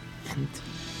and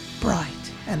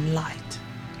bright and light.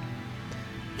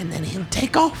 And then he'll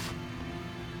take off.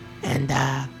 And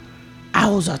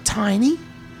owls are tiny,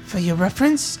 for your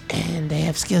reference, and they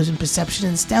have skills in perception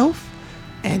and stealth,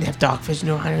 and they have dark vision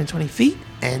to 120 feet,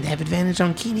 and they have advantage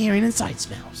on keen hearing and sight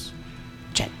smells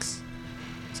checks.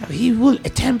 So he will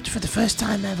attempt for the first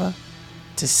time ever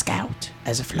to scout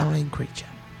as a flying creature.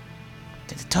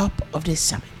 to the top of this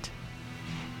summit.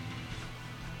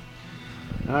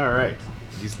 All right.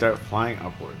 You start flying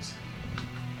upwards.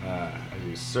 As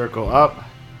you circle up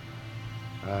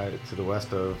to the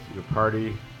west of your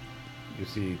party, you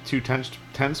see two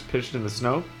tents pitched in the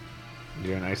snow.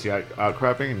 You're an icy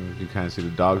outcropping, and you kind of see the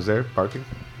dogs there barking.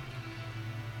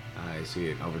 You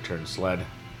see an overturned sled,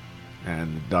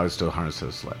 and the dog's still harnessed to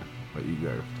the sled. But you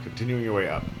are continuing your way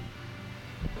up.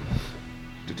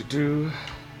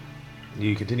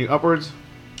 You continue upwards.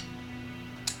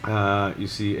 You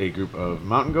see a group of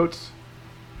mountain goats.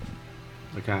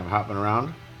 They're kind of hopping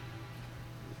around.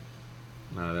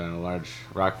 They're in a large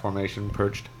rock formation,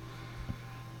 perched.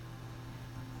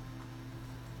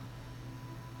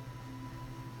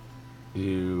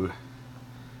 You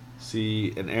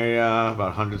see an area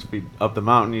about 100 feet up the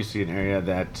mountain. You see an area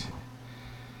that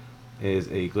is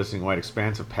a glistening white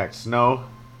expanse of packed snow.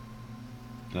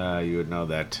 You would know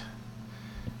that,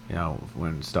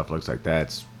 when stuff looks like that,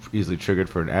 it's easily triggered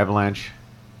for an avalanche.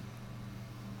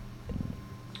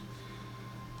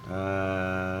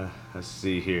 Let's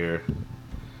see here.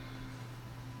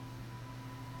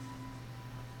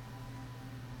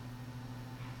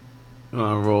 You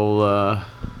want to roll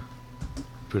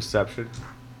perception?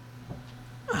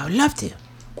 I would love to.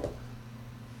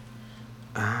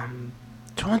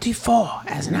 24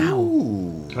 as an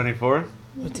owl. 24?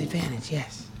 With advantage,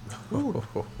 yes.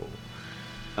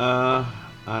 On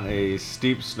a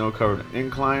steep, snow-covered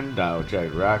incline down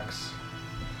jagged rocks,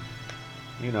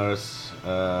 you notice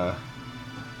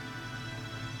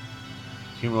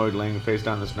humanoid laying face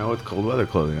down in the snow with cold weather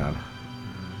clothing on.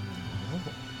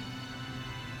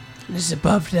 This is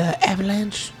above the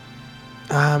avalanche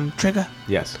trigger.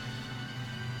 Yes.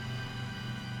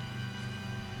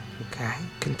 Okay,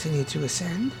 continue to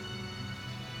ascend.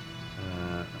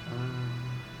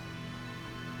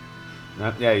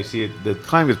 Yeah, you see it. The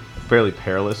climb is fairly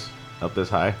perilous up this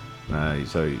high,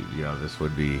 so this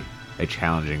would be a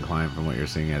challenging climb from what you're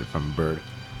seeing from a bird.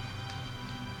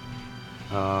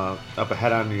 Up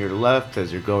ahead on your left,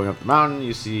 as you're going up the mountain,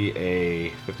 you see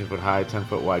a 15-foot high,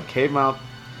 10-foot wide cave mouth.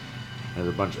 There's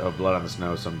a bunch of blood on the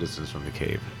snow some distance from the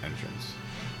cave entrance.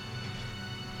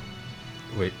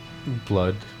 Wait,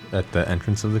 blood at the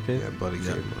entrance of the cave? Yeah, bloody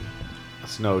cave.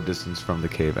 Snow distance from the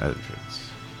cave entrance.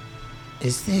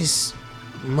 Is this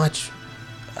much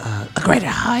a greater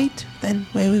height than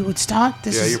where we would start?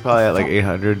 You're probably at like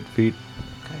 800 feet.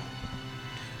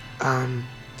 Okay.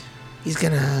 He's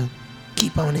gonna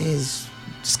keep on his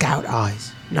scout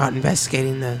eyes, not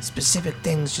investigating the specific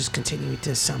things, just continuing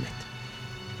to summit.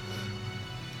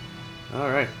 All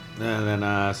right, and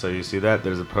then so you see that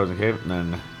there's a frozen cave, and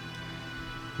then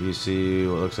you see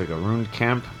what looks like a ruined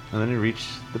camp, and then you reach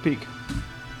the peak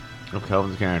of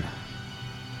Calvin's Cairn.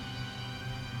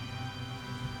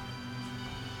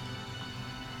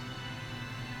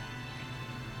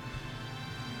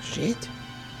 Shit.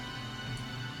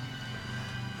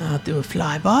 I'll do a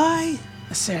flyby,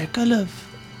 a circle of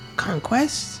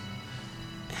conquest,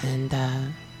 and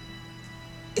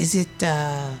is it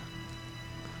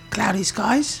cloudy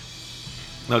skies?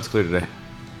 No, it's clear today.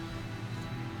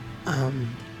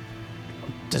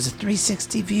 Does a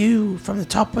 360 view from the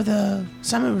top of the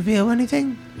summit reveal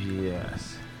anything?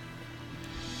 Yes.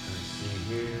 Let's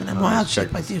see here. And I'm wild check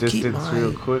shape. I do this keep distance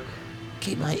real quick.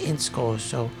 my int score,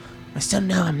 so I still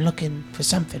know I'm looking for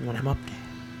something when I'm up there.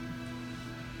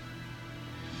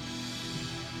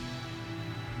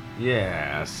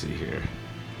 Yeah, let's see here.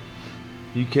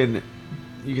 You can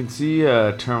see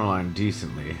Tourmaline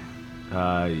decently.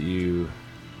 You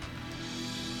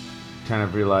kind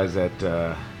of realize that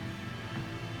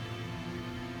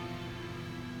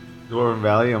Dwarven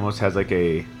Valley almost has like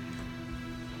a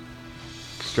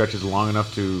stretches long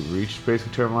enough to reach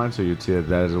basically Tourmaline, so you'd see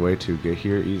that as a way to get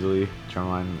here easily,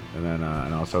 Tourmaline, and then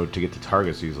and also to get to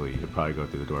targets easily. You'd probably go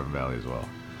through the Dwarven Valley as well.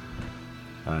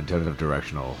 In terms of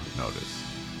directional notice.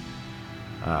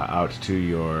 Out to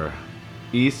your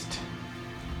east,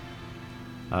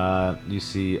 you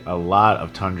see a lot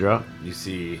of tundra. You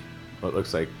see what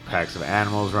looks like packs of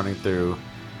animals running through.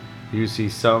 You see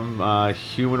some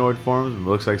humanoid forms. It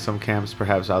looks like some camps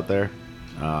perhaps out there.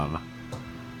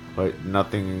 But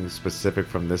nothing specific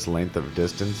from this length of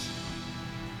distance.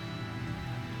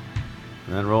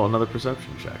 And then roll another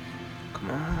perception check.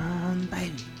 Come on,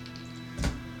 baby.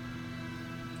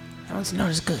 That one's not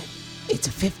as good. It's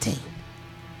a 15.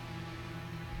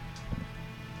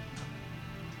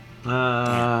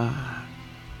 Yeah,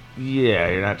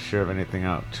 you're not sure of anything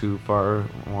out too far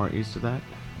more east of that.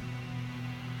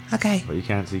 Okay. But you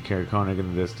can see Caer Konig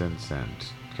in the distance and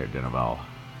Caer Dineval.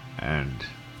 And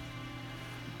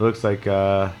it looks like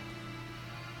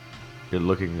You're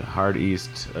looking hard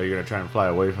east. Are you gonna try and fly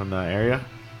away from the area?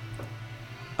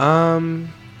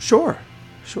 Sure.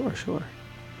 All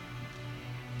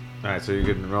right, so you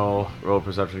can roll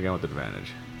perception again with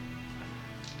advantage.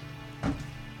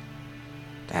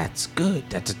 That's good.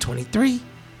 That's a 23.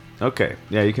 Okay,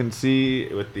 yeah, you can see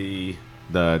with the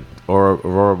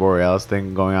Aurora Borealis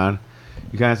thing going on,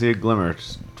 you kind of see a glimmer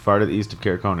just far to the east of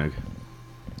Caer Konig.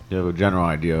 You have a general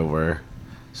idea of where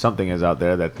something is out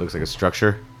there that looks like a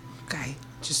structure. Okay,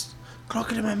 just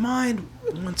clock it in my mind.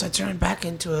 Once I turn back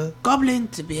into a goblin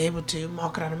to be able to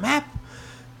mark it on a map,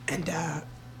 and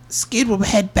Skid will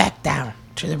head back down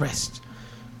to the rest.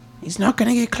 He's not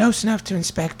gonna get close enough to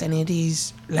inspect any of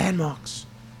these landmarks,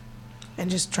 and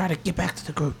just try to get back to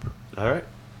the group. All right,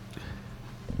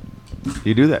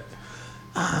 you do that.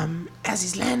 As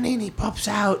he's landing, he pops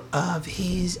out of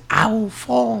his owl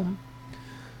form.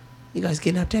 You guys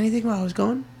getting up to anything while I was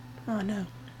gone? Oh no.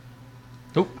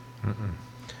 Nope.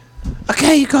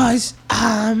 Okay, you guys.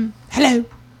 Hello.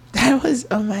 That was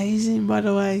amazing, by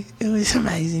the way. It was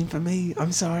amazing for me.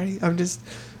 I'm sorry. I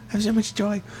have so much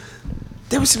joy.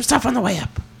 There was some stuff on the way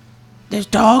up. There's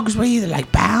dogs were either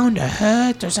like bound or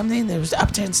hurt or something. There was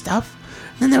upturned stuff.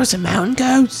 And then there was some mountain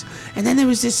goats. And then there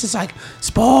was this like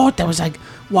sport that was like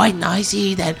white and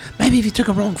icy that maybe if you took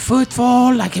a wrong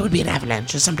footfall, like it would be an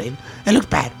avalanche or something. It looked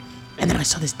bad. And then I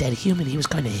saw this dead human. He was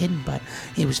kind of hidden, but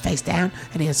he was face down,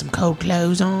 and he had some cold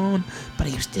clothes on, but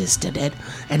he was still dead.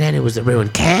 And then it was the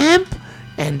ruined camp,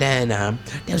 and then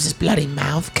there was this bloody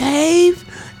mouth cave,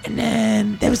 and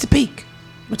then there was the peak,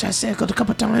 which I circled a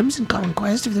couple times in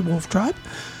Conquest of the Wolf Tribe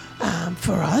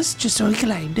for us, just so we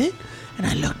claimed it. And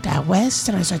I looked out west,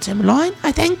 and I saw Timberline,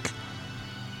 I think,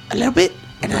 a little bit,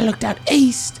 and I looked out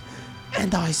east,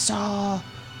 and I saw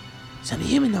some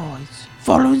humanoids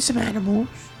following some animals.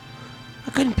 I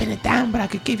couldn't pin it down, but I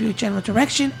could give you a general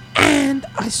direction. And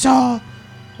I saw,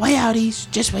 way out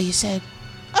east, just where you said,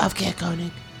 of Caer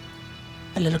Konig,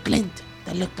 a little glint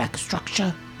that looked like a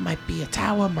structure. Might be a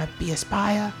tower, might be a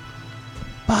spire.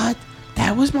 But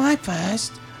that was my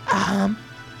first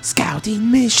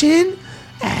scouting mission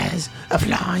as a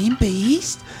flying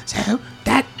beast. So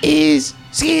that is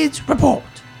Skid's report.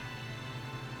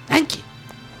 Thank you.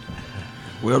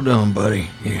 Well done, buddy.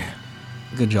 Yeah.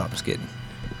 Good job, Skid.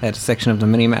 That section of the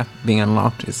minimap being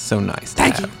unlocked is so nice.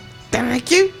 Thank you. Thank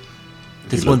you.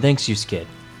 This one thanks you, Skid.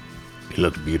 You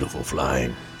look beautiful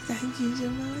flying. Thank you so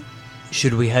much.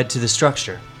 Should we head to the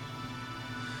structure?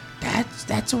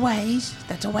 That's a ways.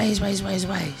 That's a ways.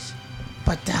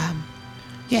 But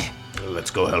yeah, Let's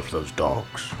go help those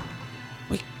dogs.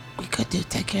 we could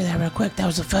take care of that real quick. That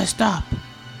was the first stop.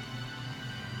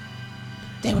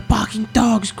 They were barking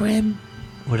dogs, Grim.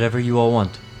 Whatever you all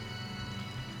want.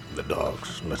 The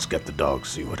dogs. Let's get the dogs,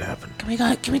 see what happened. Can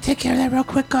we take care of that real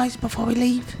quick, guys, before we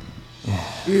leave?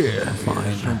 Yeah.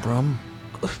 Fine, no problem.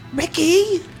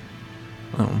 Ricky.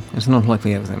 Oh, it's not like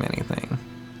we owe them anything.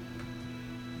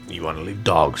 You want to leave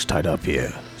dogs tied up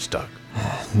here, stuck?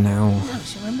 No. No,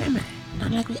 so remember,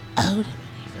 not like we owed him.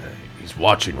 He's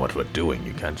watching what we're doing.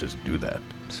 You can't just do that.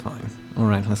 It's fine.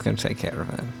 Alright, let's go take care of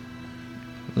it.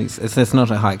 At least it's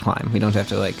not a high climb. We don't have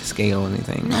to like scale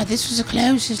anything. No, this was the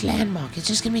closest landmark. It's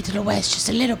just gonna be to the west, just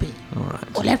a little bit.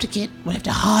 Alright. We'll have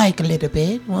to hike a little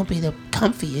bit. Won't be the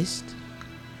comfiest,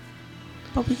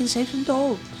 but we can save some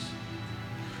dogs.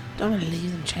 Don't want to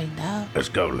leave them chained up. Let's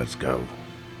go.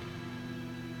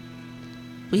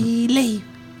 We leave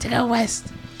to go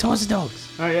west towards the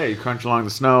dogs. Oh yeah, you crunch along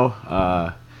the snow,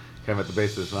 kind of at the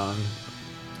base of this mountain,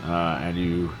 and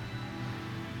you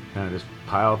kind of just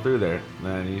pile through there.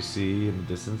 Then you see in the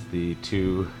distance the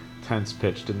two tents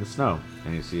pitched in the snow,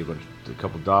 and you see a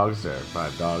couple dogs. There are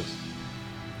 5 dogs.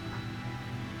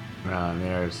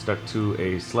 They are stuck to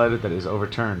a sled that is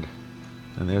overturned,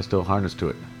 and they're still harnessed to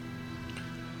it.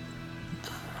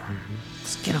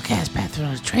 Skid will cast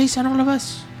Pathfinder's Trace on all of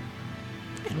us,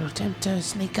 and we'll attempt to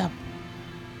sneak up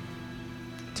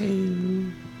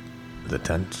to The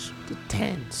tents. the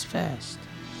tents first.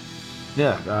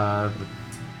 Yeah, the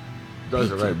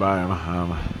dogs are right by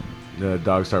him. The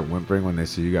dogs start whimpering when they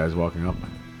see you guys walking up,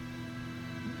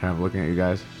 kind of looking at you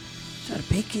guys. Try to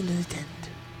peek into the tent.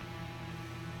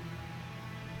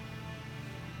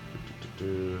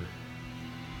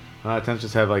 Tents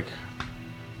just have like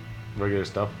regular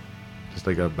stuff, just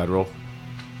like a bedroll.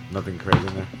 Nothing crazy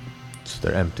in there. So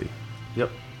they're empty. Yep.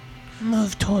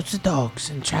 Move towards the dogs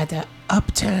and try to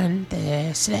upturn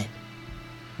the sled.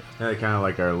 Yeah, they kind of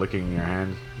like are licking your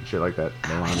hand and shit like that.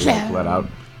 They want to be Hello. like, let out.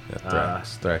 Yeah,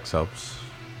 Thrax helps.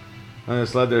 On the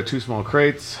sled, there are 2 small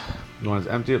crates. One is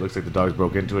empty. It looks like the dogs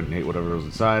broke into it and ate whatever was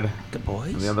inside. Good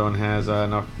boys. And the other one has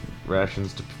enough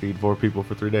rations to feed 4 people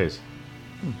for 3 days.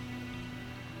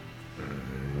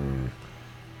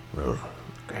 Well,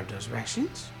 Grab those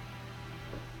rations.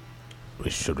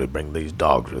 should we bring these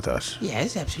dogs with us?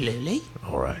 Yes, absolutely.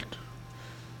 All right.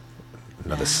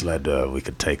 Another sled, we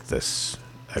could take this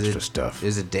extra stuff.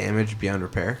 Is it damaged beyond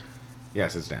repair?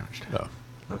 Yes, it's damaged. Oh.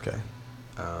 Okay.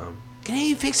 Can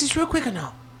I fix this real quick or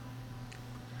no?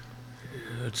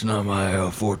 It's not my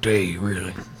forte,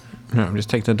 really. No, just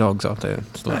take the dogs off the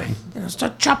sleigh. Then I'll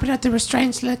start chopping out the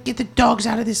restraints. Let get the dogs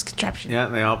out of this contraption. Yeah,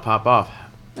 they all pop off.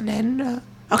 And then,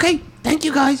 okay, thank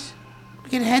you guys. We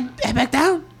can head back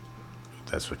down.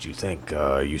 That's what you think.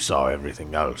 You saw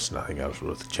everything else. Nothing else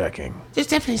worth checking. There's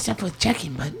definitely stuff worth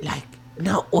checking, but like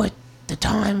not worth the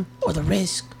time or the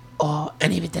risk or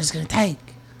any of it that it's gonna take.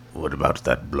 What about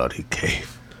that bloody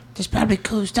cave? There's probably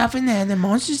cool stuff in there and the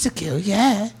monsters to kill.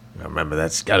 Yeah. I remember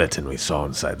that skeleton we saw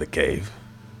inside the cave.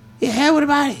 Yeah. What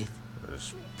about it? It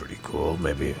was pretty cool.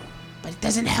 Maybe. But it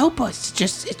doesn't help us. It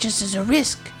just is a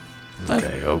risk. For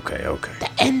Okay. the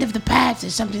end of the path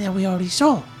is something that we already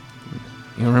saw.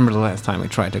 You remember the last time we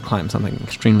tried to climb something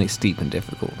extremely steep and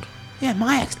difficult? Yeah,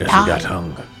 my ex Yes, died. we got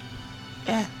hung.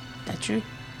 Yeah, that's true.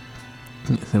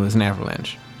 There was an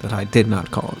avalanche that I did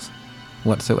not cause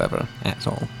whatsoever at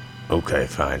all. Okay,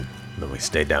 fine. Then we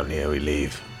stay down here. We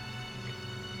leave.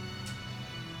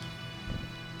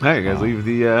 Hey, you guys leave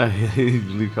the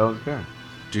leave Colin's car.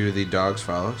 Do the dogs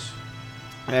follow us?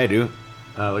 Yeah, I do.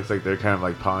 Looks like they're kind of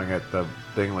like pawing at the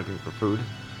thing looking for food.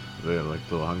 They're like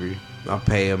a little hungry. I'll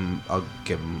pay him. I'll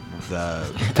give him the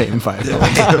Pay him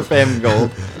 $5. pay him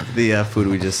gold. The food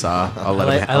we just saw. I'll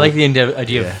let him. I like the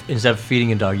idea of instead of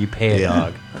feeding a dog, you pay a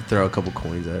dog. I'll throw a couple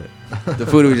coins at it. The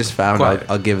food we just found,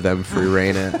 I'll give them free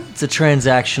reign at. It's a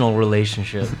transactional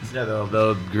relationship. Yeah,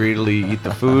 they'll greedily eat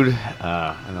the food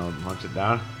and they'll munch it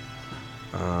down.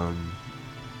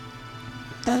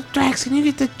 Drax, can you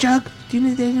get the jug? Do you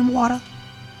need any water?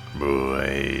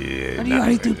 Boy, Or do you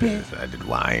already do beer? I did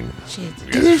wine. Shit.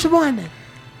 Give me some wine then.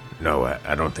 No,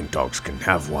 I don't think dogs can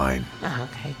have wine. Oh,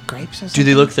 okay. Grapes or something? Do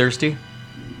they look thirsty?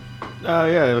 Yeah,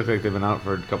 they look like they've been out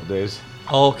for a couple days.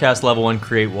 I'll cast level 1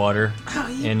 create water Oh,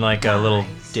 you in like a little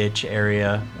guys. ditch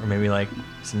area, or maybe like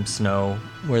some snow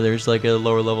where there's like a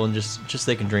lower level, and just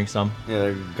they can drink some. Yeah,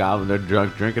 they're gobbling, they're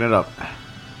drunk, drinking it up.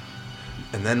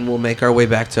 And then we'll make our way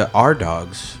back to our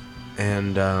dogs.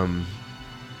 And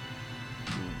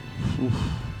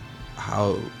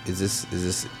how is this? Is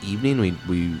this evening?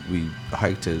 We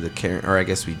hiked to the cairn, or I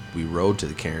guess we rode to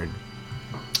the cairn.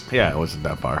 Yeah, it wasn't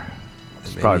that far.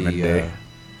 It's Maybe, probably midday.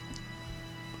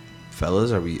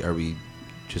 Fellas, are we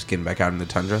just getting back out in the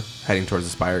tundra, heading towards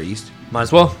the spire east? Might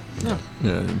as well. Yeah,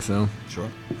 I think so. Sure.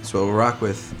 That's what we'll rock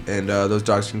with. And those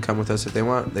dogs can come with us if they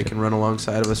want. They can run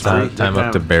alongside of us Time, free. time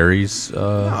up to berries.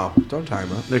 No, don't tie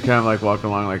them up. They're kind of like walking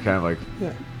along, like kind of like,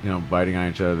 Yeah. you know, biting on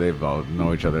each other. They all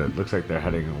know each other. It looks like they're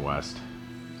heading west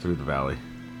through the valley.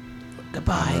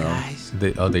 Goodbye, guys.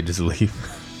 They just leave.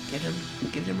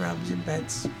 Give them rubs and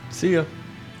beds. See ya.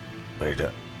 Wait,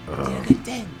 Did a good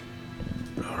thing.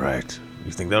 all right.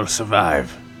 You think they'll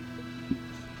survive?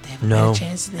 They have a No. better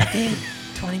chance than they did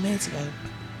 20 minutes ago.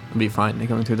 It'll be fine. They're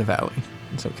going through the valley.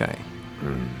 It's okay.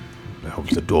 I hope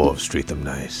the dwarves treat them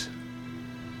nice.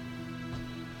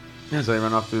 Yeah, so they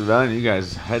run off through the valley, and you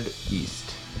guys head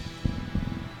east.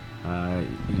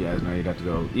 You guys know you'd have to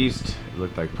go east. It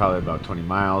looked like probably about 20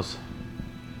 miles.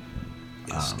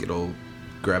 Skittle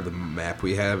grab the map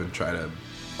we have and try to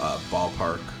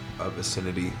ballpark a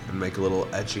vicinity and make a little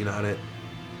etching on it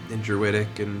in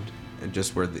Druidic and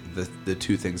just where the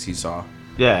two things he saw.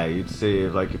 Yeah, you'd see,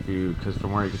 like, if you, because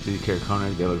from where you can see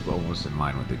Carconig, they look almost in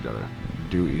line with each other.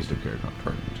 Due east of Carconig.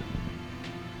 Perfect.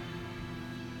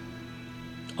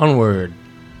 Onward.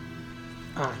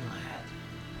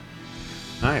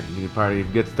 Alright, your party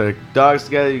gets the dogs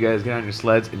together, you guys get on your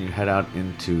sleds, and you head out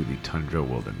into the tundra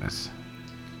wilderness.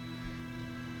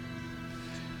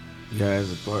 You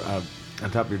guys,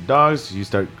 on top of your dogs, you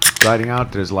start gliding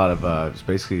out. There's a lot of, it's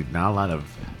basically not a lot of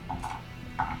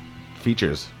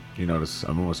features, you notice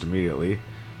almost immediately.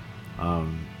 To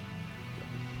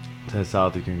the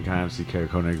south, you can kind of see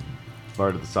Carconig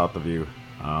far to the south of you,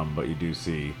 but you do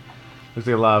see, looks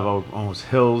like a lot of almost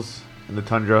hills in the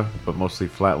tundra, but mostly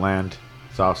flat land.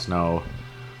 Soft snow,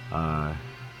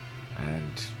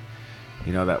 and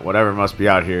you know that whatever must be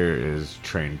out here is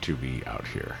trained to be out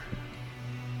here.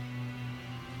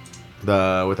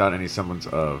 Without any semblance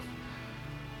of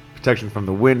protection from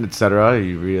the wind, etc.,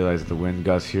 you realize that the wind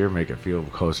gusts here make it feel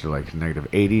closer to like negative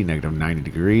 80, negative 90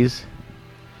 degrees.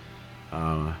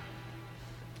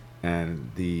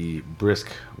 And the brisk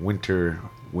winter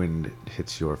wind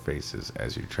hits your faces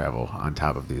as you travel on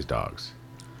top of these dogs.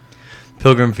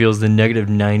 Pilgrim feels the negative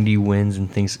 90 winds and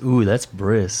thinks, ooh, that's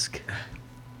brisk.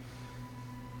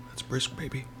 That's brisk,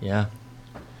 baby. Yeah.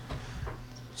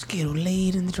 Skid will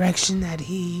lead in the direction that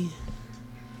he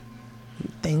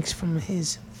thinks from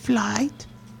his flight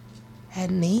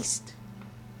heading east.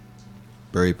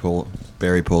 Barry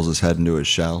pulls his head into his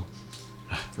shell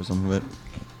for some of it.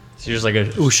 So you're just like a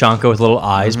Ushanka with little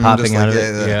eyes popping out of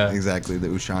it. Yeah. Exactly. The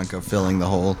Ushanka filling the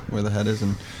hole where the head is,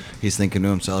 and he's thinking to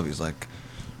himself, he's like,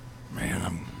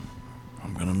 Man,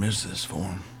 I'm gonna miss this for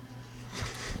him.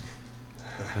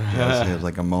 he has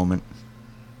like a moment.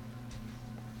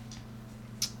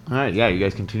 All right, yeah, you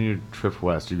guys continue to trip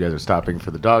west. You guys are stopping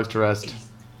for the dogs to rest.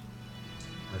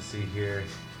 Let's see here.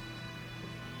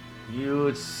 You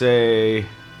would say,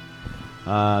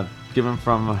 given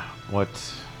from what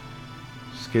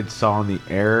Skid saw in the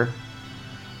air,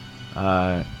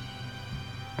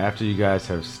 after you guys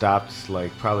have stopped,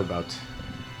 like probably about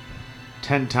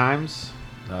 10 times,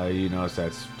 you notice that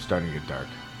it's starting to get dark.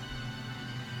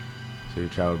 So you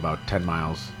traveled about 10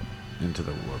 miles into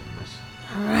the wilderness.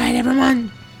 All right,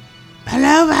 everyone. Pull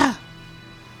over.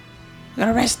 We're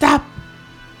gonna rest up.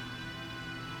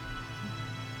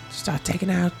 Start taking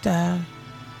out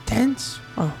tents.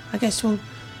 Well, I guess we'll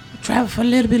travel for a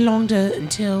little bit longer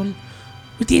until,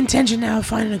 with the intention now of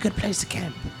finding a good place to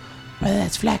camp. Whether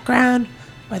that's flat ground,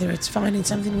 whether it's finding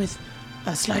something with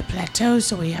a slight plateau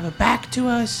so we have a back to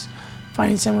us,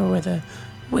 finding somewhere where the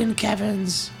wind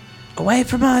caverns away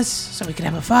from us so we can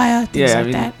have a fire, things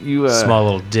like that. You Small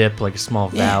little dip, like a small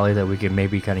Yeah. valley that we could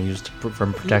maybe kind of use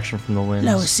from protection from the winds.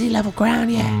 Lower sea level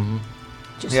ground, yeah. Mhm.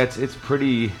 Just yeah, it's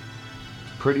pretty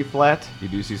flat. You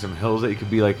do see some hills that you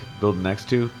could be like building next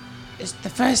to, it's the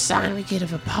first sign we get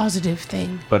of a positive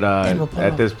thing. but Then we'll pull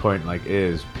at over. this point, like it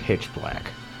is pitch black.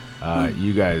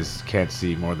 You guys can't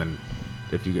see more than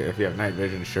if you have night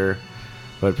vision, sure,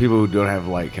 but people who don't have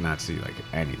light cannot see like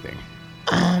anything.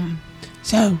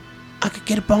 So, I could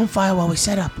get a bonfire while we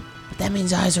set up, but that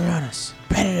means eyes are on us.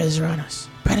 Predators are on us.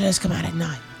 Predators come out at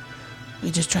night.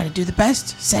 We just try to do the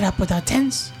best, set up with our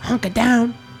tents, hunker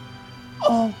down,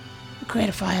 or create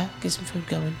a fire, get some food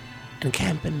going, and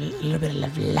camp in a little bit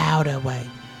of a louder way.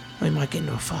 We might get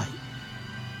into a fight.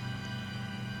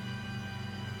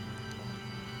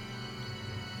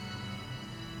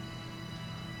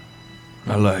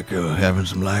 I like having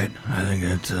some light. I think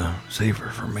that's safer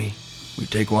for me. We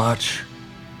take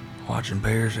watching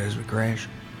pairs as we crash.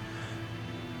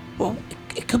 Well,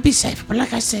 it could be safer, but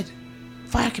like I said,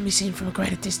 fire can be seen from a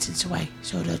greater distance away,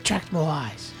 so it'll attract more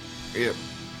eyes. Yep.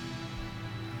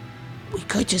 We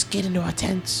could just get into our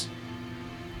tents,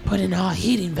 put in our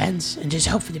heating vents, and just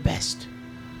hope for the best.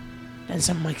 Then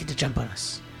someone might get to jump on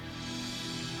us.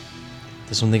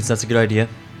 This one thinks that's a good idea.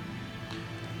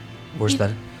 Worst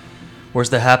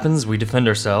that happens, we defend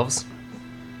ourselves.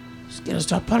 Just gonna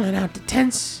start pulling out the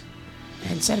tents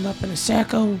and set them up in a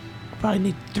circle. Probably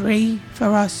need 3 for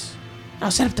us.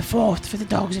 I'll set up the 4th for the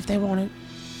dogs if they want it.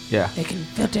 Yeah. They can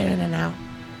filter in and out.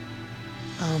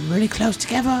 Really close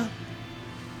together.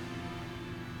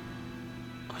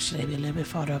 Or should they be a little bit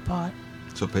farther apart?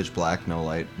 So pitch black, no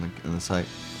light in the sight.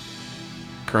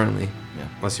 Currently, Yeah.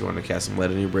 unless you want to cast some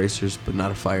lead in your bracers, but not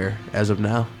a fire as of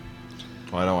now.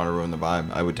 Well, I don't want to ruin the vibe.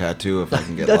 I would tattoo if I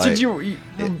can get That's light. what you.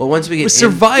 Well, once we get With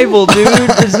survival, dude.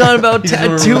 It's not about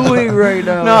tattooing right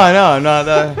now. No,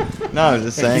 I was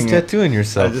just saying. Keep tattooing I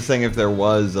yourself. was just saying if there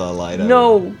was a light. I would-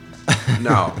 No.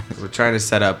 No, we're trying to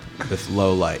set up with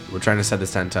low light. We're trying to set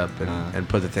this tent up and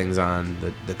put the things on,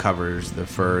 the covers, the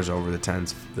furs over the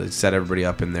tents, set everybody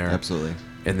up in their Absolutely.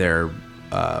 in their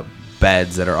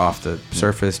beds that are off the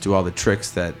surface, do all the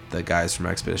tricks that the guys from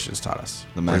Expeditions taught us.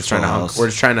 The We're just trying to Maxwell House. we're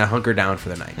just trying to hunker down for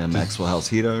the night. Yeah, Maxwell House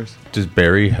heaters. Does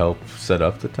Barry help set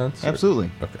up the tents? or-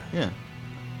 Absolutely. Okay. Yeah.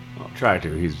 I'll try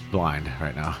to. He's blind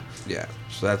right now. Yeah,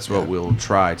 so that's what we'll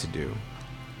try to do.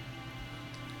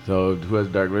 So who has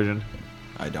dark vision?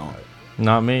 I don't.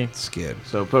 Not me. Skid.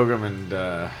 So Pilgrim and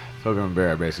Bear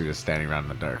are basically just standing around in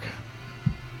the dark.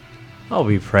 I'll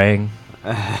be praying.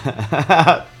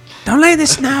 Don't lay the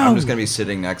snow. I'm just gonna be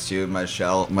sitting next to you. My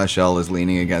shell is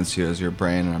leaning against you as you're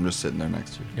praying, and I'm just sitting there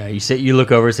next to you. Yeah, you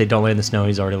look over, say, "Don't lay in the snow."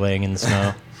 He's already laying in the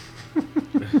snow.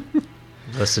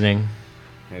 Listening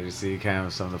Yeah, you see kind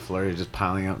of some of the flurry just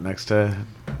piling up next to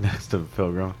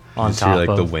Pilgrim. on You see top like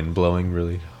of the wind blowing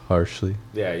really harshly.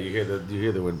 Yeah, you hear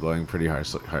the wind blowing pretty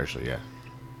harshly. Yeah.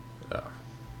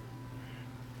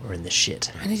 We're in the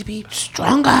shit. I need to be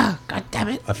stronger. God damn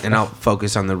it. And I'll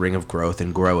focus on the ring of growth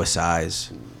and grow a size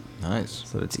Nice.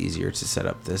 so that it's easier to set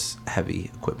up this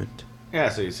heavy equipment. Yeah,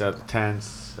 so you set up the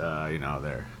tents.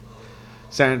 They're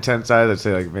standard tent size. I'd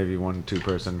say like maybe 1-2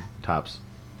 person tops.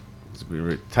 It's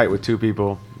be tight with 2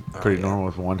 people. pretty normal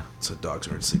with one. So dogs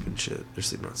aren't sleeping shit. They're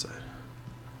sleeping outside.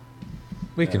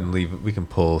 We can leave. We can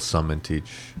pull some into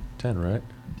each 10, right?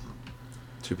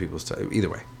 2 people's time. Either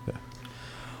way.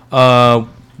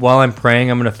 While I'm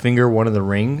praying, I'm gonna finger one of the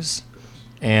rings,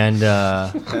 and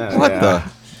the?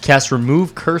 cast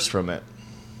remove curse from it.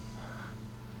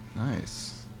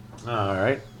 Nice. All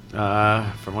right.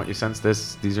 From what you sense,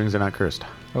 these rings are not cursed.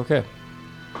 Okay.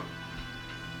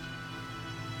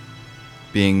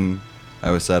 Being,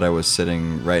 I was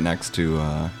sitting right next to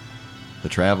the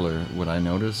traveler. Would I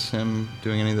notice him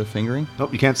doing any of the fingering?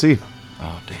 Nope, you can't see.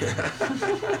 Oh damn!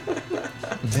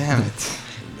 Damn it!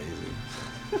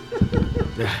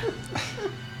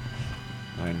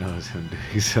 I know it's him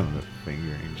doing some of the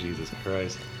fingering. Jesus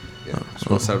Christ. Yeah.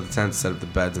 So we'll set up the tents, set up the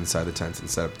beds inside the tents, and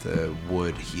set up the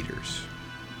wood heaters.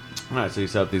 All right, so you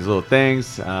set up these little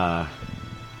things. You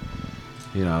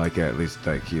know, like at least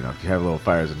like if you have little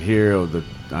fires in here,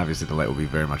 obviously the light will be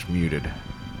very much muted.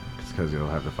 It's because you'll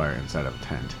have the fire inside of a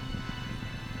tent.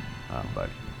 But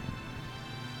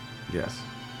yes,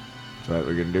 so what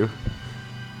we're gonna do?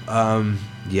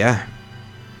 Yeah.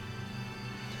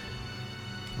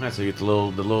 All right, so you get the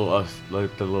little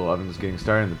ovens getting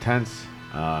started in the tents.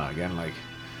 Again, like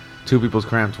 2 people's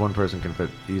cramped, 1 person can fit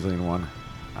easily in one,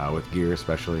 with gear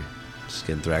especially.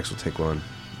 Skin Thrax will take one.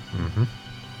 Mm-hmm.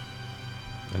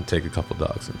 And take a couple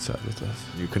dogs inside with us.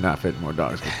 You could not fit more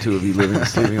dogs with 2 of you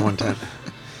sleeping in one tent.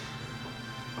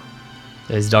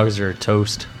 These dogs are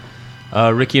toast.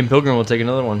 Ricky and Pilgrim will take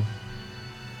another one.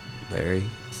 Barry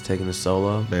is taking a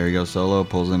solo. Barry goes solo,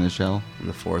 pulls in his shell. And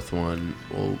the 4th one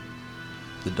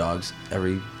the dogs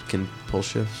can pull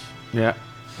shifts. Yeah.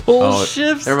 Pull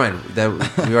shifts? Never mind. That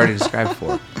we already described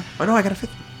 4. Oh no, I got a 5th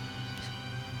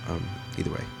one. Either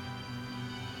way.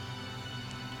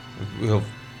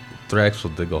 Thrax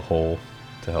will dig a hole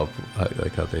to help,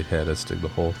 like how they had us dig the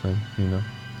whole thing,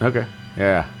 Okay.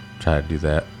 Yeah. Try to do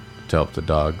that to help the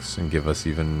dogs and give us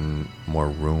even more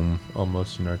room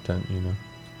almost in our tent,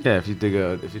 Yeah, if you dig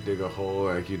a hole,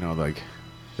 like like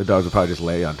the dogs will probably just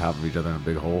lay on top of each other in a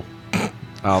big hole.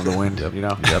 Out of the wind, Yep.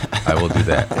 Yep. I will do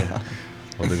that. Yeah.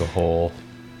 We'll dig a hole.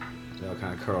 They'll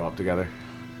kind of curl up together.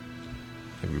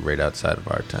 Maybe right outside of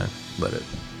our tent. Let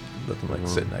them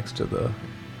sit next to the...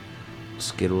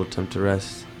 Skid will attempt to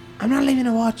rest. I'm not leaving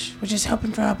a watch. We're just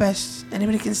hoping for our best.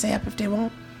 Anybody can stay up if they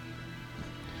want.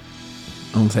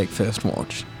 I'll take first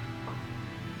watch.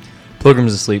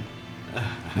 Pilgrim's asleep.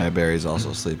 Yeah, Barry's also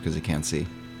asleep because he can't see.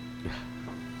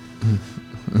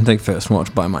 I'll take first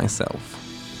watch by myself.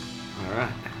 All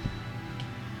right.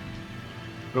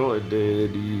 Roll a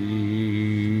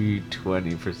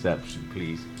D20 perception,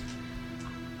 please.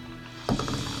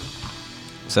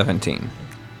 17.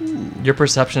 Your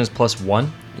perception is +1?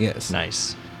 Yes.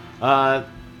 Nice.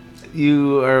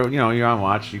 You are, you're on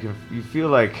watch. You feel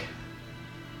like,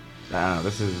 I don't know.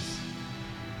 This is.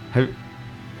 Have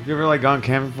you ever gone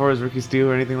camping before as Ricky Steele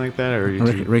or anything like that, or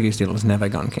Ricky Steele has never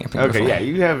gone camping. Okay, before. yeah,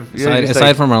 you have.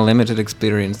 Aside from our limited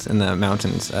experience in the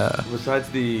mountains, besides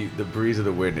the breeze of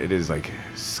the wind, it is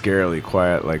scarily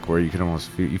quiet. Where you can almost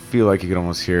feel like you can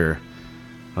almost hear,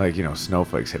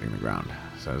 snowflakes hitting the ground.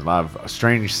 So there's a lot of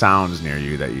strange sounds near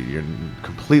you that you're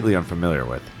completely unfamiliar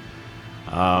with.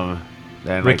 And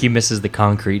Ricky misses the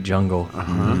concrete jungle.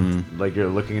 Like you're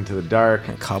looking into the dark.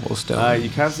 and cobblestone. You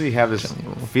constantly have this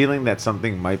feeling that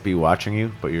something might be watching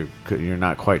you, but you're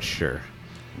not quite sure.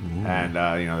 And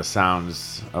the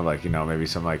sounds of maybe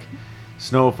some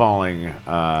snow falling,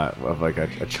 of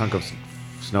a chunk of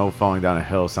snow falling down a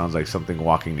hill sounds like something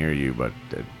walking near you, but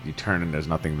you turn and there's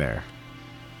nothing there.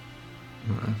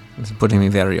 It's putting me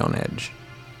very on edge.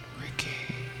 Ricky.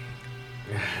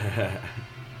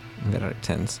 Very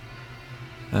tense.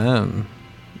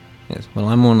 Yes. Well,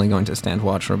 I'm only going to stand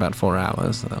watch for about 4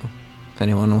 hours, so if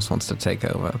anyone else wants to take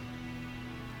over.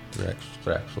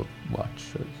 Thrax will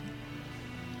watch.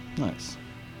 Nice.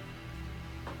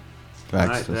 All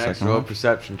right, Thrax, roll a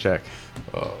perception check.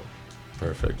 Oh,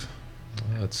 perfect.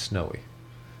 It's snowy.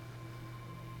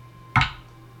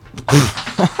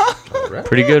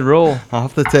 Pretty good roll.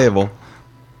 Off the table.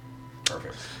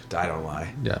 Perfect. I don't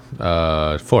lie.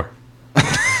 Yeah. 4.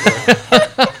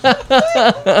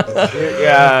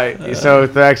 Yeah. So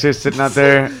Thrax is sitting out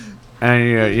there,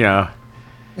 and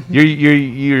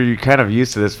you're kind of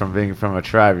used to this from being from a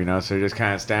tribe, So you're just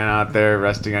kind of standing out there,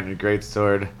 resting on your great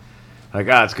sword,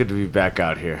 it's good to be back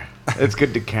out here. It's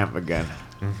good to camp again.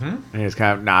 And you're just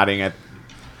kind of nodding at,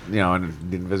 in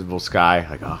the invisible sky,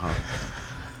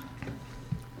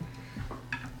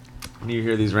 And you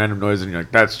hear these random noises, and you're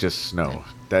like, "That's just snow.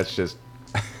 That's just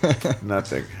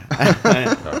nothing." Kind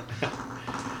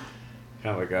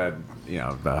of like the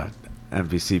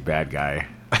NPC bad guy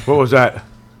What was that?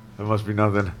 That must be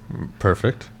nothing.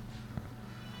 Perfect.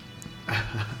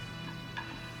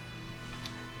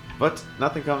 But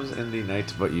nothing comes in the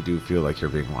night, but you do feel like you're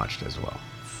being watched as well.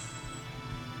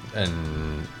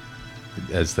 And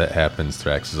as that happens,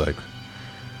 Thrax is like,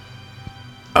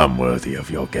 I'm worthy of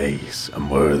your gaze. I'm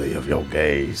worthy of your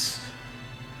gaze.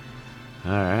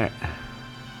 All right.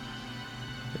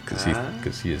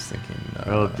 because he is thinking.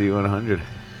 Roll D100.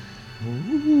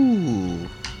 Ooh.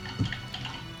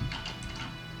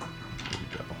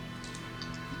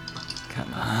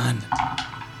 Come on.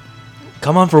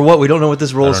 Come on for what? We don't know what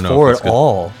this roll I is don't know for if it's at good.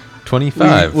 all.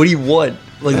 25. What do you want?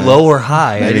 Like low or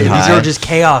high? Maybe These high. are just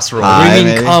chaos rolls. High, What do you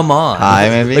mean, maybe. come on? High,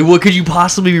 maybe. Like, what could you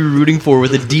possibly be rooting for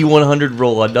with a D100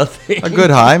 roll on nothing? A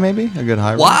good high, maybe? A good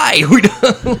high roll? Why? We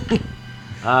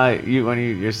don't.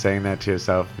 You're saying that to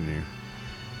yourself, and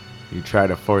you try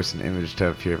to force an image to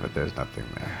appear, but there's nothing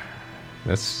there.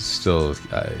 That's still,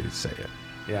 I say it.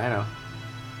 Yeah, I know.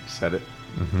 You said it.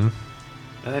 Mm-hmm.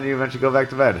 And then you eventually go back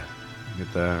to bed.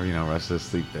 Get the rest of the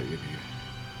sleep that you need.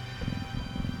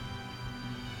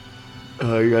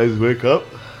 You guys wake up.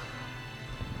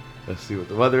 Let's see what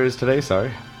the weather is today.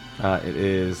 Sorry. It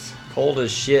is Cold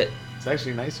as shit. It's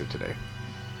actually nicer today.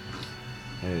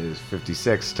 It is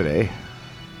 56 today.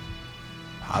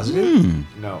 Positive?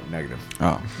 No, negative.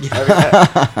 Oh.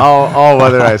 All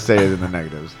weather I say is in the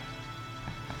negatives.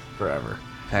 Forever.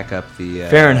 Pack up the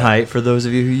Fahrenheit for those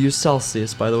of you who use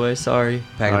Celsius, by the way. Sorry.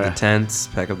 Pack up yeah. the tents.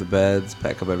 Pack up the beds.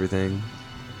 Pack up everything.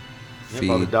 Yep,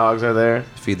 all the dogs are there.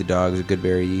 Feed the dogs a good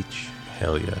berry each.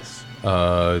 Hell yes.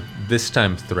 This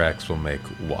time Thrax will make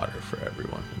water for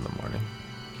everyone in the morning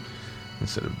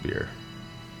instead of beer.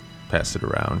 Pass it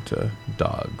around to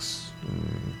dogs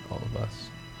and all of us.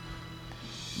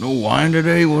 No wine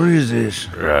today? What is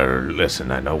this?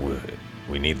 Listen, I know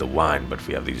we need the wine, but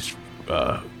we have these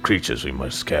creatures we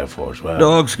must care for as well.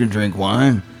 Dogs can drink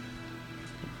wine.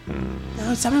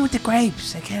 No, something with the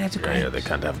grapes. They can't have the grapes. Yeah, they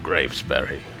can't have grapes,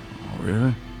 Barry. Oh,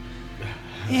 really?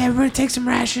 Yeah, everybody take some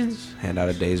rations. Hand out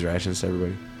a day's rations to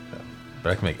everybody.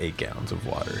 But I can make 8 gallons of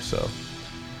water, so.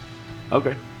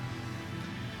 Okay.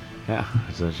 Yeah,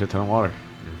 it's a shit ton of water.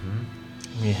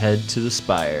 We head to the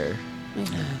spire.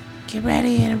 Get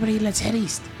ready, everybody. Let's head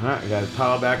east. All right, you guys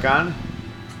power back on.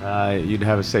 You'd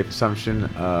have a safe assumption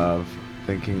of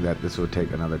thinking that this would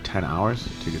take another 10 hours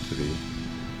to get to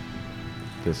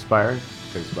the spire. It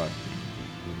takes about,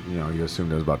 you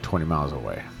assumed it was about 20 miles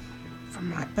away. From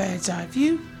my bird's eye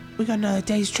view, we got another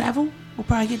day's travel. We'll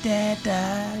probably get there at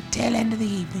the tail end of the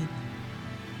evening.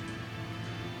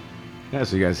 Yeah,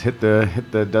 so you guys hit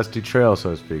the dusty trail,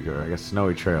 so to speak, or I guess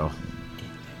snowy trail.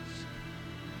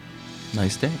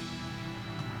 Nice day.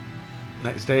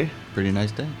 Nice day? Pretty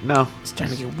nice day. No. It's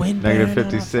starting to get wind. Negative blowing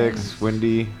on our 56, faces.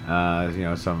 windy.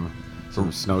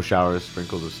 Some snow showers,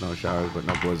 sprinkles of snow showers, but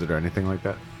no blizzard or anything like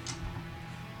that.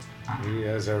 You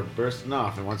guys are bursting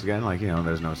off, and once again,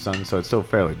 there's no sun, so it's still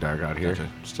fairly dark out here.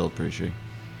 Gotcha. Still pretty shitty.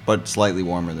 But slightly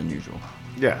warmer than usual.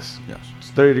 Yes. Yes. It's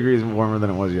 30 degrees warmer than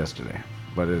it was yesterday,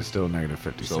 but it is still negative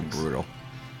 56. Still brutal.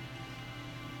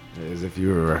 It is if you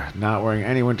were not wearing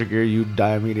any winter gear, you'd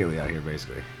die immediately out here,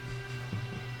 basically.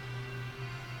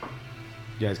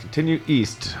 You guys continue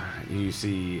east. You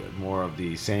see more of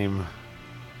the same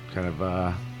kind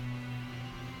of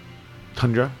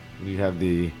tundra. You have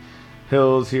the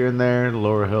hills here and there, the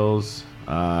lower hills,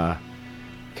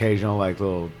 occasional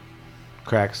little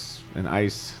cracks in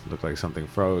ice, look like something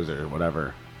froze or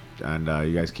whatever. And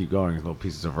you guys keep going, little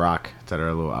pieces of rock,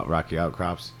 etc., little rocky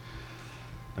outcrops.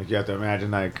 You have to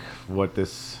imagine what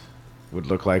this would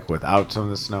look like without some of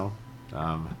the snow.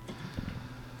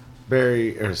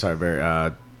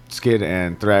 Skid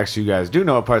and Thrax, you guys do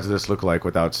know what parts of this look like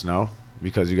without snow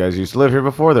because you guys used to live here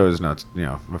before there was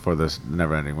before this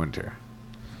never-ending winter.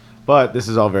 But this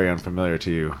is all very unfamiliar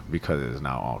to you because it is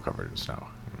now all covered in snow.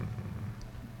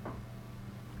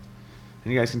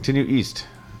 And you guys continue east,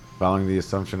 following the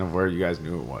assumption of where you guys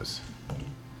knew it was.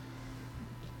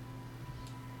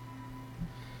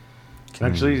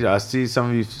 Eventually, I see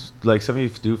some of you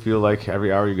do feel like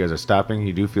every hour you guys are stopping,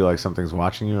 you do feel like something's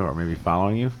watching you or maybe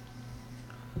following you.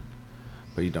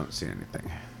 But you don't see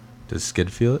anything. Does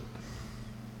Skid feel it?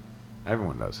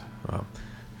 Everyone does. Well,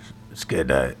 Skid,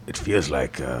 it feels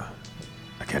like I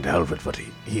can't help it, but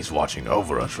he's watching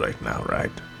over us right now,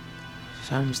 right?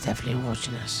 Something's definitely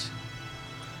watching us.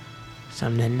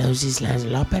 Something that knows these lands a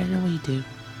lot better than we do.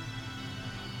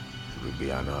 Should we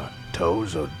be on our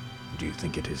toes, or do you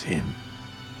think it is him?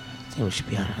 I think we should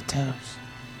be on our toes.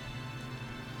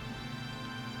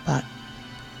 But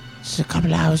it's a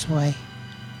couple hours away.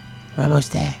 We're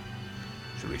almost there.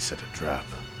 Should we set a trap?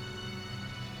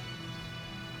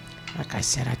 Like I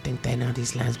said, I think they know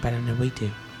these lands better than we do.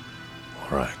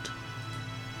 All right.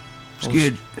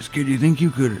 Skid, you think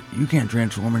you can't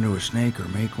transform into a snake or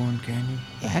make one, can you?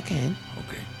 Yeah, I can.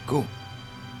 Okay, cool.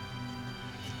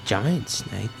 Giant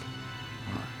snake.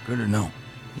 Good to know.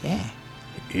 Yeah.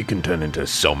 He can turn into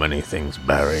so many things,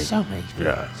 Barry. So many things.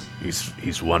 Yeah,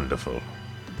 he's wonderful.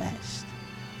 The best.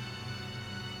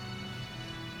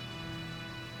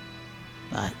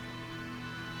 But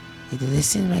either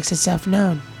this thing makes itself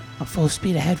known or full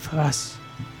speed ahead for us.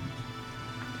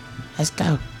 Let's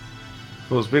go.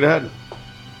 Full speed ahead.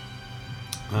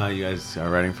 You guys are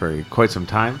riding for quite some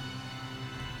time.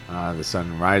 The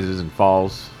sun rises and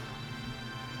falls.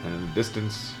 And in the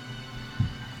distance,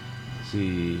 you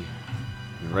see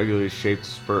a regularly shaped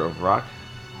spur of rock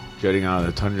jutting out of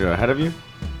the tundra ahead of you.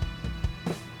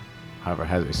 However, it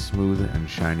has a smooth and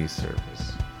shiny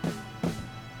surface.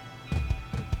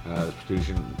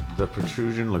 The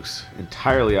protrusion looks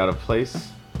entirely out of place,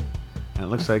 and it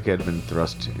looks like it had been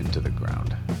thrust into the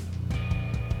ground.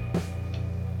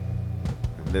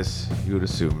 And this, you would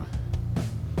assume,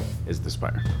 is the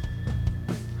spire.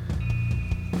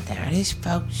 There it is,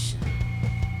 folks.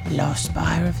 The lost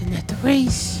spire of the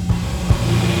Netherese.